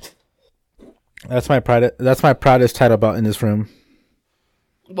 That's my pride. That's my proudest title belt in this room.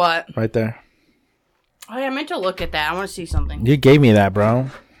 What? Right there. Oh yeah, I meant to look at that. I want to see something. You gave me that, bro.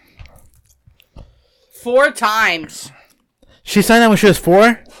 4 times. She signed that when she was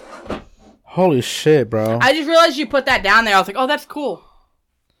 4? Holy shit, bro. I just realized you put that down there. I was like, oh, that's cool.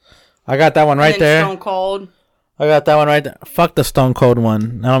 I got that one right there. Stone Cold. I got that one right there. Fuck the Stone Cold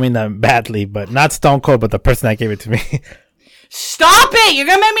one. I don't mean that badly, but not Stone Cold, but the person that gave it to me. Stop it! You're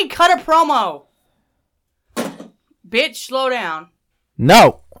gonna make me cut a promo. Bitch, slow down.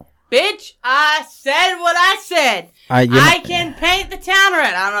 No. Bitch, I said what I said. I can paint the town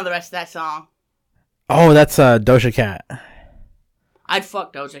red. I don't know the rest of that song. Oh, that's Doja Cat. I'd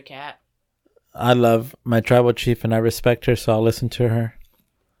fuck Doja Cat. I love my tribal chief and I respect her, so I'll listen to her.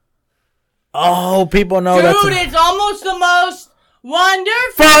 Oh, people know that. Dude, it's almost the most time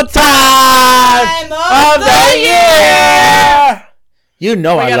wonderful of the year. You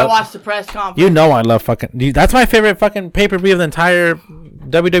know I gotta watch the press conference. You know I love fucking... That's my favorite fucking pay-per-view of the entire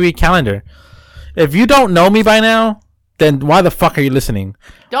WWE calendar. If you don't know me by now, then why the fuck are you listening?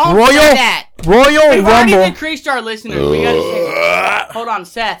 Don't say that. Royal We've Rumble. already increased our listeners. We gotta say... Hold on,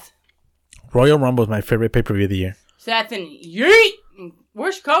 Seth. Royal Rumble is my favorite pay-per-view of the year. Seth and Yeet.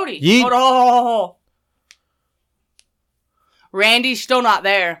 Where's Cody? Yeet. Hold on. Randy's still not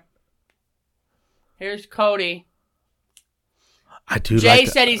there. Here's Cody. I do Jay like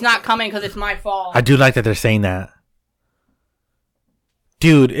said he's not coming because it's my fault. I do like that they're saying that.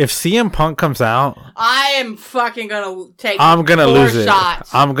 Dude, if CM Punk comes out... I am fucking gonna take I'm gonna 4 lose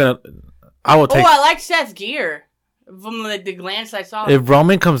shots. it. I will take... Oh, I like Seth's gear. From the glance I saw. If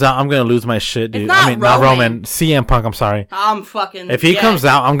Roman comes out, I'm gonna lose my shit, dude. Not Roman. CM Punk, I'm sorry. I'm fucking... If he comes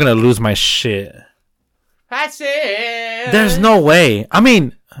out, I'm gonna lose my shit. That's it. There's no way. I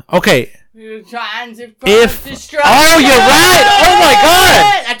mean, okay... You're trying to If destroy you're right. Oh my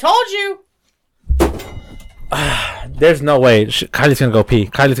god! I told you. There's no way. Kylie's gonna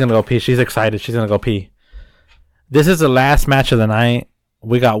go pee. She's excited. She's gonna go pee. This is the last match of the night.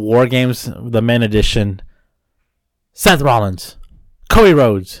 We got War Games, the men edition. Seth Rollins, Cody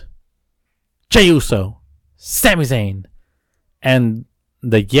Rhodes, Jey Uso, Sami Zayn, and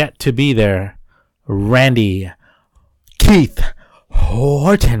the yet to be there Randy Keith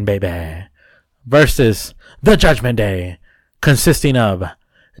Orton, baby, versus the Judgment Day, consisting of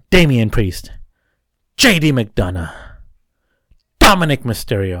Damian Priest, JD McDonough, Dominic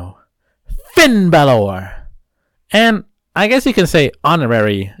Mysterio, Finn Balor, and I guess you can say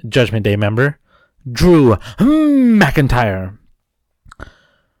honorary Judgment Day member, Drew McIntyre.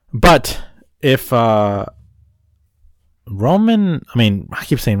 But if I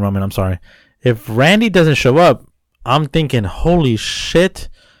keep saying Roman, I'm sorry. If Randy doesn't show up, I'm thinking, holy shit,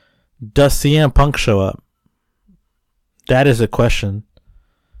 does CM Punk show up? That is a question.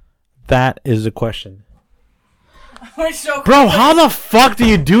 So bro, how the fuck do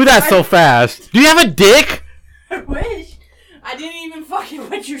you do that so fast? Do you have a dick? I wish. I didn't even fucking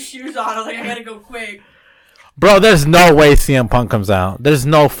put your shoes on. I was like, I gotta go quick. Bro, there's no way CM Punk comes out. There's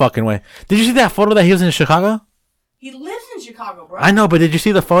no fucking way. Did you see that photo that he was in Chicago? He lives in Chicago, bro. I know, but did you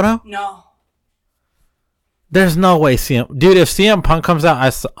see the photo? No. There's no way CM... Dude, if CM Punk comes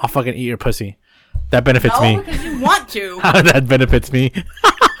out, I'll fucking eat your pussy. That benefits me. No, because you want to. How that benefits me.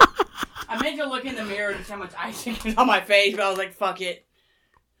 I meant to look in the mirror to see how much icing is on my face, but I was like, fuck it.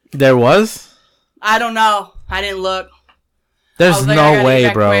 There was? I don't know. I didn't look. There's no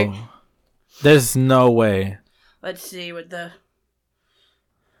way, bro. Quick. There's no way. Let's see what the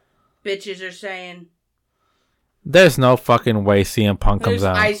bitches are saying. There's no fucking way CM Punk comes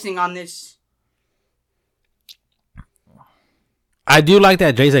out. There's icing on this. I do like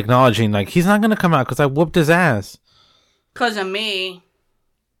that Jay's acknowledging, like, he's not going to come out because I whooped his ass. Because of me.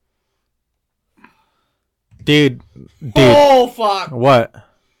 Dude. Oh, fuck. What?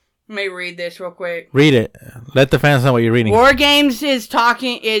 Let me read this real quick. Read it. Let the fans know what you're reading. War Games is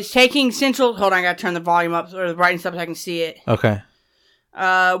taking central... Hold on, I got to turn the volume up or the brightness up so I can see it. Okay.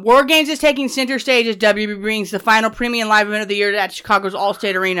 War Games is taking center stage as WWE brings the final premium live event of the year at Chicago's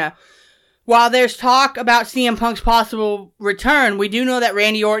Allstate Arena. While there's talk about CM Punk's possible return, we do know that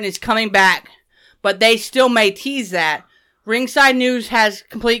Randy Orton is coming back, but they still may tease that. Ringside News has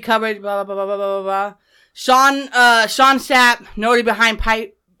complete coverage, blah, blah, blah, blah, blah, blah. Sean Sapp noted behind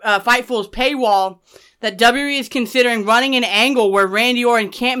Fightful's paywall that WWE is considering running an angle where Randy Orton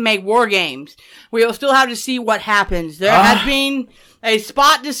can't make War Games. We will still have to see what happens. There has been a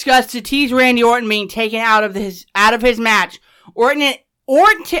spot discussed to tease Randy Orton being taken out of his match. Orton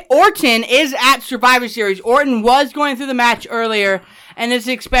is at Survivor Series. Orton was going through the match earlier and is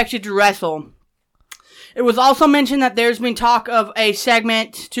expected to wrestle. It was also mentioned that there's been talk of a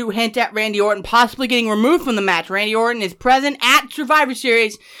segment to hint at Randy Orton possibly getting removed from the match. Randy Orton is present at Survivor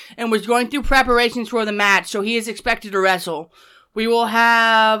Series and was going through preparations for the match, so he is expected to wrestle. We will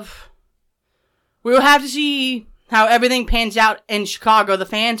have to see how everything pans out in Chicago. The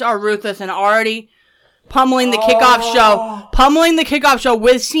fans are ruthless and already pummeling the kickoff show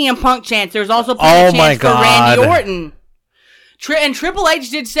with CM Punk chants. There's also plenty of chants for Randy Orton. And Triple H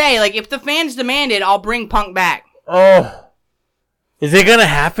did say, like, if the fans demand it, I'll bring Punk back. Oh. Is it gonna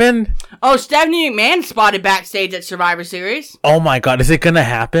happen? Oh, Stephanie McMahon spotted backstage at Survivor Series. Oh my god, is it gonna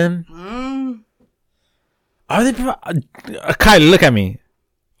happen? Are they... Kylie, look at me.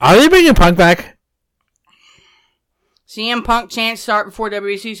 Are they bringing Punk back? CM Punk chants start before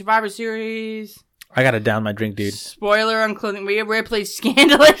WWEC Survivor Series. I gotta down my drink, dude. Spoiler on clothing. Rhea Ripley's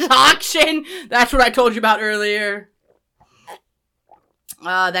scandalous auction. That's what I told you about earlier.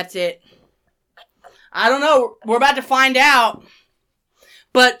 That's it. I don't know. We're about to find out.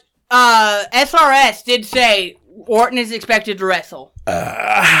 But SRS did say Orton is expected to wrestle.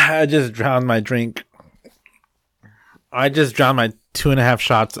 I just drowned my drink. I just drowned my 2.5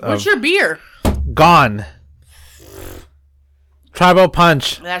 shots of... What's your beer? Gone. Tribal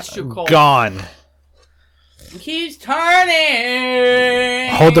Punch. That's too cold. Gone. He's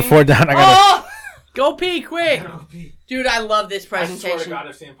turning. Hold the fort down. I gotta... Go pee quick. Dude, I love this presentation. I swear to God,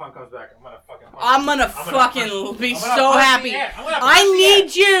 if CM Punk comes back, I'm gonna fucking be so happy. I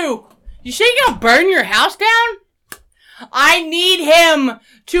need you. You say you're gonna burn your house down? I need him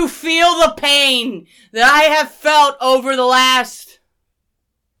to feel the pain that I have felt over the last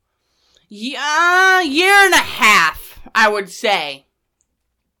year and a half, I would say.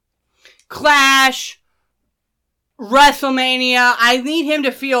 Clash, WrestleMania. I need him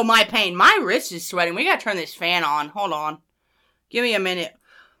to feel my pain. My wrist is sweating. We gotta turn this fan on. Hold on. Give me a minute.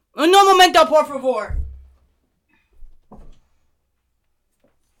 Un momento, por favor.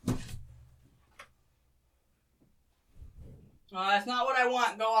 Oh, that's not what I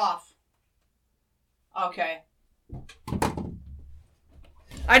want. Go off. Okay.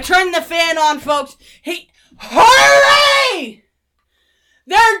 I turned the fan on, folks. Hurry!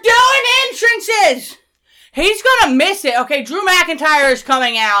 They're doing entrances! He's gonna miss it. Okay, Drew McIntyre is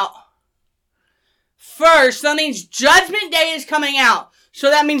coming out first. That means Judgment Day is coming out. So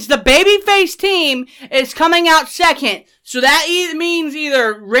that means the babyface team is coming out second. So that means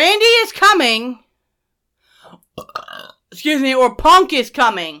either Randy is coming, or Punk is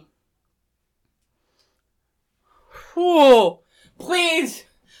coming. Whew. Please.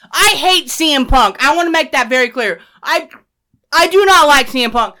 I hate CM Punk. I want to make that very clear. I do not like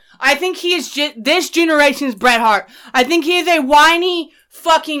CM Punk. I think he is this generation's Bret Hart. I think he is a whiny,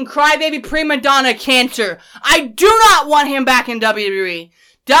 fucking crybaby prima donna cancer. I do not want him back in WWE.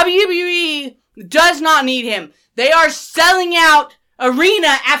 WWE does not need him. They are selling out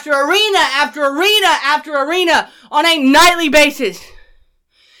arena after arena after arena after arena on a nightly basis.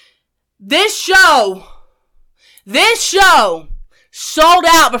 This show sold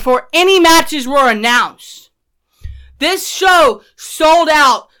out before any matches were announced. This show sold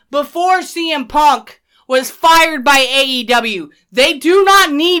out before CM Punk was fired by AEW. They do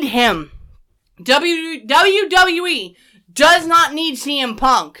not need him. WWE does not need CM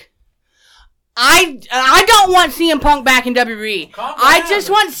Punk. I don't want CM Punk back in WWE. I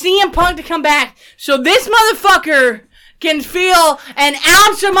just want CM Punk to come back so this motherfucker can feel an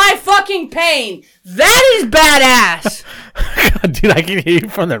ounce of my fucking pain. That is badass. God, dude, I can hear you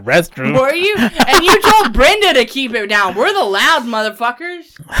from the restroom. Were you? And you told Brenda to keep it down. We're the loud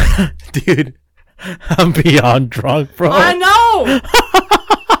motherfuckers. Dude, I'm beyond drunk, bro. I know.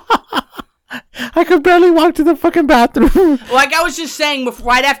 I could barely walk to the fucking bathroom. Like I was just saying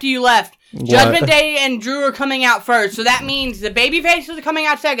right after you left, Judgment Day and Drew are coming out first. So that means the babyfaces are coming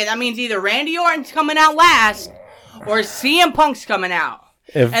out second. That means either Randy Orton's coming out last or CM Punk's coming out.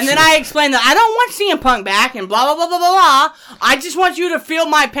 And then I explained that I don't want CM Punk back and blah, blah, blah, blah, blah, blah. I just want you to feel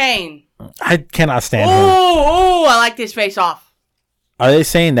my pain. I cannot stand him. Oh, I like this face off. Are they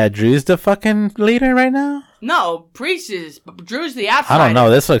saying that Drew's the fucking leader right now? No, Priest is. But Drew's the outsider. I don't know.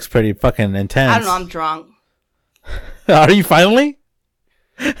 This looks pretty fucking intense. I don't know. I'm drunk. Are you finally?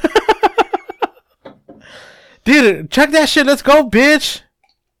 Dude, check that shit. Let's go, bitch.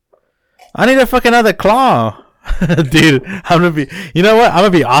 I need a fucking other claw. Dude, I'm gonna be... You know what? I'm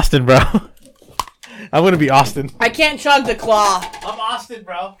gonna be Austin, bro. I'm gonna be Austin. I can't chug the claw. I'm Austin,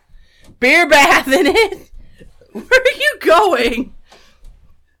 bro. Beer bath in it? Where are you going?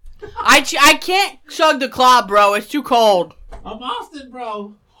 I can't chug the claw, bro. It's too cold. I'm Austin,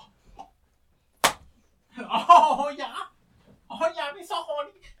 bro. Oh, yeah. Oh, yeah, I'm so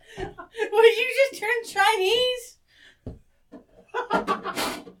horny. Would you just turn Chinese?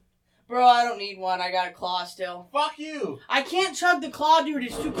 Bro, I don't need one. I got a claw still. Fuck you. I can't chug the claw, dude.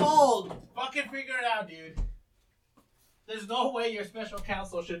 It's too cold. Fucking figure it out, dude. There's no way your special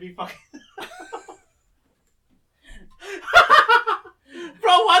counsel should be fucking...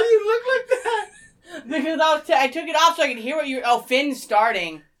 Bro, why do you look like that? Because I took it off so I could hear what you... Oh, Finn's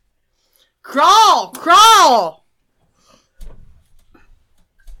starting. Crawl! Crawl!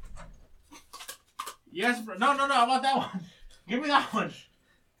 Yes, bro. No, I want that one. Give me that one.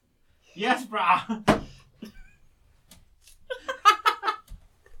 Yes, bro.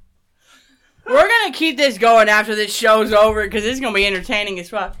 We're gonna keep this going after this show's over because it's gonna be entertaining as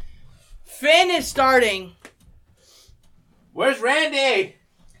fuck. Finn is starting. Where's Randy?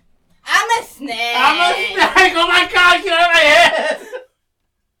 I'm a snake. I'm a snake. Oh my god, get out of my head.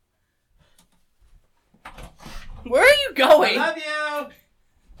 Where are you going? I love you.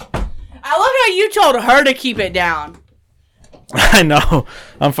 I love how you told her to keep it down. I know.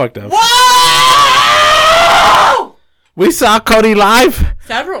 I'm fucked up. Whoa! We saw Cody live.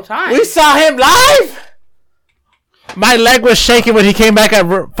 Several times. We saw him live. My leg was shaking when he came back at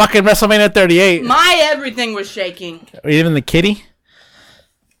fucking WrestleMania 38. My everything was shaking. Even the kitty?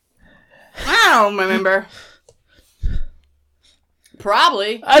 I don't remember.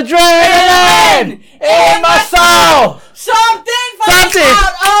 Probably. Adrenaline in my soul. Something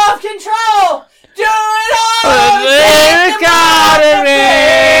out of control. Do it all. It's gotta be.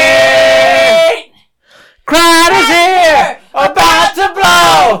 Crowd is here, about to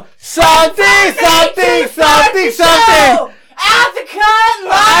blow. Something. Out the cut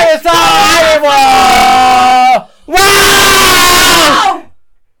line. It's all wow.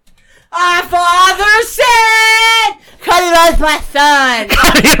 Our father said, Cody was my son.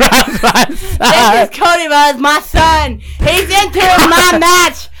 This is Cody was my son. He's into my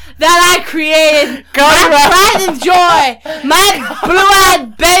match that I created. My pride and joy. My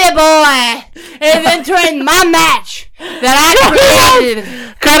blue-eyed baby boy is entering my match that I created.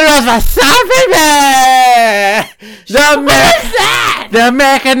 Cody was my son, baby. What is that? The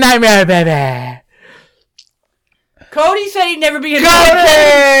American Nightmare, baby. Cody said he'd never be in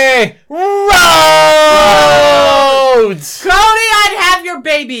Cody Rhodes. Cody, I'd have your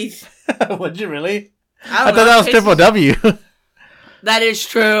babies. Would you really? I thought that was Triple W. That is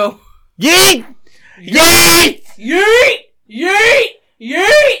true. Yeet! Yeet! Yeet! Yeet!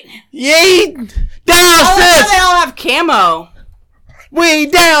 Yeet! Yeet! Down, Oh, sis! they all have camo. We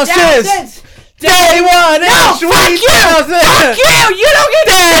down, Down, sis! sis. Day one! No, fuck you! Fuck you! You don't get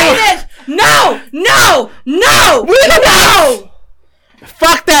to say this! No! We no!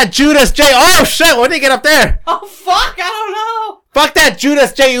 Fuck that Judas J. Oh shit! What did he get up there? Oh fuck! I don't know. Fuck that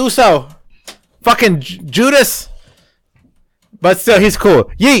Judas J. Uso. Fucking Judas. But still, he's cool.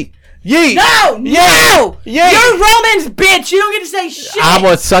 Yeet! Yeet! No! Yeet! Yeet! You're Roman's bitch. You don't get to say shit. I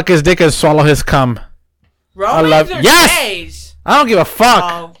would suck his dick and swallow his cum. Romans or yes! gays? I don't give a fuck.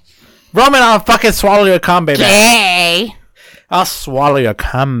 Oh. Roman, I'll fucking swallow your cum, baby. Gay. I'll swallow your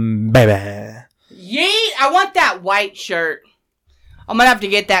cum, baby. Yeet! I want that white shirt. I'm gonna have to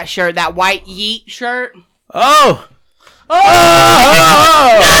get that shirt. That white Yeet shirt. Oh!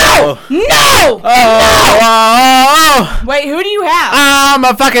 Oh! No! No! Wait, who do you have? I'm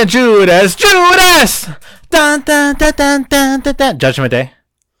a fucking Judas! Judas! Dun, dun, dun, dun, dun, dun, dun. Judgment Day.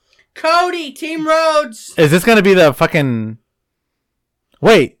 Cody, Team Rhodes. Is this gonna be the fucking...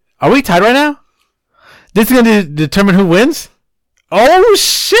 Wait, are we tied right now? This is gonna determine who wins? Oh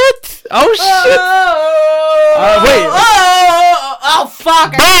shit! Oh shit! Wait. Oh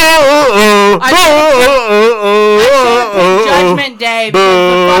fuck! Judgment Day.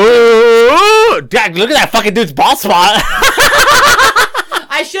 Dad, look at that fucking dude's ball spot.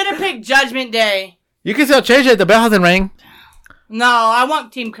 I should have picked Judgment Day. You can still change it. The bell hasn't rang. No, I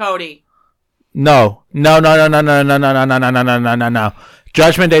want Team Cody. No.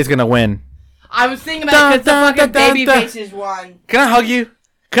 Judgment Day's gonna win. I was thinking about it because the fucking baby faces won. Can I hug you?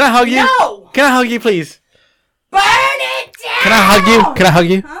 Can I hug you? No! Can I hug you, please? Burn it down! Can I hug you? Can I hug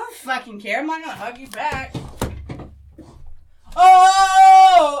you? I don't fucking care. I'm not gonna hug you back.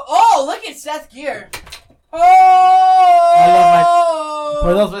 Oh, look at Seth Gear. Oh!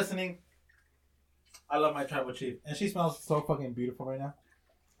 For those listening, I love my tribal chief. And she smells so fucking beautiful right now.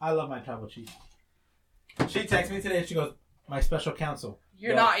 I love my tribal chief. She texted me today and she goes, my special counsel.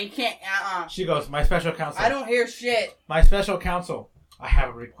 You can't, She goes, my special counsel. I don't hear shit. My special counsel, I have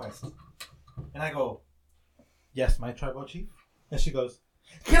a request. And I go, yes, my tribal chief. And she goes,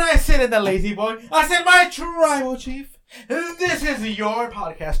 can I sit in the lazy boy? I said, my tribal chief, this is your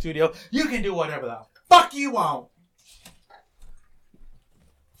podcast studio. You can do whatever the fuck you want.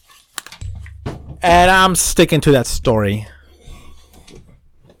 And I'm sticking to that story.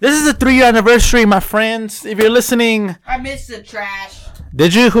 This is the 3-year anniversary, my friends. If you're listening... I missed the trash.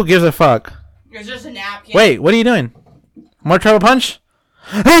 Did you? Who gives a fuck? It's just a napkin. Wait, what are you doing? More Tribal Punch?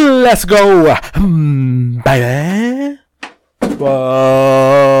 Let's go, baby. Whoa.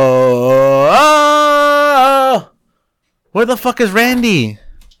 Where the fuck is Randy?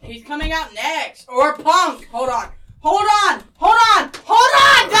 He's coming out next. Or Punk. Hold on. WWE,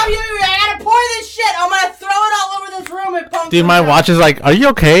 I gotta pour this shit. I'm gonna throw it all over this room and Punk. Dude, my watch is like, are you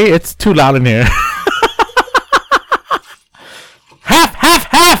okay? It's too loud in here.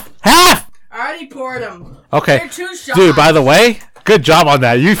 Half. I already poured them. Okay. They're 2 shots. Dude, by the way, good job on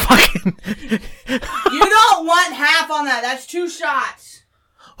that. You fucking... You don't want half on that. That's 2 shots.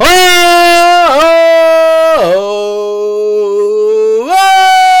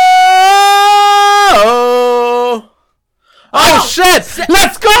 Oh shit!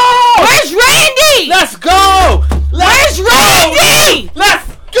 Let's go! Where's Randy? Let's go! Where's Randy? Let's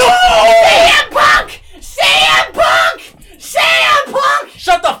go! CM Punk!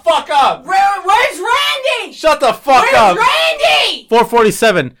 Shut the fuck up! Where's Randy? Shut the fuck up! Where's Randy?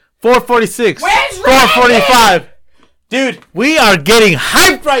 447, 446, Where's 445. Dude, we are getting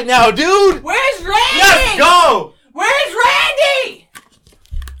hyped right now, dude! Where's Randy? Let's go! Where's Randy?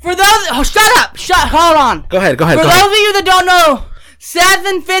 For those... Oh, shut up! Hold on. Go ahead. For those of you that don't know, Seth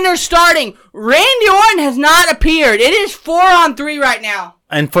and Finn are starting. Randy Orton has not appeared. It is 4-on-3 right now.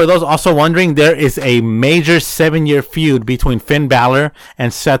 And for those also wondering, there is a major 7-year feud between Finn Balor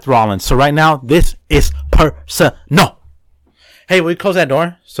and Seth Rollins. So right now, this is personal. Hey, will you close that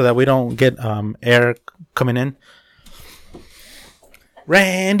door so that we don't get air coming in?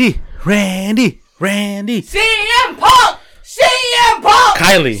 Randy. CM Punk!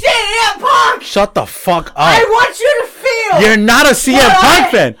 Kylie. CM Punk! Shut the fuck up. I want you to feel... You're not a CM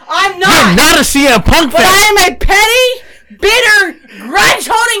Punk fan. I'm not. You're not a CM Punk fan. But I am a petty, bitter,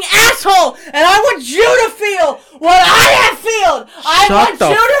 grudge-holding asshole, and I want you to feel what I have felt. I want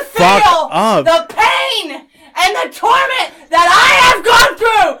you to feel the pain and the torment that I have gone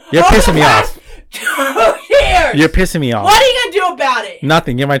through. You're pissing me off. 2 years. You're pissing me off. What are you going to do about it?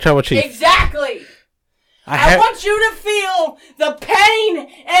 Nothing. You're my tribal chief. Exactly. I want you to feel the pain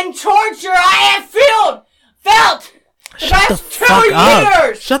and torture I have felt the past 2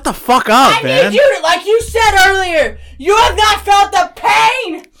 years. Shut the fuck up, man. I need you to, like you said earlier, you have not felt the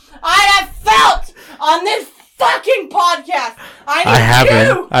pain I have felt on this fucking podcast. I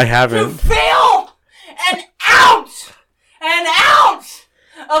haven't. To feel an ounce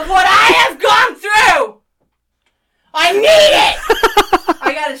of what I have gone through. I need it.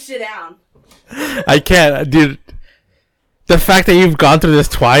 I gotta sit down. I can't, dude. The fact that you've gone through this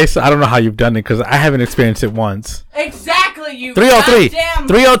twice, I don't know how you've done it because I haven't experienced it once. Exactly, you 303, goddamn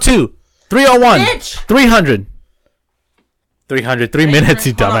 302, 301, bitch. 300. 303 minutes,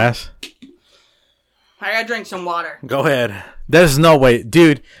 you dumbass. I gotta drink some water. Go ahead. There's no way.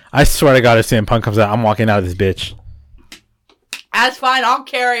 Dude, I swear to God, if CM Punk comes out, I'm walking out of this bitch. That's fine. I'll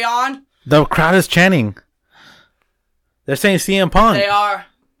carry on. The crowd is chanting. They're saying CM Punk. They are.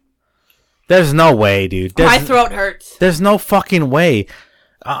 There's no way, dude. My throat hurts. There's no fucking way.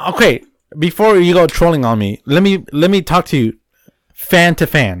 Okay, before you go trolling on me, let me talk to you, fan to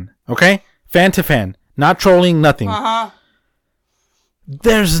fan. Okay, fan to fan, not trolling, nothing.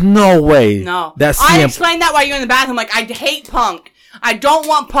 There's no way. No. I explained that while you're in the bathroom. Like, I hate Punk. I don't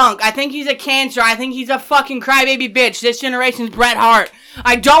want Punk. I think he's a cancer. I think he's a fucking crybaby bitch. This generation's Bret Hart.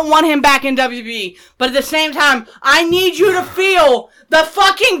 I don't want him back in WWE. But at the same time, I need you to feel the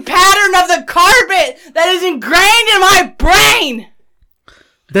fucking pattern of the carpet that is ingrained in my brain.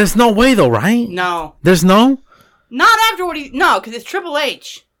 There's no way, though, right? No. There's no? Not after what No, because it's Triple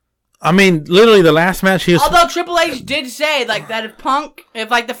H. I mean, literally, the last match he was... Although Triple H did say, like, that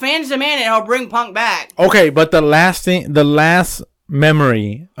if like, the fans demand it, he'll bring Punk back. Okay, but the last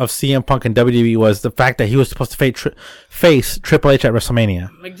memory of CM Punk in WWE was the fact that he was supposed to face Triple H at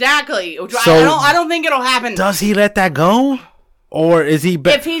WrestleMania. Exactly. So, I don't think it'll happen. Does he let that go? Or is he...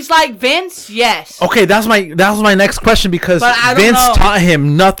 If he's like Vince, yes. Okay, that was my next question, because Vince taught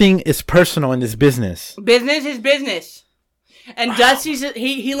him nothing is personal in this business. Business is business. And Dusty's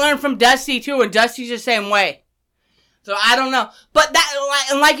he learned from Dusty too, and Dusty's the same way. So I don't know, but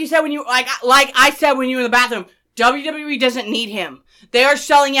like you said when you like I said when you were in the bathroom, WWE doesn't need him. They are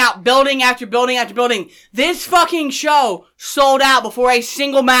selling out building after building after building. This fucking show sold out before a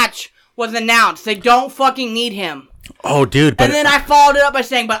single match was announced. They don't fucking need him. Oh, dude. And then I followed it up by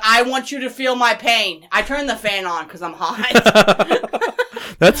saying, but I want you to feel my pain. I turned the fan on because I'm hot.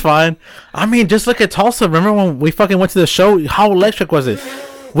 That's fine. I mean, just look at Tulsa. Remember when we fucking went to the show? How electric was it?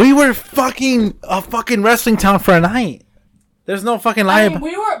 We were fucking a fucking wrestling town for a night. There's no fucking lie. I mean,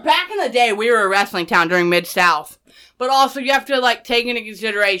 we were, back in the day, we were a wrestling town during Mid-South. But also, you have to, like, take into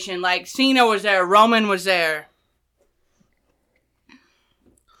consideration, like, Cena was there, Roman was there.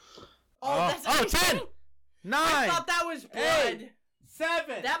 That's 10, 9. I thought that was blood. 8,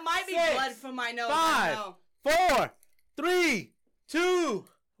 7. That might be 6, blood from my nose. 5, 4, 3, 2,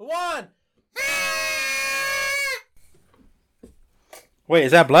 1. Wait,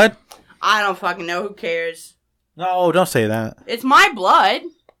 is that blood? I don't fucking know. Who cares? No, don't say that. It's my blood.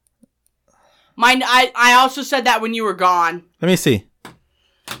 I also said that when you were gone. Let me see.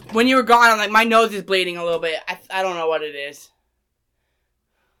 When you were gone, I'm like, my nose is bleeding a little bit. I don't know what it is.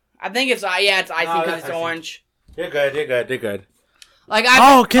 I think it's it's icing because it's orange. You're good. Like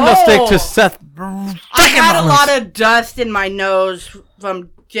candlestick to Seth. I had a lot of dust in my nose from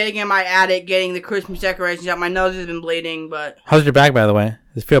getting in my attic, getting the Christmas decorations out. My nose has been bleeding, but... How's your back, by the way?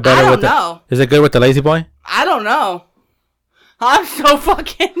 Does it feel better? I don't know. Is it good with the lazy boy? I don't know. I'm so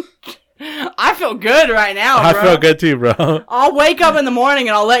fucking... I feel good right now, bro. I feel good too, bro. I'll wake up in the morning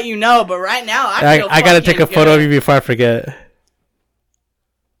and I'll let you know, but right now I gotta take a photo of you before I forget.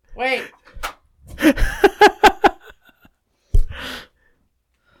 Wait.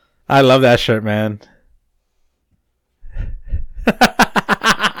 I love that shirt, man.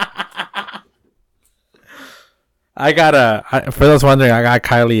 For those wondering, I got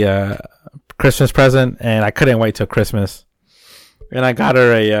Kylie a Christmas present, and I couldn't wait till Christmas. And I got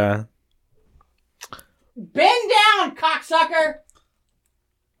her a... Bend down, cocksucker!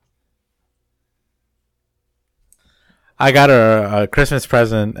 I got her a Christmas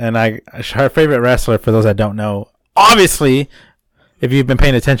present, and her favorite wrestler, for those that don't know, obviously, if you've been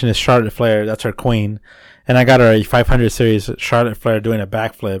paying attention, is Charlotte Flair. That's her queen. And I got her a 500 series Charlotte Flair doing a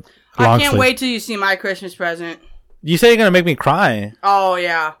backflip. I can't wait till you see my Christmas present. You say you're going to make me cry. Oh,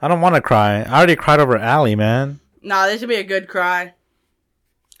 yeah. I don't want to cry. I already cried over Allie, man. No, this will be a good cry.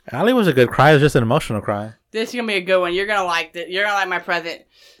 Allie was a good cry. It was just an emotional cry. This is going to be a good one. You're going to like this. You're going to like my present.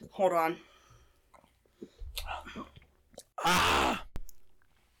 Hold on.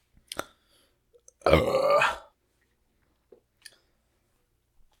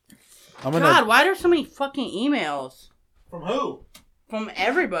 God, why are there so many fucking emails? From who? From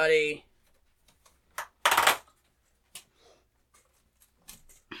everybody.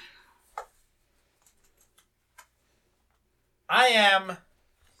 I am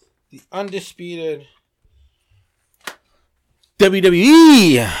the undisputed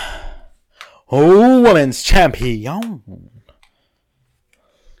WWE Women's Champion.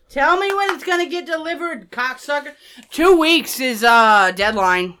 Tell me when it's gonna get delivered, cocksucker. 2 weeks is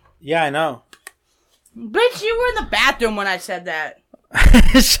deadline. Yeah, I know. Bitch, you were in the bathroom when I said that.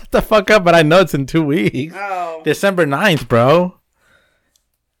 Shut the fuck up, but I know it's in 2 weeks. Oh. December 9th, bro.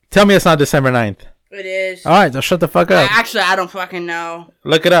 Tell me it's not December 9th. It is. Alright, so shut the fuck up. Actually, I don't fucking know.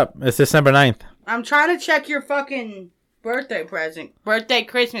 Look it up. It's December 9th. I'm trying to check your fucking birthday present.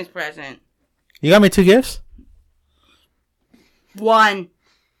 Christmas present. You got me 2 gifts? 1.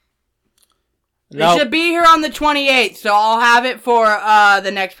 It should be here on the 28th, so I'll have it for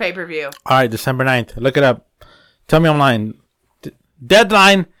the next pay-per-view. All right, December 9th. Look it up. Tell me online.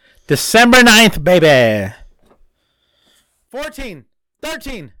 Deadline, December 9th, baby. 14,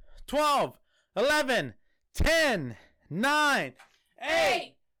 13, 12, 11, 10, 9,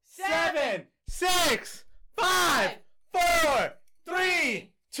 8, 7, 6, 5, 4,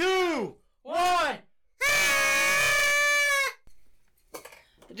 3, 2, 1.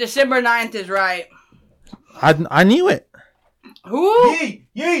 December 9th is right. I knew it. Who?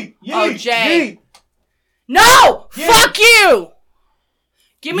 Yee. Oh, Jay. No! Yee. Fuck you!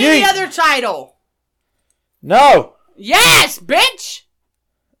 Give me Yee. the other title. No. Yes, bitch!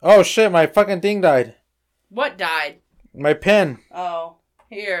 Oh, shit. My fucking thing died. What died? My pen. Oh,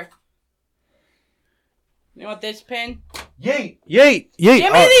 here. You want this pin? Yee. Yay. Give me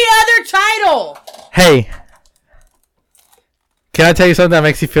the other title! Hey. Can I tell you something that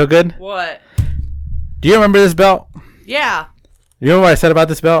makes you feel good? What? Do you remember this belt? Yeah. You remember what I said about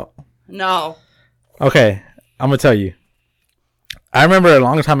this belt? No. Okay. I'm going to tell you. I remember a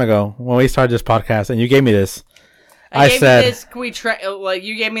long time ago when we started this podcast and you gave me this. I gave you this. Can we try? Like,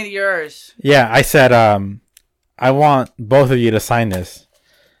 you gave me yours. Yeah, I said, I want both of you to sign this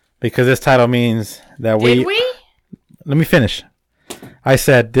because this title means that Did we? Let me finish. I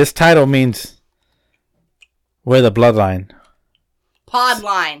said, this title means we're the bloodline. Pod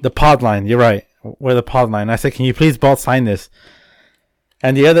line. The pod line. You're right. We're the pod line. I said, can you please both sign this?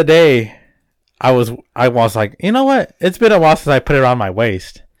 And the other day, I was like, you know what? It's been a while since I put it around my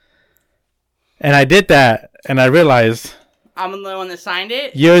waist. And I did that, and I realized I'm the one that signed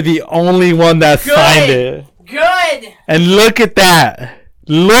it? you're the only one that signed it. Good! And look at that.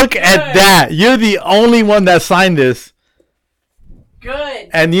 Look at that. You're the only one that signed this. Good.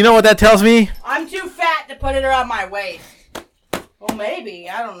 And you know what that tells me? I'm too fat to put it around my waist. Well, maybe.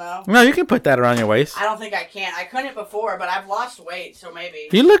 I don't know. No, you can put that around your waist. I don't think I can. I couldn't before, but I've lost weight, so maybe.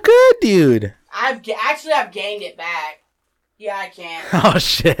 You look good, dude. I've gained it back. Yeah, I can. Oh,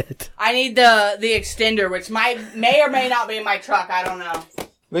 shit. I need the extender, which may or may not be in my truck. I don't know.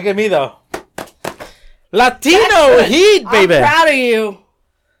 Look at me, though. Latino heat, baby. I'm proud of you.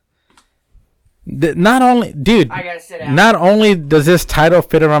 Not only, dude. I gotta sit down. Not only does this title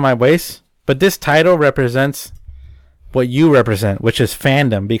fit around my waist, but this title represents what you represent, which is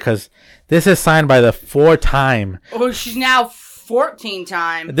fandom, because this is signed by the 4-time. Oh, she's now 14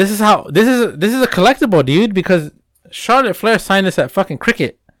 time. This is a collectible, dude, because Charlotte Flair signed this at fucking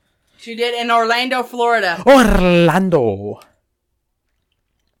Cricket. She did in Orlando, Florida. Orlando.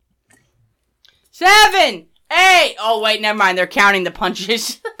 7, 8. Oh wait, never mind. They're counting the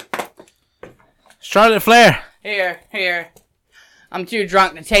punches. Charlotte Flair. Here. I'm too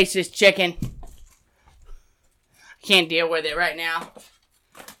drunk to taste this chicken. Can't deal with it right now.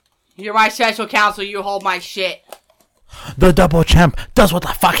 You're my special counsel. You hold my shit. The double champ does what the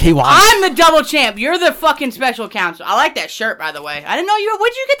fuck he wants. I'm the double champ. You're the fucking special counsel. I like that shirt, by the way. I didn't know you.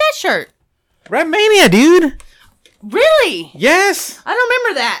 Where'd you get that shirt? Rapmania, dude. Really? Yes. I don't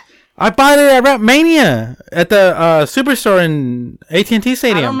remember that. I bought it at Rapmania at the Superstore in AT&T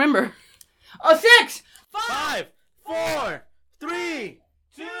Stadium. I don't remember. Oh, 6, 5, 4, 3,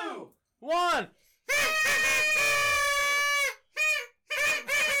 2, 1.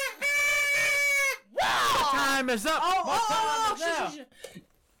 Time is up.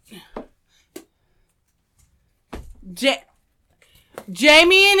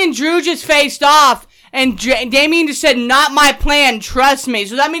 Damien and Drew just faced off, and Damien just said, "Not my plan, trust me."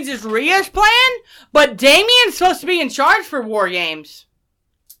 So that means it's Rhea's plan, but Damien's supposed to be in charge for War Games.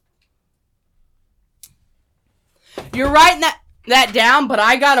 You're writing that down, but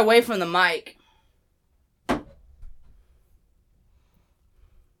I got away from the mic.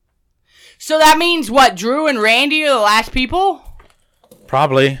 So that means what? Drew and Randy are the last people?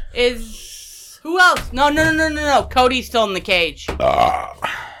 Probably. Who else? No. Cody's still in the cage.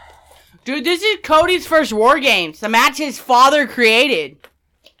 Dude, this is Cody's first War Games. The match his father created.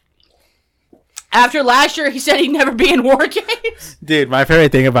 After last year, he said he'd never be in War Games. Dude, my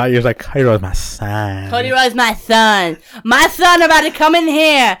favorite thing about you is like, Cody was my son. Cody was my son. My son about to come in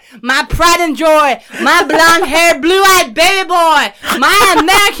here. My pride and joy. My blonde-haired, blue-eyed baby boy. My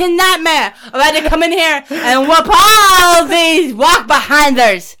American nightmare. About to come in here and whoop all these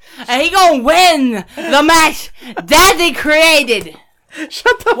walk-behinders. And he gonna win the match Daddy created.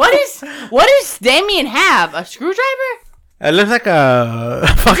 Shut the What does Damien have? A screwdriver? It looks like a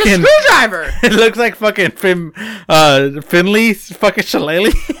fucking... It's a screwdriver. It looks like fucking Finley's fucking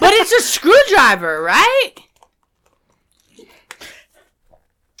shillelagh. But it's a screwdriver, right?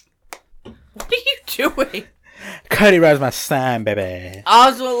 What are you doing? Cody Rhodes my son, baby. I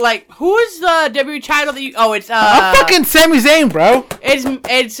was like, who is the WWE title that you... Oh, it's... I'm fucking Sami Zayn, bro.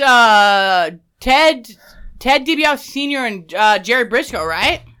 It's Ted DiBiase Sr. and Jerry Briscoe,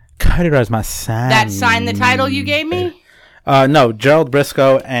 right? Cody Rhodes my son. That signed the title you gave me? No, Gerald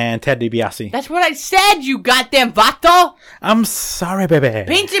Briscoe and Ted DiBiase. That's what I said, you goddamn vato. I'm sorry, baby.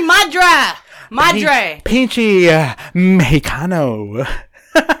 Pinche madre. Pinche Mexicano.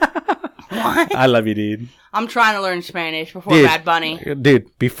 What? I love you, dude. I'm trying to learn Spanish before Bad Bunny. Dude,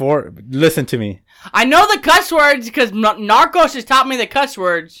 listen to me. I know the cuss words because Narcos has taught me the cuss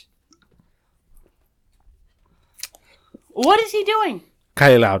words. What is he doing?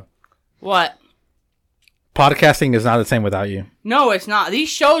 Kylie loud. What? Podcasting is not the same without you. No, it's not. These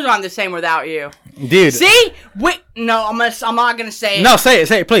shows aren't the same without you. Dude. See? Wait, no, I'm not going to say it. No, say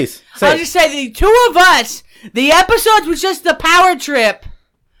it, please. I'll just say the two of us, the episodes with just the power trip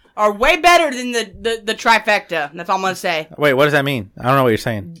are way better than the trifecta. That's all I'm going to say. Wait, what does that mean? I don't know what you're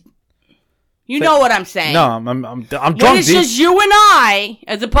saying. You know what I'm saying. No, I'm drunk, when it's just you and I,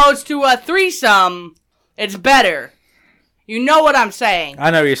 as opposed to a threesome, it's better. You know what I'm saying. I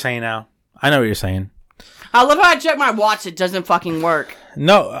know what you're saying now. I know what you're saying. I love how I check my watch. It doesn't fucking work.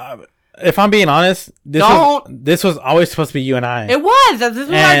 No, if I'm being honest, this was always supposed to be you and I. It was. This was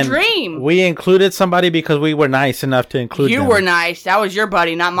our dream. We included somebody because we were nice enough to include them. You were nice. That was your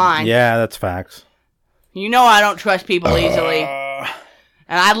buddy, not mine. Yeah, that's facts. You know I don't trust people easily. And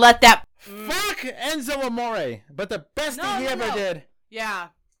I let that... Fuck Enzo Amore. But the best thing he ever did. Yeah.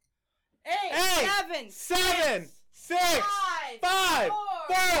 8, 7, 6, 5,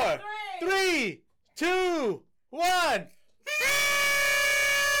 4, 3, 2, 1.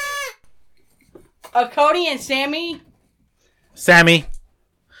 Cody and Sammy. Let's go.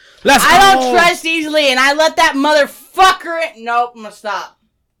 I don't trust easily, and I let that motherfucker in. Nope, I'm gonna stop.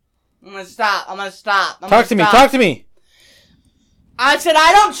 Talk to me. I said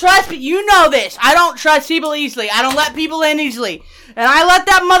I don't trust, but you know this. I don't trust people easily. I don't let people in easily. And I let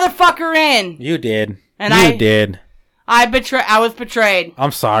that motherfucker in. You did. And you did. I was betrayed.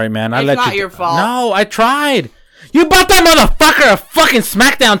 I'm sorry, man. It's not your fault. No, I tried. You bought that motherfucker a fucking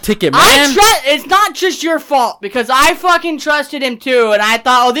SmackDown ticket, man. It's not just your fault, because I fucking trusted him too, and I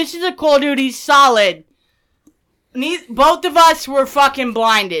thought, oh, this is a cool dude, he's solid. Both of us were fucking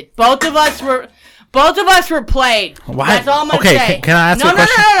blinded. Both of us were played. Why? That's all I'm gonna say. Can I ask you a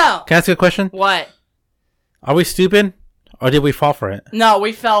question? No. Can I ask you a question? What? Are we stupid? Or did we fall for it? No,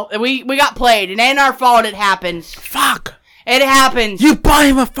 we got played. It ain't our fault. It happens. Fuck. It happens. You bought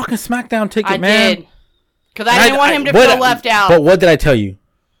him a fucking SmackDown ticket, man. I did. Because I didn't want him to feel left out. But what did I tell you?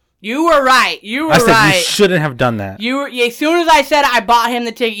 You were right. I said you shouldn't have done that. As soon as I said I bought him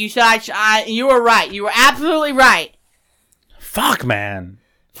the ticket, you said you were right. You were absolutely right. Fuck, man.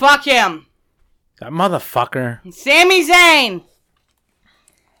 Fuck him. That motherfucker. Sami Zayn.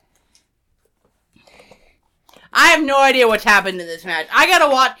 I have no idea what's happened in this match. I gotta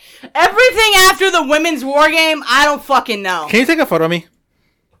watch everything after the women's war game. I don't fucking know. Can you take a photo of me?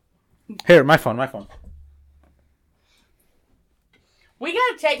 Here, my phone. We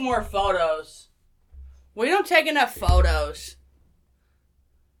gotta take more photos. We don't take enough photos.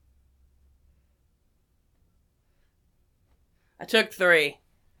 I took 3.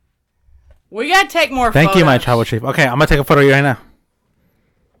 We gotta take more photos. Thank you, my tribal chief. Okay, I'm gonna take a photo of you right now.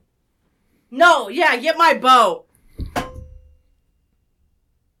 No, yeah, get my bow.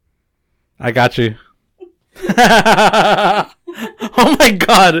 I got you. Oh my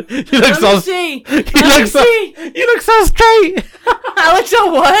god. You look so straight. You look so straight. I look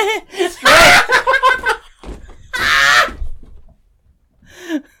so what?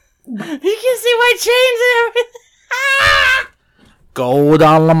 You can see my chains and everything. Gold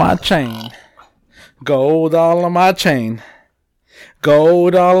all on my chain. Gold all on my chain.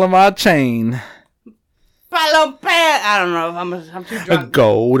 Gold all on my chain. I don't know. I'm too drunk.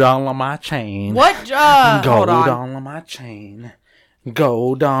 Gold all on my chain. What? Gold hold on. all on my chain.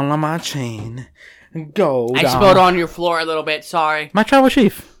 Gold all on my chain. Gold. I spilled on your floor a little bit. Sorry. My tribal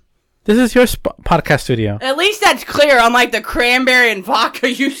chief. This is your podcast studio. At least that's clear. Unlike the cranberry and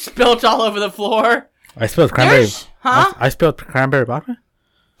vodka you spilled all over the floor. I spilled cranberry. Huh? I spilled cranberry vodka?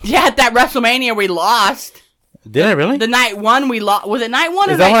 Yeah, at that WrestleMania we lost. Did I really? The night 1 we lost. Was it night 1 or night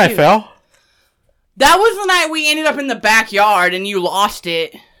 2? Is that when I fell? That was the night we ended up in the backyard and you lost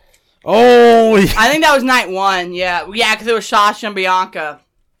it. Oh. I think that was night 1. Yeah, because it was Sasha and Bianca.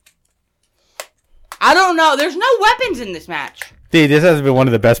 I don't know. There's no weapons in this match. Dude, this has been one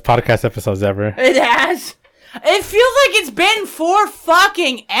of the best podcast episodes ever. It has. It feels like it's been for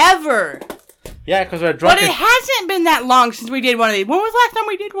fucking ever. Yeah, because we're drunk. But it hasn't been that long since we did one of these. When was the last time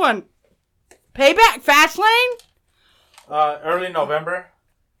we did one? Payback? Fastlane? Early November.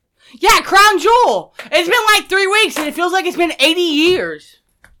 Yeah, Crown Jewel. It's been like 3 weeks, and it feels like it's been 80 years.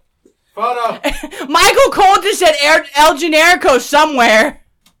 Photo. Michael Cole just said El Generico somewhere.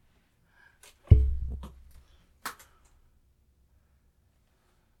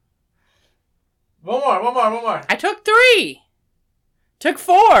 One more. I took 3. Took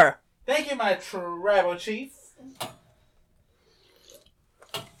 4. Thank you, my tribal chief.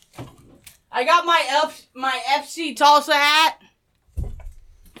 I got my FC Tulsa hat.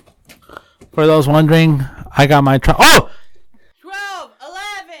 For those wondering, I got my 12, 11,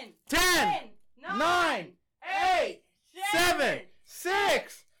 10, 9, 8, 7,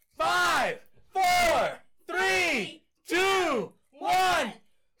 6, 5, 4, 3, 2, 1.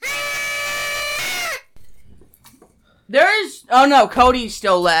 There's... Oh, no. Cody's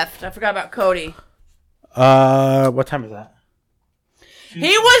still left. I forgot about Cody. What time is that?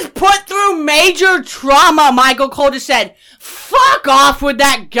 He was put through major trauma, Michael Cole just said. Fuck off with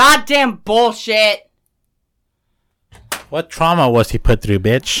that goddamn bullshit. What trauma was he put through,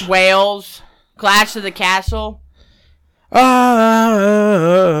 bitch? Wales. Clash of the Castle. Give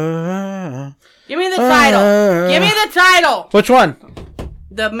me the title. Give me the title. Which one?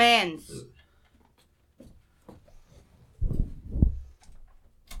 The men's.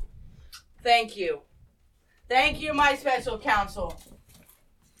 Thank you. Thank you, my special counsel.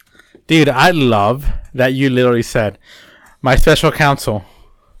 Dude, I love that you literally said, my special counsel.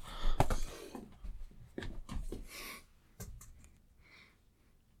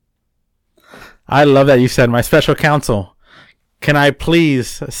 I love that you said, my special counsel. Can I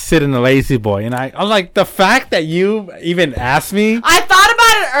please sit in the lazy boy? And I'm like, the fact that you even asked me. I thought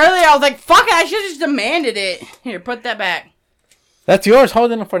about it earlier. I was like, fuck it. I should have just demanded it. Here, put that back. That's yours.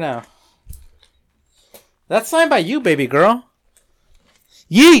 Hold it for now. That's signed by you, baby girl.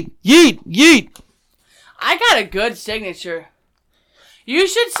 Yeet, yeet, yeet. I got a good signature. You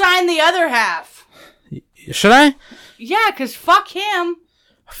should sign the other half. Should I? Yeah, because fuck him.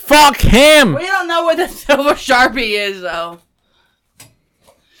 Fuck him. We don't know what the silver Sharpie is, though.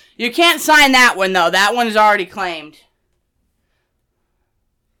 You can't sign that one, though. That one's already claimed.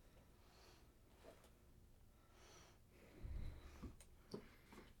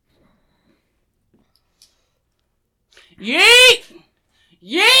 Yeet!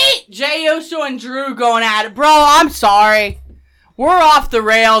 Yeet! Jey Uso and Drew going at it. Bro, I'm sorry. We're off the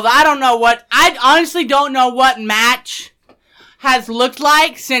rails. I honestly don't know what match has looked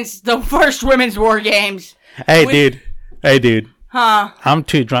like since the first Women's War Games. Hey, dude. Huh? I'm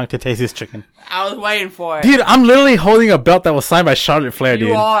too drunk to taste this chicken. I was waiting for it. Dude, I'm literally holding a belt that was signed by Charlotte Flair, dude.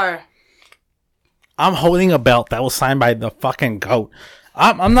 You are. I'm holding a belt that was signed by the fucking GOAT.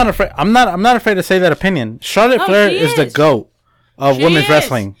 I'm not afraid. I'm not afraid to say that opinion. Charlotte Flair is the GOAT of women's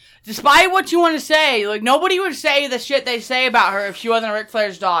wrestling. Despite what you want to say, like nobody would say the shit they say about her if she wasn't Ric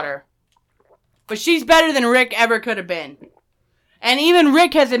Flair's daughter. But she's better than Rick ever could have been. And even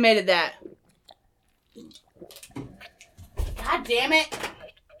Rick has admitted that. God damn it.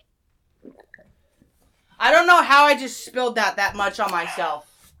 I don't know how I just spilled that much on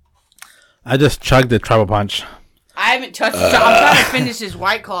myself. I just chugged the Tribal Punch. I haven't touched it. I'm trying to finish this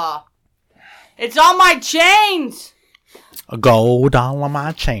White Claw. It's on my chains. Gold on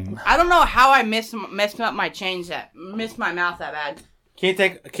my chain. I don't know how I messed up my chains missed my mouth that bad. Can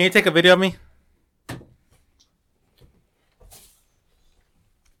you take a video of me?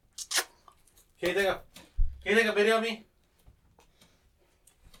 Can you take a video of me?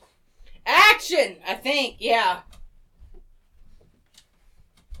 Action! I think, yeah.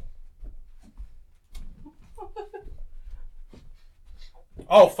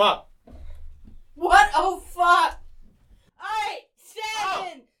 Oh fuck. What? Oh fuck. 8,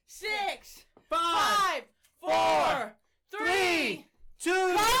 7, 6, 5, 4, 3, 2,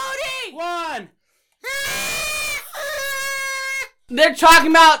 Cody! 1. They're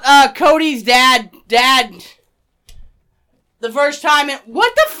talking about Cody's dad. The first time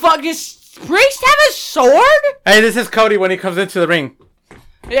what the fuck? Does Priest have a sword? Hey, this is Cody when he comes into the ring.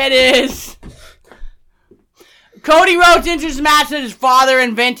 It is. Cody Rhodes enters the match that his father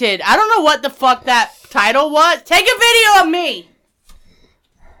invented. I don't know what the fuck that title was. Take a video of me.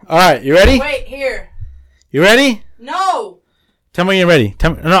 Alright, you ready? Wait, here. You ready? No. Tell me when you're ready.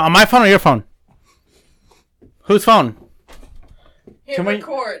 No, on my phone or your phone? Whose phone? Here,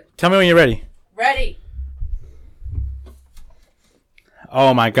 record. Tell me when you're ready. Ready.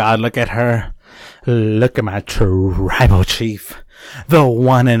 Oh my god, look at her. Look at my tribal chief. The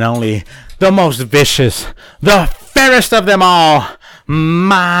one and only. The most vicious. The fairest of them all.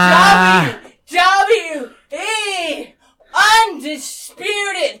 My... WWE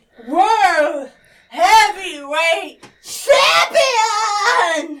Undisputed World Heavyweight Champion!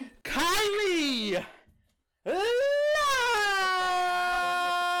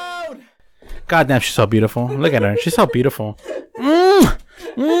 God damn, she's so beautiful. Look at her. She's so beautiful.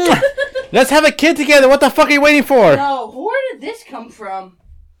 Let's have a kid together. What the fuck are you waiting for? No, where did this come from?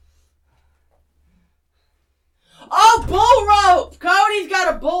 Oh, bull rope! Cody's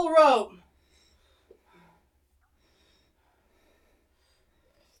got a bull rope.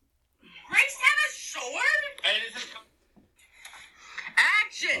 Grace have a sword?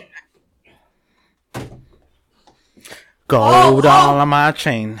 Action! Gold all on my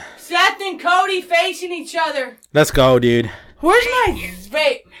chain. Seth and Cody facing each other. Let's go, dude. Where's my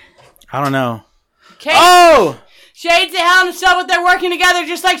vape? I don't know. Kate, oh! Shades of Hell in a Cell, but they're working together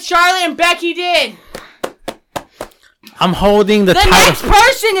just like Charlotte and Becky did. I'm holding the title. The next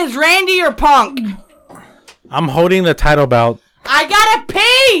person is Randy or Punk. I'm holding the title belt. I gotta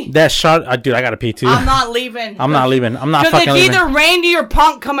pee! That shot, dude, I gotta pee too. I'm not leaving. I'm not leaving. I'm not fucking leaving. Because it's either Randy or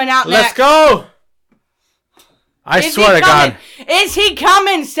Punk coming out Let's next. go! I swear to God. Is he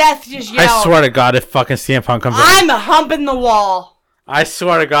coming? Seth just yelled. I swear to God, if fucking CM Punk comes out. I'm humping the wall. I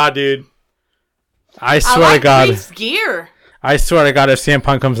swear to God, dude. I swear to God. Pete's gear. I swear to God, if CM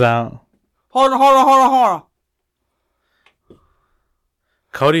Punk comes out. Hold on.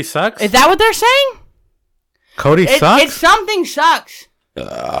 Cody sucks? Is that what they're saying? Cody sucks? It's something sucks.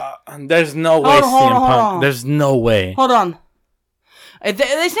 There's no way CM Punk. There's no way. Hold on. They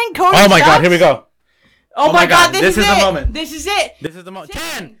think Cody sucks? Oh my sucks? God, here we go. Oh my God, this is the moment. This is it. This is the moment.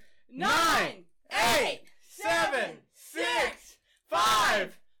 10, 9, 8, 7, 6,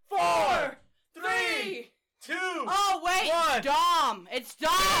 5, 4, 3, 2, oh wait, 1. Dom. It's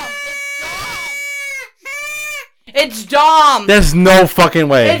Dom. It's Dom. There's no fucking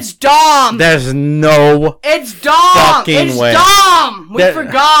way. It's Dom. There's no It's Dom. fucking way. It's Dom. We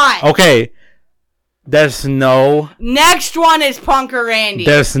forgot. Okay. There's no. Next one is Punk or Randy.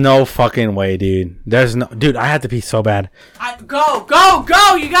 There's no fucking way, dude. Dude, I had to pee so bad. Go.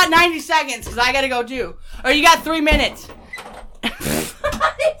 You got 90 seconds because I got to go too. Or you got 3 minutes. He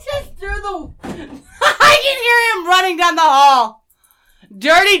just threw the. I can hear him running down the hall.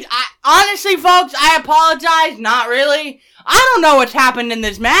 Dirty. Honestly, folks, I apologize. Not really. I don't know what's happened in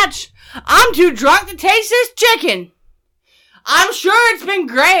this match. I'm too drunk to taste this chicken. I'm sure it's been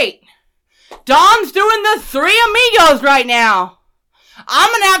great. Dom's doing the Three Amigos right now. I'm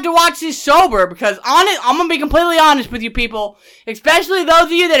going to have to watch this sober because I'm going to be completely honest with you people, especially those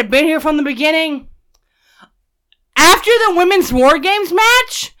of you that have been here from the beginning. After the Women's War Games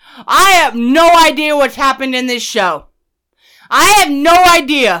match, I have no idea what's happened in this show. I have no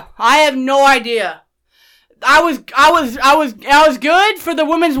idea. I was good for the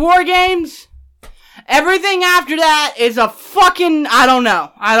Women's War Games. Everything after that is a fucking, I don't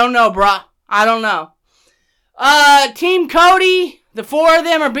know, bruh. I don't know. Team Cody, the 4 of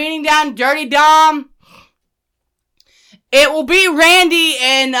them are beating down Dirty Dom. It will be Randy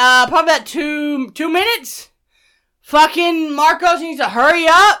in probably about 2 minutes. Fucking Marcos needs to hurry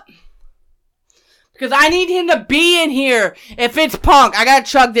up. Because I need him to be in here. If it's Punk, I gotta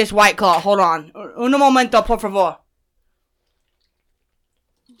chug this White Claw. Hold on. Un momento, por favor.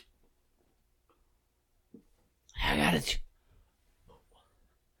 I gotta...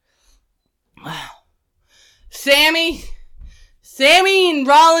 Sammy and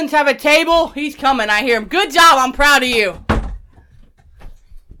Rollins have a table. He's coming, I hear him. Good job, I'm proud of you.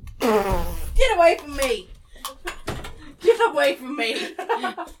 Get away from me. Get away from me.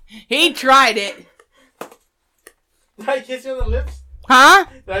 He tried it. Did I kiss you on the lips? Huh?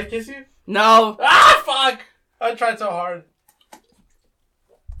 Did I kiss you? No. Ah, fuck! I tried so hard.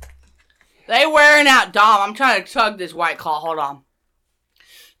 They wearing out, Dom. I'm trying to chug this White Claw. Hold on.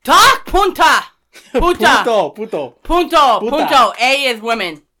 Talk, punta. Punto. A is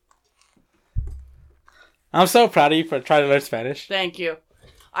women. I'm so proud of you for trying to learn Spanish. Thank you.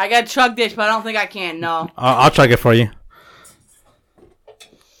 I gotta chug this, but I don't think I can. No. I'll chug it for you.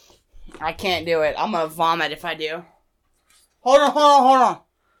 I can't do it. I'm gonna vomit if I do. Hold on.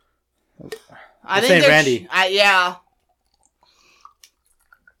 I think Randy. Yeah.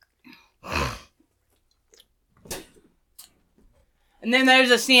 And then there's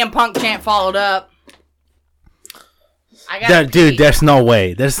a CM Punk chant followed up. Dude, there's no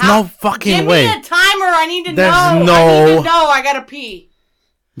way. There's no fucking way. Give me a timer. I need to know. I gotta pee.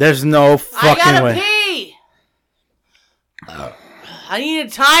 There's no fucking way. Pee. I need a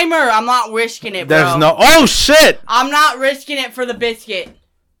timer. I'm not risking it, bro. There's no... Oh, shit! I'm not risking it for the biscuit.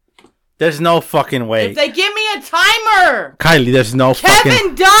 There's no fucking way. If they give me a timer. Kylie, there's no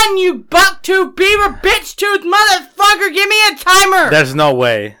Kevin Dunn, you buck-tooth, beaver, bitch-tooth motherfucker, give me a timer. There's no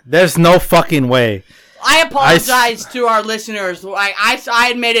way. There's no fucking way. I apologize to our listeners. I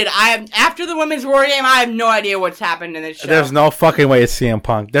admitted, after the women's war game, I have no idea what's happened in this show. There's no fucking way it's CM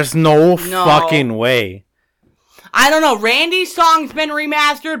Punk. There's no fucking way. I don't know. Randy's song's been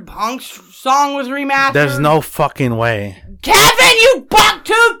remastered. Punk's song was remastered. There's no fucking way. Kevin, you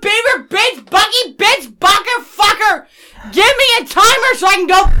bucktooth beaver bitch, Bucky bitch, bucker fucker. Give me a timer so I can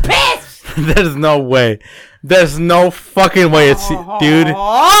go piss. There's no way. There's no fucking way it's... Dude.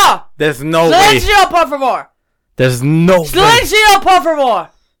 There's no way. Silencio, por favor. There's no way. Silencio, por favor.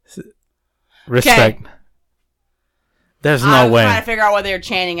 Respect. Okay. There's no way. I'm trying to figure out what they're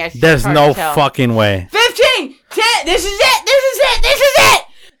chanting. There's no fucking way. 15! 10! This is it! This is it! This is it!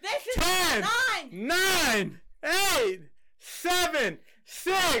 This is 10! 9! 8! 7!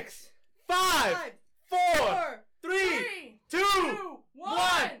 6! 5! 4! 3! 2!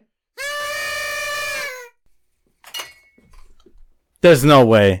 1! There's no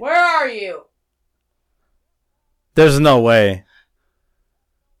way. Where are you? There's no way.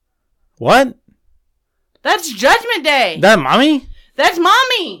 What? That's Judgment Day. That mommy? That's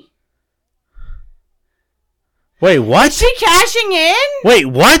mommy. Wait, what? Is she cashing in? Wait,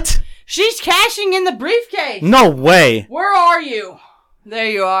 what? She's cashing in the briefcase. No way. Where are you? There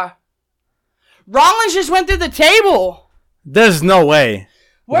you are. Rollins just went through the table. There's no way.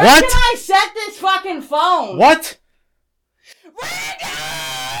 Where what? can I set this fucking phone? What? Randy!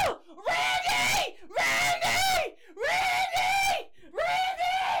 Randy! Randy! Randy!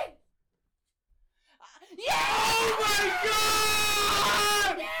 Randy! Yeah! Oh my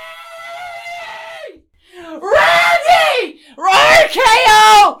God! Randy!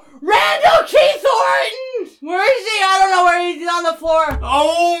 RKO! Randall Keith Orton! Where is he? I don't know where he's on the floor.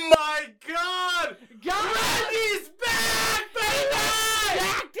 Oh my God! Randy's back, baby!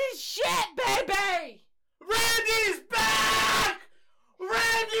 Back to shit, baby! Randy's back!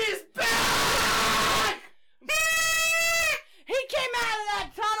 Randy's back! He came out of that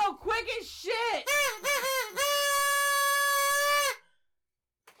tunnel quick as shit!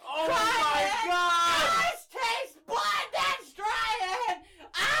 Oh my God! Eyes taste blood that's drying!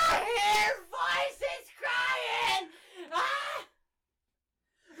 I hear voices crying!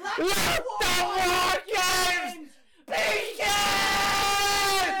 Let the war games begin!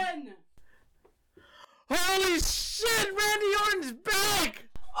 Holy shit, Randy Orton's back!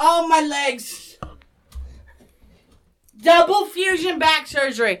 Oh, my legs. Double fusion back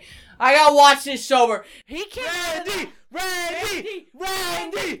surgery. I gotta watch this sober. He can't. Randy!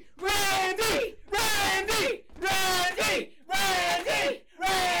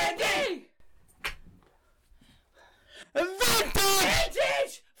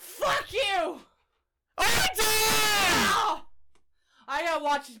 Vintage! Fuck you! Oh! I gotta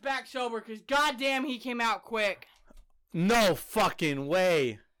watch his back sober because goddamn he came out quick. No fucking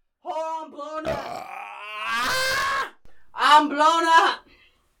way. Oh, I'm blown up. I'm blown up.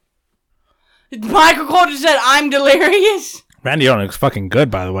 Michael Cole just said I'm delirious. Randy Orton looks fucking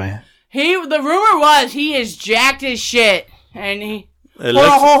good, by the way. The rumor was he is jacked as shit. And he... Hold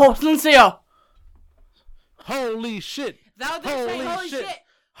on, silencio. Holy shit. That was holy shit.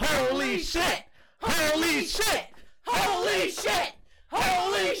 Holy shit. Holy shit. Holy shit.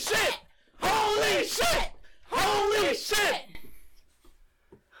 Holy shit. Holy shit. Holy shit.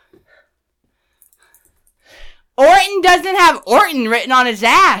 Orton doesn't have Orton written on his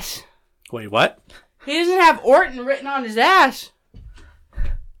ass. Wait, what? He doesn't have Orton written on his ass.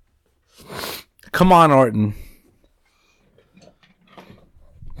 Come on, Orton.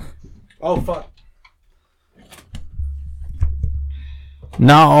 Oh, fuck.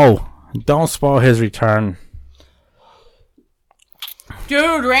 No. Don't spoil his return.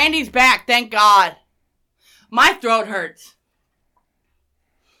 Dude, Randy's back. Thank God. My throat hurts.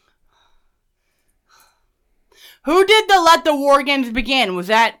 Who did the Let the War Games Begin? Was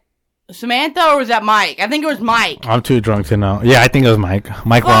that Samantha or was that Mike? I think it was Mike. I'm too drunk to know. Yeah, I think it was Mike.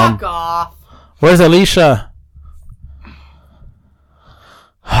 Mike Fuck off. Where's Alicia?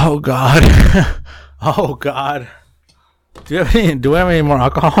 Oh, God. Oh, God. Do we have any more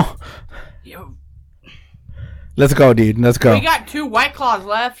alcohol? Yo. Let's go, dude. Let's go. We got 2 White Claws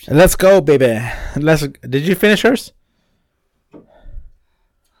left. Let's go, baby. Did you finish yours?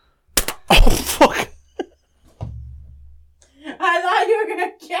 Oh, fuck. I thought you were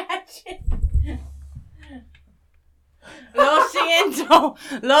going to catch it. Lo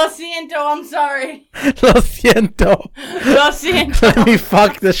siento, I'm sorry. Lo siento. Let me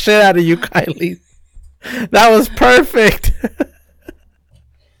fuck the shit out of you, Kylie. That was perfect.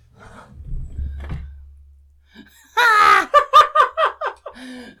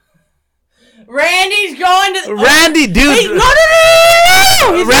 Randy's going to... Randy, dude.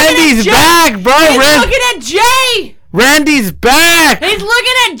 No. Randy's back, bro. He's looking at Jay. Randy's back. He's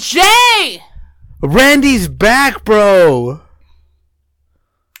looking at Jay. Randy's back, bro.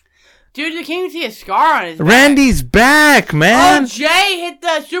 Dude, you can't even see a scar on his back. Randy's back, man. Oh, Jay hit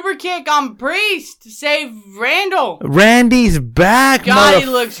the super kick on Priest to save Randall. Randy's back, God, he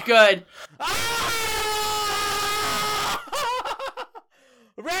looks good.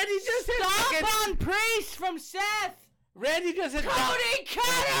 Randy just hit Stop on Priest from Seth. Randy just hit Cody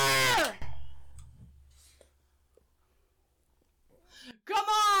Cutter. Come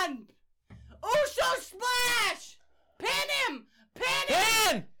on. Uso splash. Pin him. Pin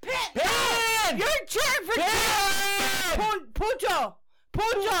him. Pin. You're cheering for Punto.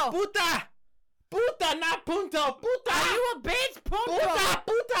 Puta, not punto. Puta. Are you a bitch? Punto.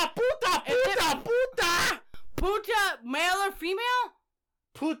 Puta. Puta, male or female?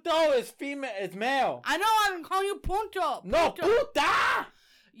 Puto is female. It's male. I know. I'm calling you Punto. No, puta.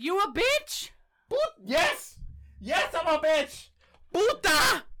 You a bitch? Yes, I'm a bitch.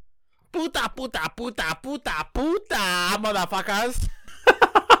 Puta, motherfuckers.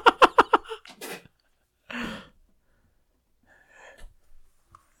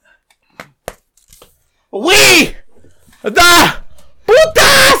 We the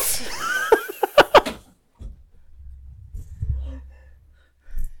putas.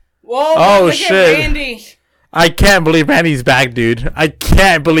 Whoa! Oh look shit! At Randy. I can't believe Randy's back, dude. I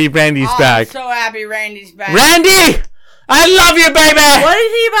can't believe Randy's back. I'm so happy Randy's back. Randy, I love you, baby. What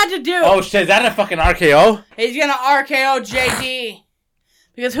is he about to do? Oh shit! Is that a fucking RKO? He's gonna RKO JD.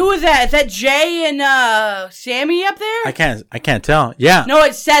 Because who is that? Is that Jay and Sammy up there? I can't tell. Yeah. No,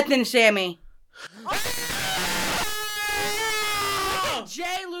 it's Seth and Sammy.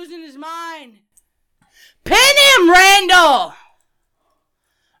 Jay losing his mind. Pin him, Randall.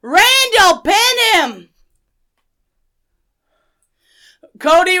 Pin him.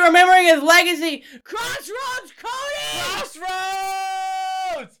 Cody remembering his legacy. Crossroads, Cody.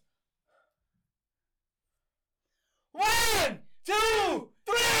 Crossroads. 1, 2, 3. You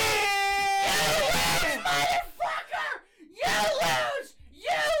lose, motherfucker. You lose.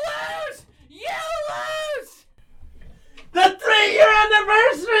 The 3-year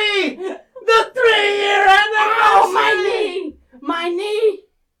anniversary. The 3-year anniversary. Oh, my knee.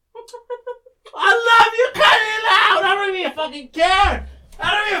 I love you, cut it out. I don't even fucking care.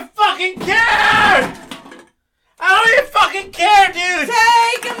 Dude.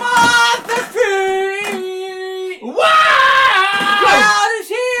 Take him off the feet. Wow! God is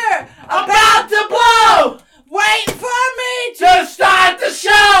here. About to blow. Waiting for me To start the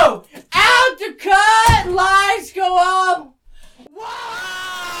show. out to cut. Lights go up. Whoa!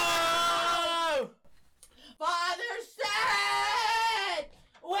 Father said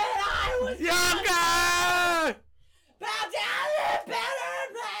when I was Younger. bow down to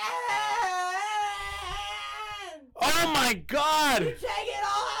better man. Oh my God. Take it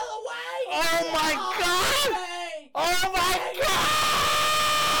all out of the way. Oh my God. Oh my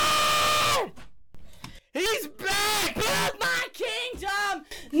God. He's back. Build my kingdom.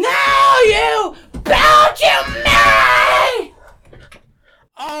 Now you bow to me.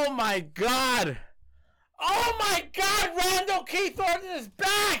 Oh my God. Oh my God. Randall Keith Orton is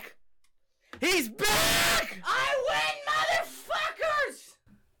back. He's back. I win, motherfuckers.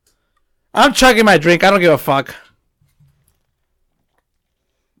 I'm chugging my drink. I don't give a fuck.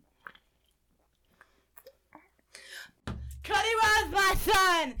 Cody was my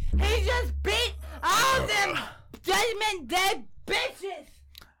son. He just beat all them Judgment Day bitches.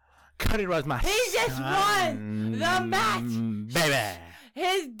 Cody Rhodes, my He just won the match. baby.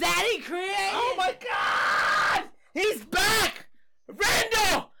 His daddy created. Oh my God! He's back!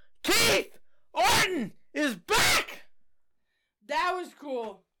 Randall Keith Orton is back! That was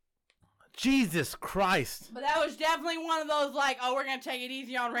cool. Jesus Christ. But that was definitely one of those like, oh, we're going to take it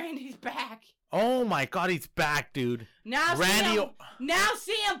easy on Randy's back. Oh my God, he's back, dude. Now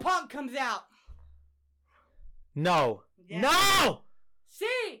CM Punk comes out. No. Yeah. No!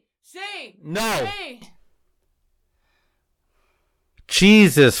 See. No.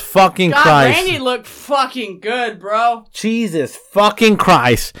 Jesus fucking God, Christ. Randy looked fucking good, bro. Jesus fucking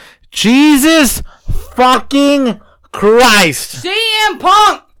Christ. Jesus fucking Christ. CM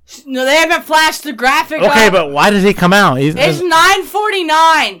Punk. No, they haven't flashed the graphic. Okay, up. but why does he come out? It's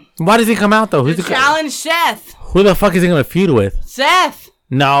 9:49. Why does he come out though? To challenge Seth. Who the fuck is he gonna feud with? Seth.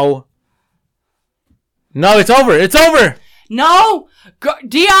 No, it's over. It's over. No.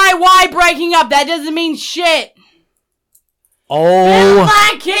 DIY breaking up. That doesn't mean shit. Oh Build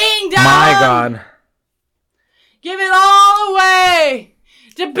my kingdom. my God. Give it all away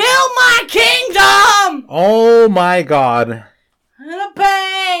to build my kingdom. Oh my God. And a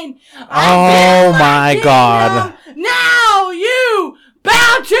pain. pain. Oh my God. Now you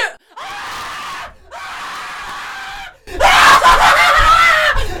bow to...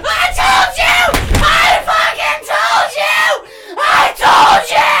 I told you! I fucking told you! I told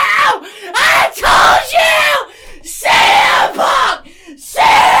you! I told you! CM Punk!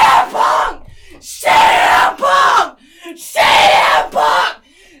 CM Punk! CM Punk! CM Punk!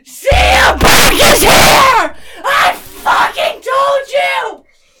 CM Punk is here! I fucking told you!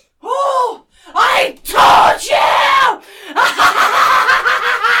 Oh, I told you!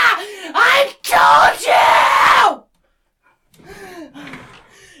 I told you!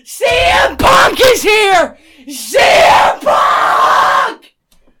 CM Punk is here! CM Punk!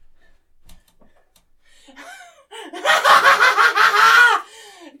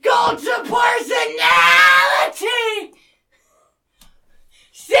 Go to personality!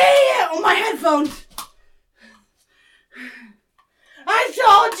 See it! Oh, my headphones! I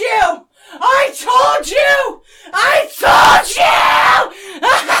told you! I told you! I told you!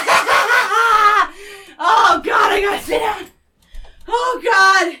 Oh, God, I gotta sit down. Oh,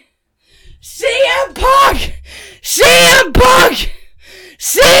 God. CM Punk! CM Punk!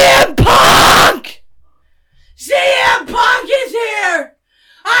 CM Punk! CM Punk is here!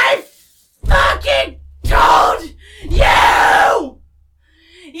 I fucking told you!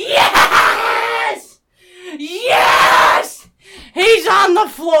 Yes! Yes! He's on the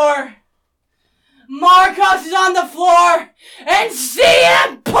floor. Marcos is on the floor. And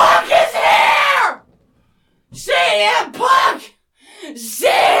CM Punk is here! CM Punk!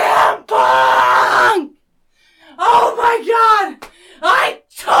 CM Punk! Oh my God! I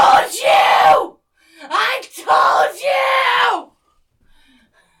told you! I told you!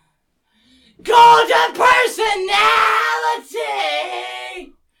 Golden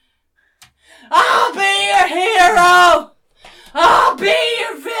personality! I'll be your hero! I'll be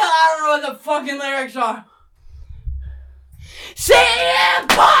your villain! I don't know what the fucking lyrics are. CM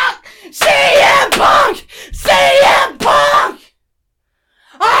Punk! CM Punk! CM Punk!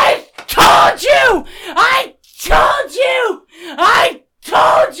 I told you! I told you! I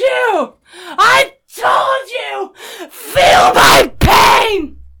told you! I told you! Feel my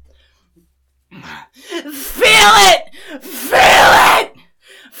pain! Feel it! Feel it!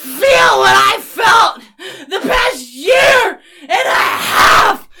 Feel what I felt the past year and a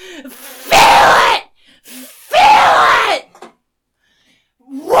half! Feel it! Feel it!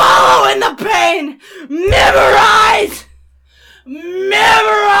 Wallow in the pain! Memorize!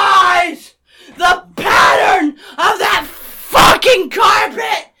 Memorize the pattern of that fucking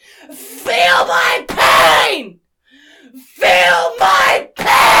carpet! Feel my pain! Feel my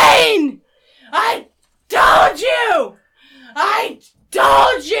pain! I told you! I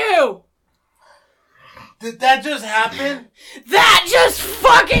told you! Did that just happen? That just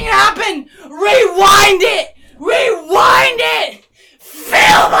fucking happened! Rewind it! Rewind it!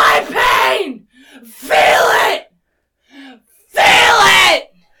 Feel my pain! Feel it! Feel it!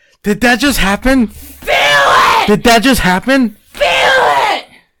 Did that just happen? Feel it! Did that just happen? Feel it!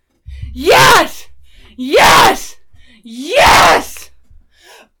 Yes! Yes! Yes!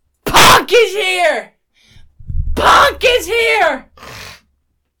 Punk is here! Punk is here!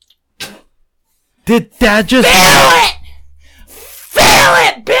 Did that just Feel it! Feel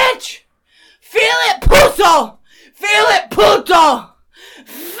it, bitch! Feel it, puto! Feel it, puto!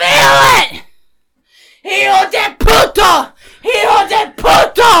 Feel it! Hijo de puto! Hijo de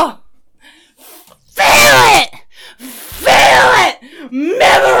puto! Feel it! Feel it!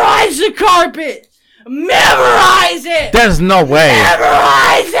 Memorize the carpet! Memorize it! There's no way.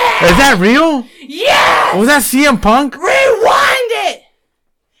 Memorize it! Is that real? Yes! Was that CM Punk? Rewind it!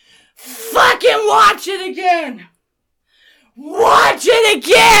 Fucking watch it again! Watch it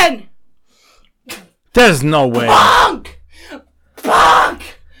again! There's no way. Punk!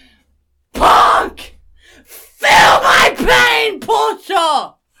 Punk! Punk! Feel my pain,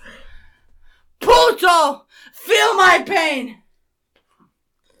 puto! Puto! Feel my pain!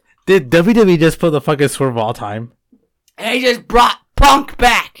 Did WWE just put the fucking swerve of all time? And he just brought Punk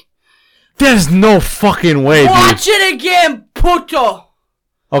back! There's no fucking way, Watch dude. it again, puto!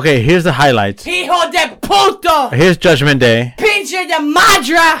 Okay, here's the highlights. Hijo de puto! Here's Judgment Day. Pinche de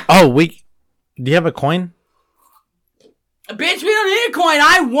madre! Oh, do you have a coin? Bitch, we don't need a coin.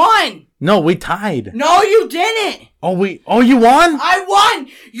 I won! No, we tied. No, you didn't! Oh, you won? I won!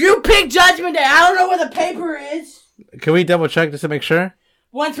 You picked Judgment Day. I don't know where the paper is. Can we double check just to make sure?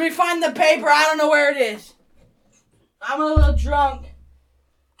 Once we find the paper, I don't know where it is. I'm a little drunk.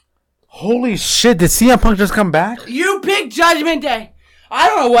 Holy shit, did CM Punk just come back? You picked Judgment Day. I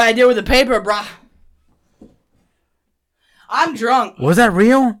don't know what I did with the paper, bruh. I'm drunk. Was that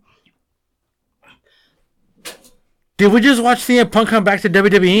real? Did we just watch CM Punk come back to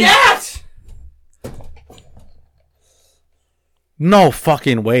WWE? Yes! No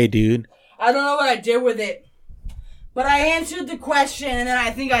fucking way, dude. I don't know what I did with it. But I answered the question, and then I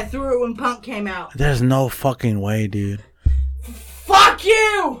think I threw it when Punk came out. There's no fucking way, dude. Fuck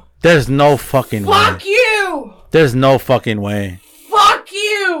you! There's no fucking way. Fuck you! There's no fucking way. Fuck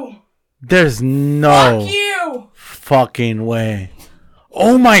you! There's no Fuck you! fucking way.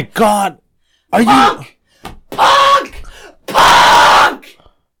 Oh my god. Are Punk! you... Punk! Punk!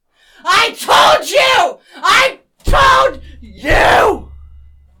 I told you! I told you!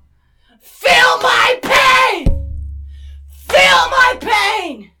 Feel my pain! Feel my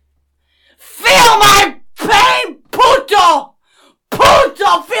pain! Feel my pain, puto!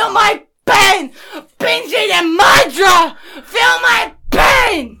 Puto, feel my pain! Pinche de madre! Feel my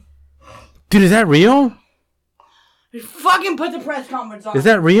pain! Dude, is that real? You fucking put the press conference on. Is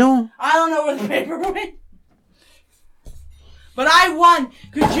that real? I don't know where the paper went. But I won,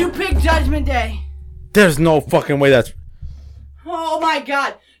 because you picked Judgment Day. There's no fucking way that's... Oh my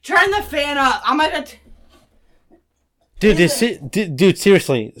god. Turn the fan up. I'm gonna... Dude, dude,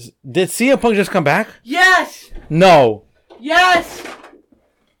 seriously. Did CM Punk just come back? Yes! No. Yes!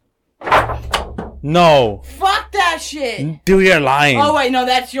 No. Fuck that shit! Dude, you're lying. Oh wait, no,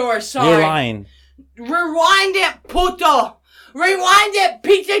 that's yours. Sorry. You're lying. Rewind it, puto! Rewind it,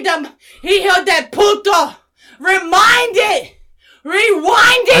 pinche de... Hijo de puto! Remind it!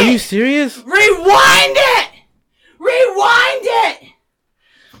 Rewind it! Are you serious? Rewind it! Rewind it!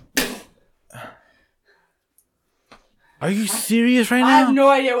 Are you serious right now? I have no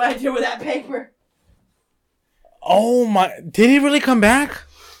idea what I did with that paper. Oh my... Did he really come back?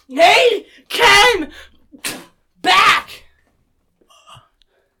 He came back!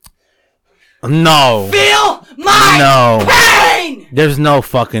 No. Feel my pain! There's no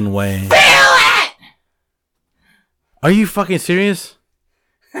fucking way. Feel it! Are you fucking serious?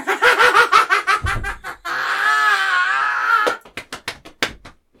 He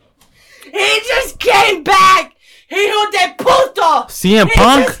just came back! Hijo de puto! CM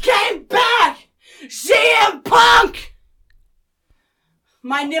Punk? He just came back! CM Punk!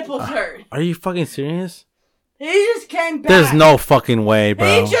 My nipples hurt. Are you fucking serious? He just came back. There's no fucking way,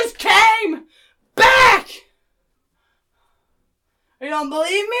 bro. He just came back! You don't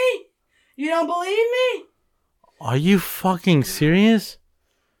believe me? You don't believe me? Are you fucking serious?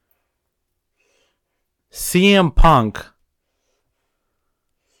 CM Punk.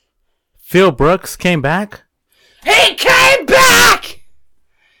 Phil Brooks came back? He came back!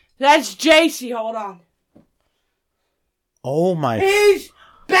 That's JC, hold on. Oh my... He's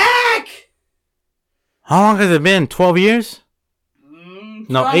back! How long has it been? 12 years?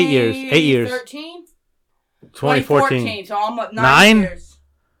 No, 8 years. 8 years. 2013? 2014. So almost 9 years.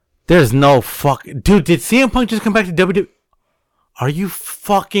 There's no fuck... Dude, did CM Punk just come back to WWE? Are you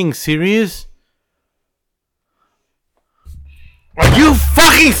fucking serious? Are you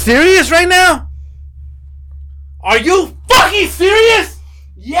fucking serious right now? Are you fucking serious?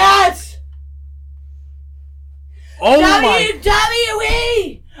 Yes! Oh my...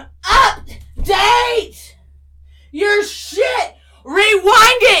 WWE! Update! Your shit!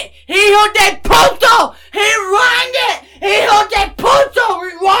 Rewind it! Hijo de puto! Rewind it! Hijo de puto!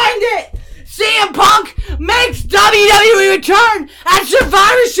 Rewind it! CM Punk makes WWE return at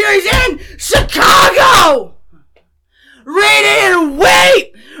Survivor Series in Chicago! Read it and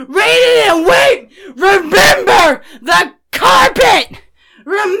wait! Read it and wait! Remember the carpet!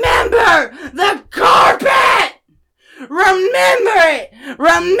 Remember the carpet! Remember it!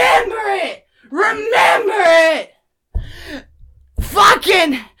 Remember it! Remember it!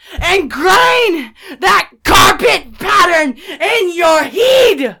 Fucking ingrain that carpet pattern in your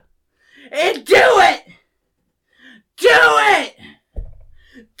head! And do it! Do it!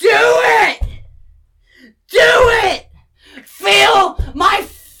 Do it! Do it! Feel my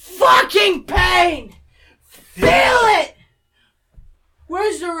fucking pain! Feel it!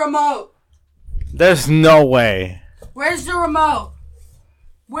 Where's the remote? There's no way. Where's the remote?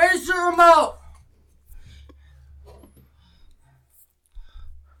 Where's the remote?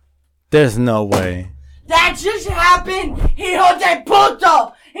 There's no way. That just happened! Hijo de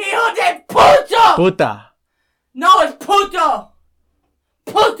puto! Hijo de puto! Puta. No, it's puto!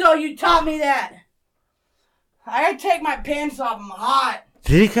 Puto, you taught me that! I gotta take my pants off, I'm hot.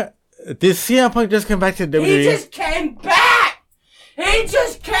 Did CM Punk just come back to WWE? He just came back! He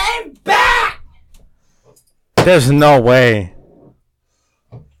just came back! There's no way.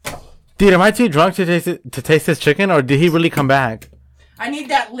 Dude, am I too drunk to taste this chicken, or did he really come back? I need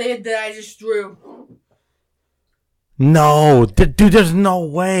that lid that I just threw. No, dude, there's no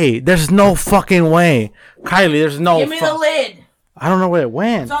way. There's no fucking way. Kylie, there's no... Give me the lid. I don't know where it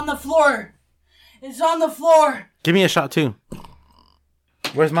went. It's on the floor. It's on the floor. Give me a shot, too.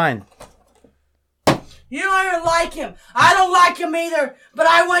 Where's mine? You don't even like him. I don't like him either. But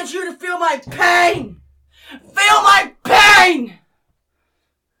I want you to feel my pain. Feel my pain.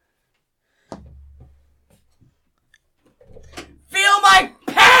 Feel my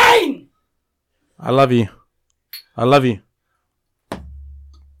pain. I love you. I love you.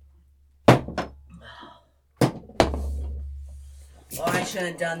 Oh, I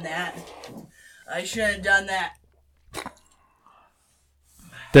shouldn't have done that. I shouldn't have done that.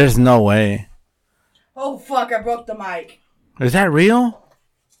 There's no way. Oh, fuck, I broke the mic. Is that real?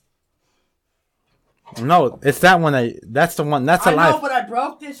 No, it's that one. That's the one. That's alive. I know, but I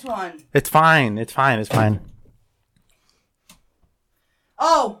broke this one. It's fine. It's fine. It's fine.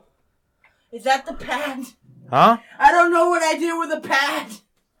 Oh, is that the pad? Huh? I don't know what I did with the pad.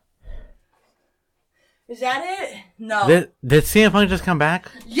 Is that it? No. Did CM Punk just come back?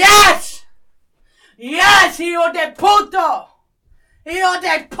 Yes! Yes, hijo de puto! Hijo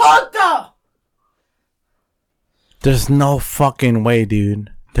de puto! There's no fucking way, dude.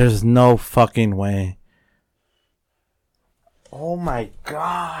 There's no fucking way. Oh my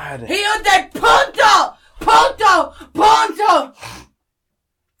god. Hijo de puto! Puto! Punto!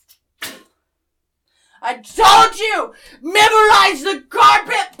 I told you! Memorize the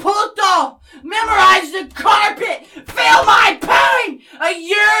carpet, puto! Memorize the carpet! Feel my pain! A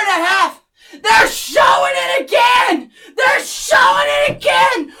year and a half! They're showing it again! They're showing it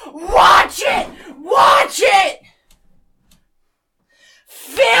again! Watch it! Watch it!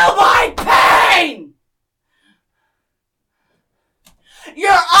 Feel my pain!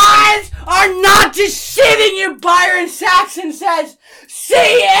 Your eyes are not deceiving you, Byron Saxon says.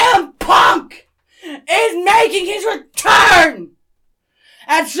 CM Punk is making his return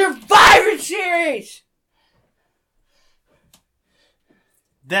at Survivor Series.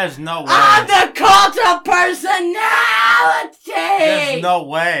 There's no way. I'm the cult of personality. There's no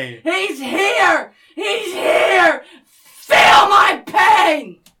way. He's here. He's here. Feel my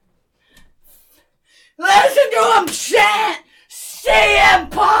pain. Listen to him chant CM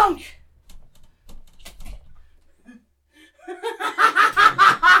Punk.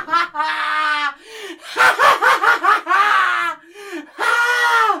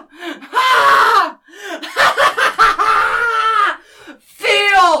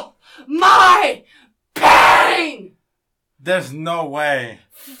 Feel my pain. There's no way.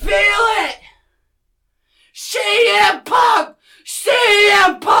 Feel it. CM Punk.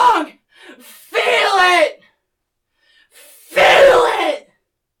 CM Punk. Feel it. Feel it.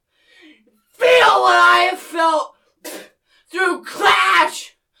 Feel what I have felt through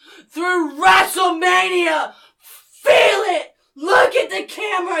Clash, through WrestleMania. Feel it. Look at the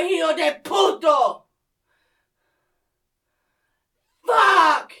camera, hijo de puto.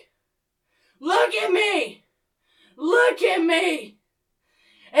 Fuck. Look at me. Look at me.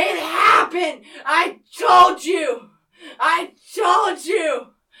 It happened. I told you. I told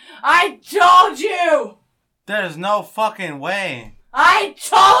you. I told you. There's no fucking way. I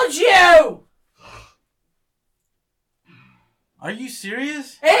told you. Are you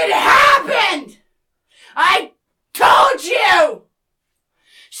serious? It happened. I told you.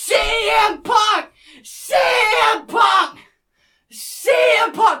 CM Punk. CM Punk.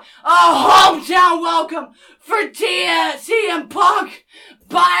 CM Punk. A hometown welcome for CM Punk.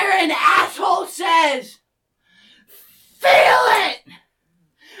 Byron asshole says. Feel it.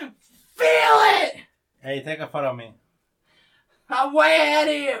 Feel it. Hey, take a photo of me. I'm way ahead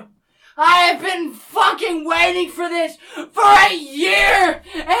of you. I have been fucking waiting for this for a year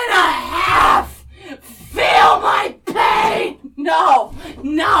and a half. Feel my pain. No,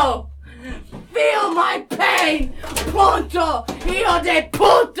 no. Feel my pain. Punto. Hijo de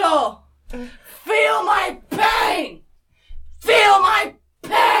puto. Feel my pain. Feel my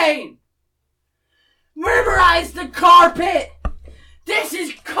pain. Memorize the carpet. This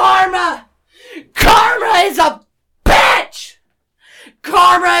is karma. Karma is a bitch.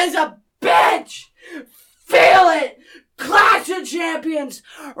 Karma is a bitch. Feel it. Clash of Champions.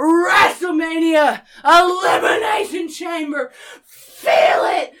 WrestleMania. Elimination Chamber. Feel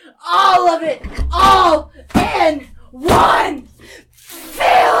it. All of it. All in one.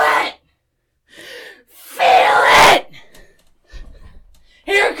 Feel it. Feel it.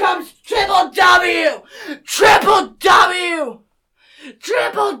 Here comes Triple W. Triple W.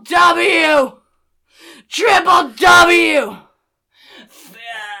 Triple W. Triple W.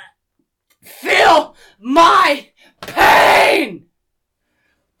 Feel my pain.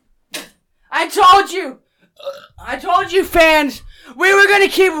 I told you. I told you, fans, we were going to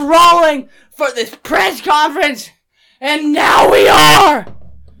keep rolling for this press conference, and now we are.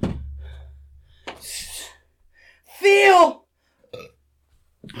 Feel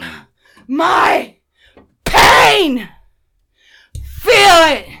my pain. Feel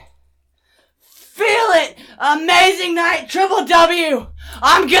it. Feel it. Amazing night, Triple W.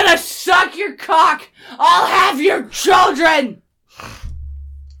 I'm going to suck your cock. I'll have your children.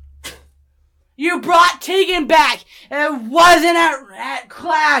 You brought Tegan back. It wasn't at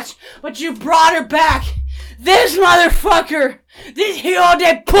Clash, but you brought her back. This motherfucker, this hijo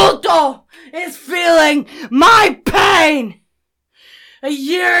de puto, is feeling my pain. A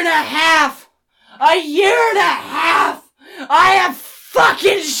year and a half. I have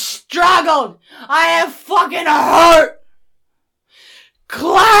fucking struggled. I have fucking hurt.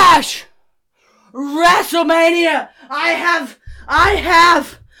 Clash. WrestleMania. I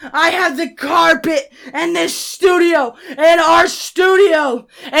have the carpet and this studio and our studio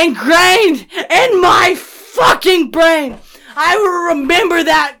ingrained in my fucking brain. I will remember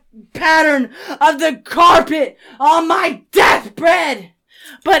that pattern of the carpet on my deathbed.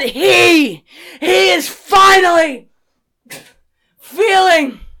 But he is finally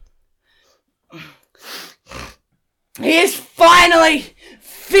feeling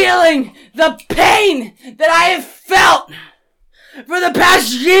the pain that I have felt for the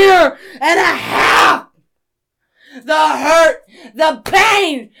past year and a half. The hurt, the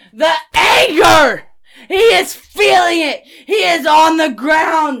pain, the anger. He is feeling it. He is on the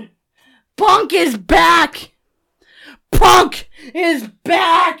ground. Punk is back. Punk is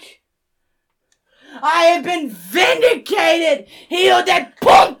back. I have been vindicated. Hijo de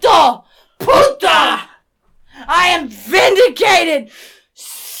puto. Puta. I am vindicated.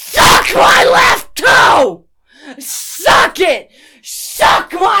 Suck my left toe. Suck it.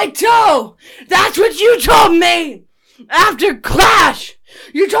 Suck my toe. That's what you told me. After Clash.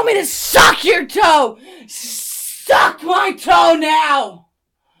 You told me to suck your toe. Suck my toe now.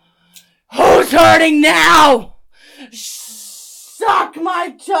 Who's hurting now? Suck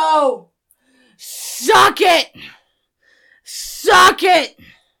my toe. Suck it. Suck it.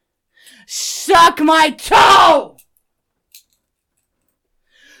 Suck my toe.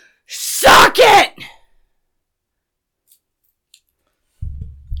 Suck it.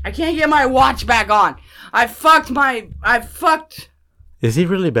 I can't get my watch back on. I fucked. Is he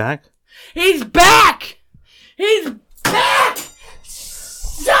really back? He's back! He's back!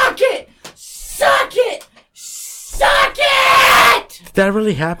 Suck it! Suck it! Suck it! Did that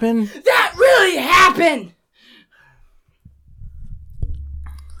really happen? That really happened!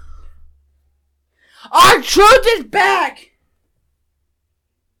 Our truth is back!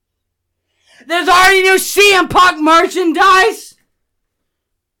 There's already new CM Punk merchandise!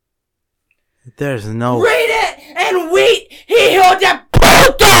 There's no... Read it and wheat! Hijo de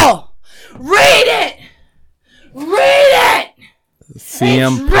puto! Read it! Read it!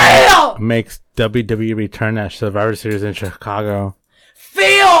 CM Punk makes WWE return at Survivor Series in Chicago.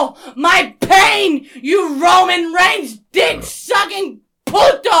 Feel my pain, you Roman Reigns dick-sucking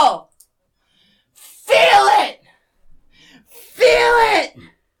puto! Feel it! Feel it!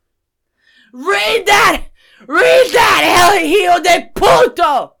 Read that! Read that, hijo de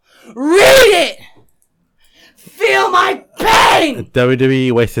puto! Read it! Feel my pain!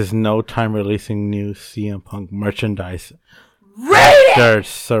 WWE wastes no time releasing new CM Punk merchandise. Read Their it!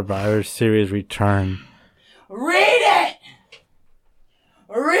 Survivor Series return. Read it!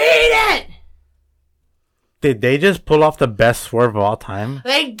 Read it! Did they just pull off the best swerve of all time?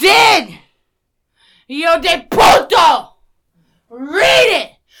 They did! Hijo de puto! Read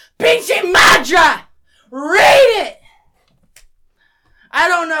it! Pinche madre! Read it! I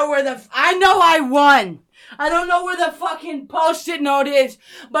don't know where I know I won. I don't know where the fucking post-it note is,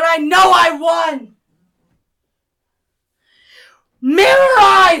 but I know I won.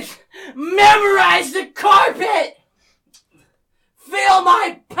 Memorize the carpet. Feel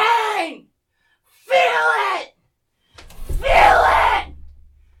my pain. Feel it. Feel it.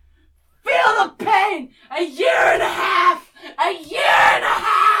 Feel the pain. A year and a half.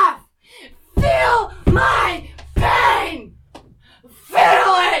 Feel my pain.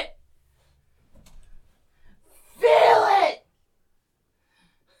 Feel it. Feel it.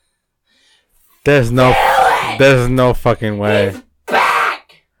 There's no fucking way. He's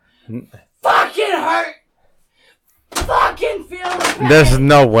back. Fucking hurt. Fucking feel the pain. There's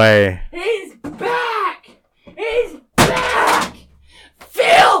no way. He's back. He's back.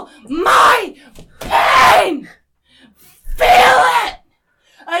 Feel my pain. Feel it.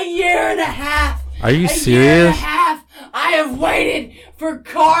 A year and a half. Are you serious? serious? I have waited for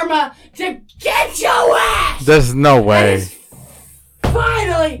karma to get your ass. There's no way.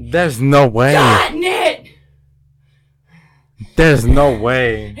 Finally. There's no way. Gotten it. There's no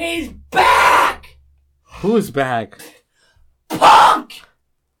way. He's back. Who's back? Punk.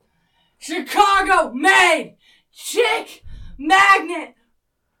 Chicago made chick magnet.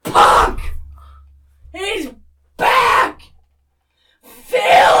 Punk. He's back. Feel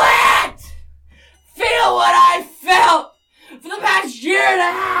it. Feel what I felt for the past year and a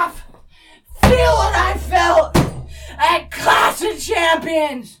half. Feel what I felt at Clash of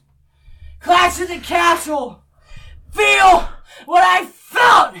Champions. Clash of the Castle. Feel what I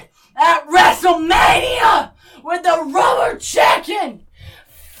felt at WrestleMania with the rubber chicken.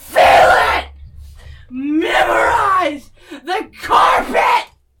 Feel it. Memorize the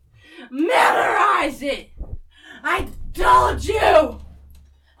carpet. Memorize it. I told you.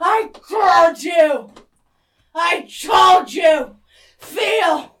 I told you. I told you.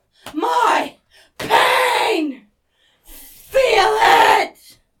 Feel my pain. Feel it.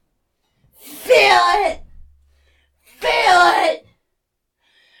 Feel it. Feel it.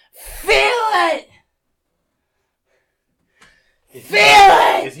 Feel it. Feel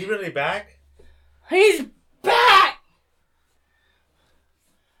it. Is he really back? He's back.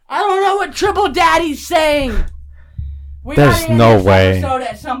 I don't know what Triple Daddy's saying. We There's gotta end no this way. episode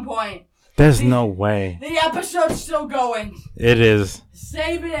at some point. There's no way. The episode's still going. It is.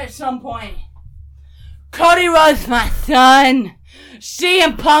 Save it at some point. Cody Rhodes, my son.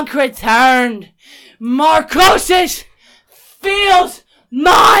 CM Punk returned. Marcosis feels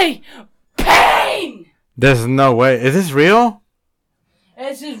my pain. There's no way. Is this real?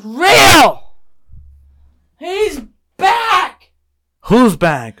 This is real. He's back. Who's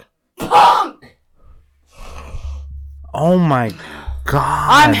back? Punk. Oh my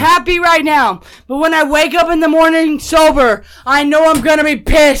god. I'm happy right now, but when I wake up in the morning sober, I know I'm gonna be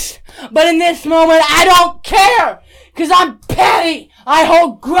pissed. But in this moment, I don't care, because I'm petty. I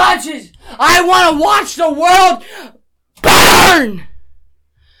hold grudges. I want to watch the world burn.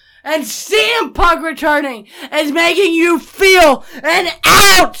 And CM Punk returning is making you feel an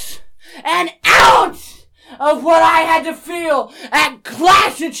ounce of what I had to feel at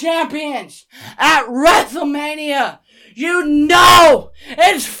Clash of Champions, at WrestleMania. You know,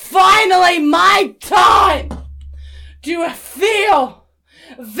 it's finally my time to feel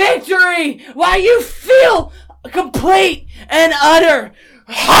victory while you feel complete and utter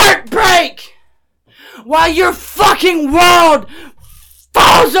heartbreak. While your fucking world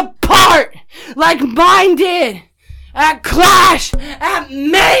falls apart like mine did at Clash, at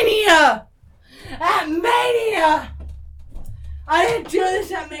Mania. At Mania. I didn't do this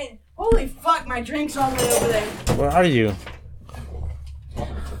at Mania. Holy fuck, my drink's all the way over there. Where are you?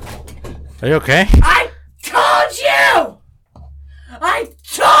 Are you okay? I told you! I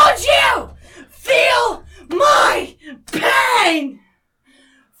told you! Feel my pain!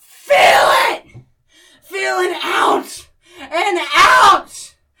 Feel it! Feel an ounce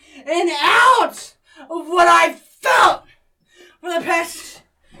of what I felt for the past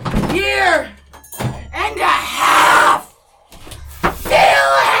year and a half!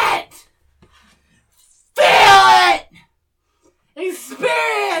 Feel it! Feel it!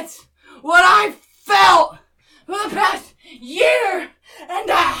 Experience what I felt for the past year and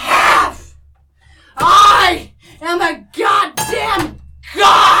a half! I am a goddamn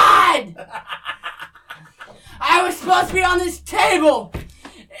god! I was supposed to be on this table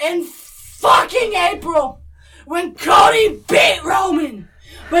in fucking April when Cody beat Roman,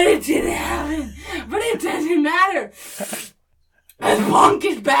 but it didn't happen. But it doesn't matter. And Punk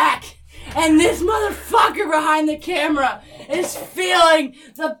is back, and this motherfucker behind the camera is feeling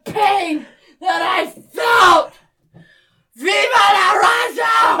the pain that I felt. Viva la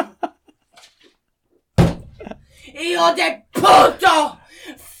raza! Hijo de puto!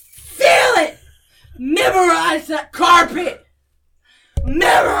 Feel it! Memorize that carpet!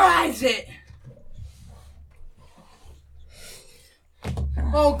 Memorize it!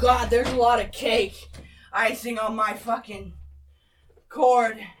 Oh god, there's a lot of cake icing on my fucking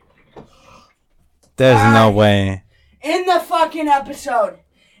cord. There's no way. End the fucking episode.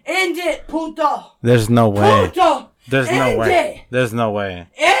 End it, puto. There's no way. Puto. There's no End way. it. There's no way.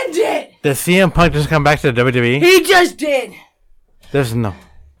 End it. Did CM Punk just come back to the WWE? He just did. There's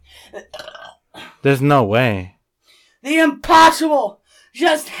no way. The impossible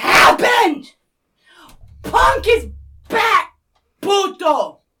just happened. Punk is back,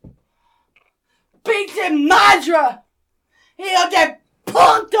 puto. Pinche madre. Hijo de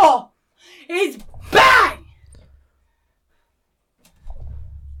punto. He's back.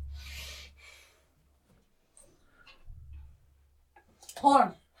 Hold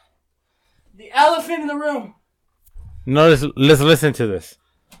on. The elephant in the room. No, let's listen to this.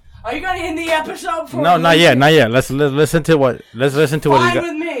 Are you gonna end the episode? No, not yet. Let's listen to what. Let's listen to what he got.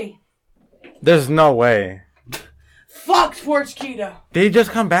 Fine with me. There's no way. Fuck Sports Keto. Did he just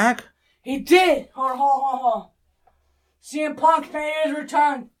come back? He did. Hold on. CM Punk made his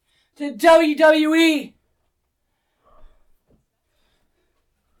return to WWE.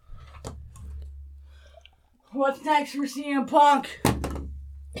 What's next for CM Punk?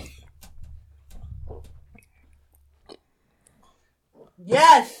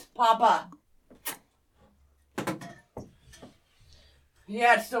 Yes, Papa.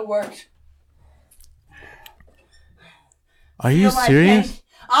 Yeah, it still works. Are you serious? Pain?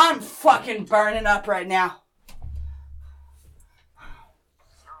 I'm fucking burning up right now.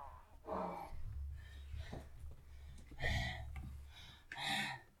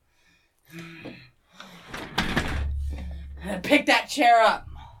 Pick that chair up.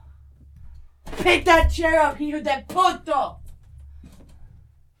 Pick that chair up, hijo de puto.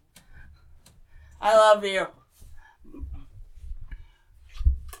 I love you.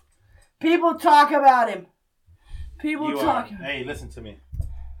 People talk about him. People talk. Hey, listen to me.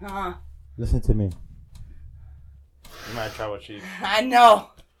 Uh-huh. Listen to me. You might try what she. I know.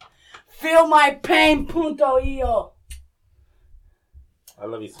 Feel my pain, punto io. I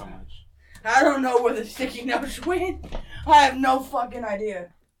love you so much. I don't know where the sticky notes went. I have no fucking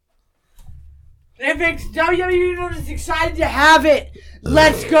idea. If it's WWE is excited to have it,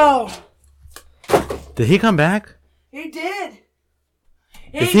 let's go. Did he come back? He did.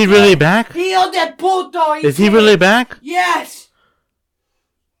 Is he really back? Hijo de puto. Is he really back? Yes.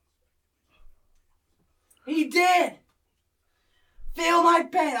 He did. Feel my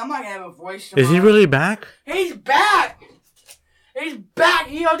pain. I'm not gonna have a voice tomorrow. Is he really back? He's back. He's back.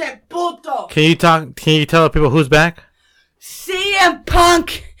 Hijo de puto. Can you tell people who's back? CM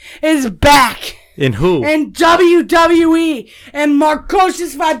Punk is back. In who? In WWE. And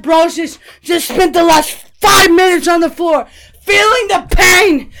Marcosis Fibrosis just spent the last 5 minutes on the floor feeling the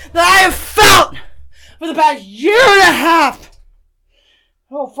pain that I have felt for the past year and a half.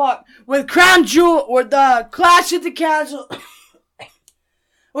 Oh, fuck. With Crown Jewel, with the Clash at the Castle,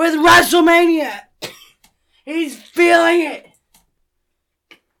 with WrestleMania. He's feeling it.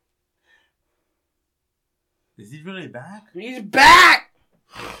 Is he really back? He's back.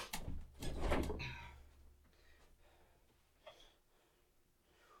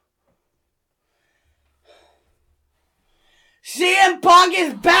 CM Punk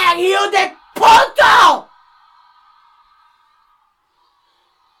is back. Hijo de puto.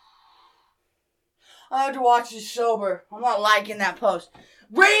 I have to watch this sober. I'm not liking that post.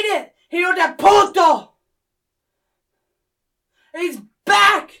 Read it. Hijo de puto. He's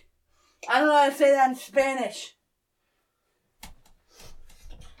back. I don't know how to say that in Spanish.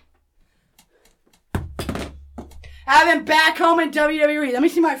 Have him back home in WWE. Let me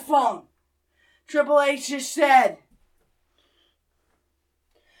see my phone. Triple H just said,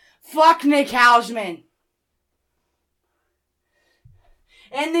 fuck Nick Hausman.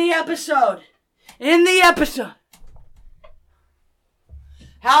 In the episode.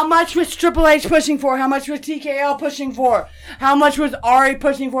 How much was Triple H pushing for? How much was TKO pushing for? How much was Ari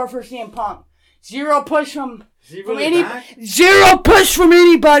pushing for CM Punk? Zero push from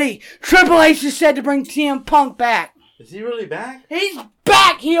anybody. Triple H just said to bring CM Punk back. Is he really back? He's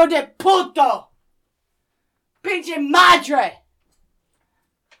back, hijo de puto. Pinche madre.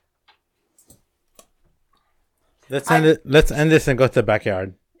 Let's end this and go to the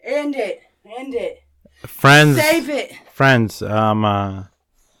backyard. End it. Friends. Save it. Friends, I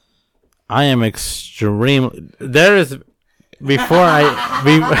am extremely. There is before I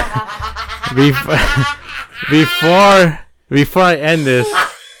end this,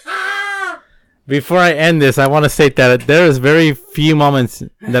 I want to state that there is very few moments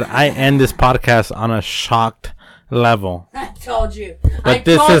that I end this podcast on a shocked level. I told you.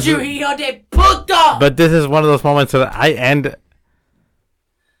 Hijo de puto. But this is one of those moments that I end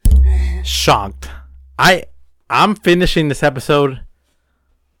shocked. I'm finishing this episode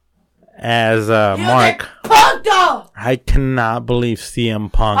as Mark. I cannot believe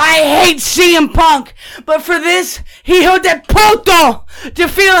CM Punk. I hate CM Punk, but for this, hijo de puto, to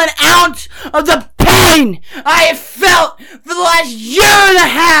feel an ounce of the pain I have felt for the last year and a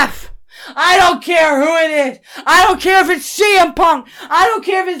half. I don't care who it is. I don't care if it's CM Punk. I don't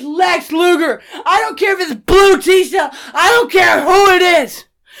care if it's Lex Luger. I don't care if it's Blue T-Cell. I don't care who it is.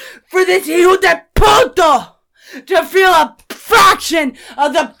 For this hijo de puto to feel a fraction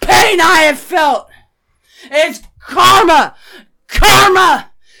of the pain I have felt. It's karma.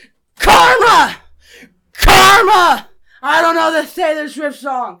 I don't know the Taylor Swift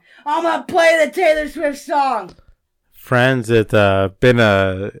song. I'm gonna play the Taylor Swift song. Friends, it's been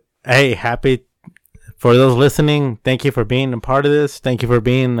happy for those listening. Thank you for being a part of this. Thank you for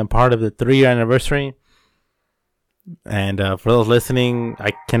being a part of the 3-year anniversary. And for those listening,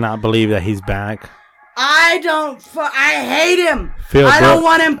 I cannot believe that he's back. I hate him. I don't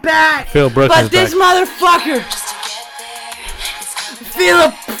want him back. Phil Brooks but this motherfucker.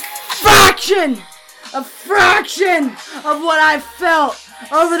 Feel a fraction of what I felt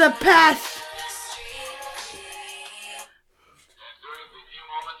over the past.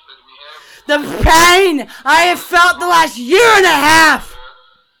 The pain I have felt the last year and a half.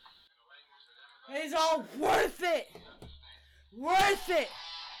 It's all worth it. Worth it.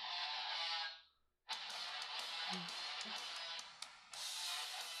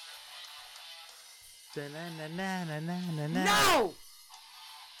 No!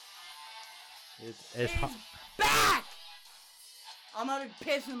 It's back! I'm gonna be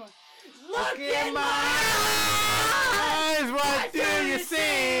pissing him. Look in my eyes! What do you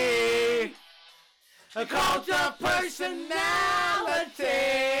see? A cult of personality.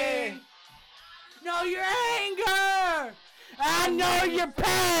 Know your anger. I know your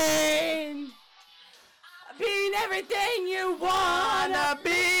pain. Being everything you wanna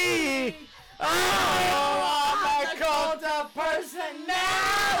be. Oh, I'm a cult of personality.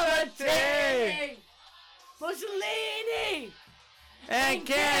 Mussolini and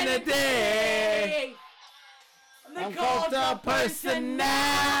Kennedy. I'm cult of personality.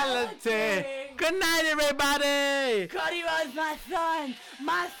 Good night, everybody. Cody was my son.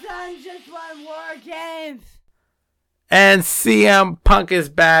 My son just won war games. And CM Punk is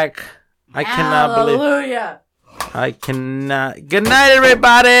back. I cannot believe. Hallelujah. I cannot. Good night,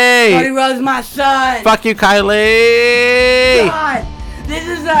 everybody. Cody Rhodes, my son. Fuck you, Kylie. God, this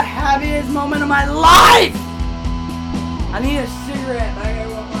is the happiest moment of my life. I need a cigarette, but I gotta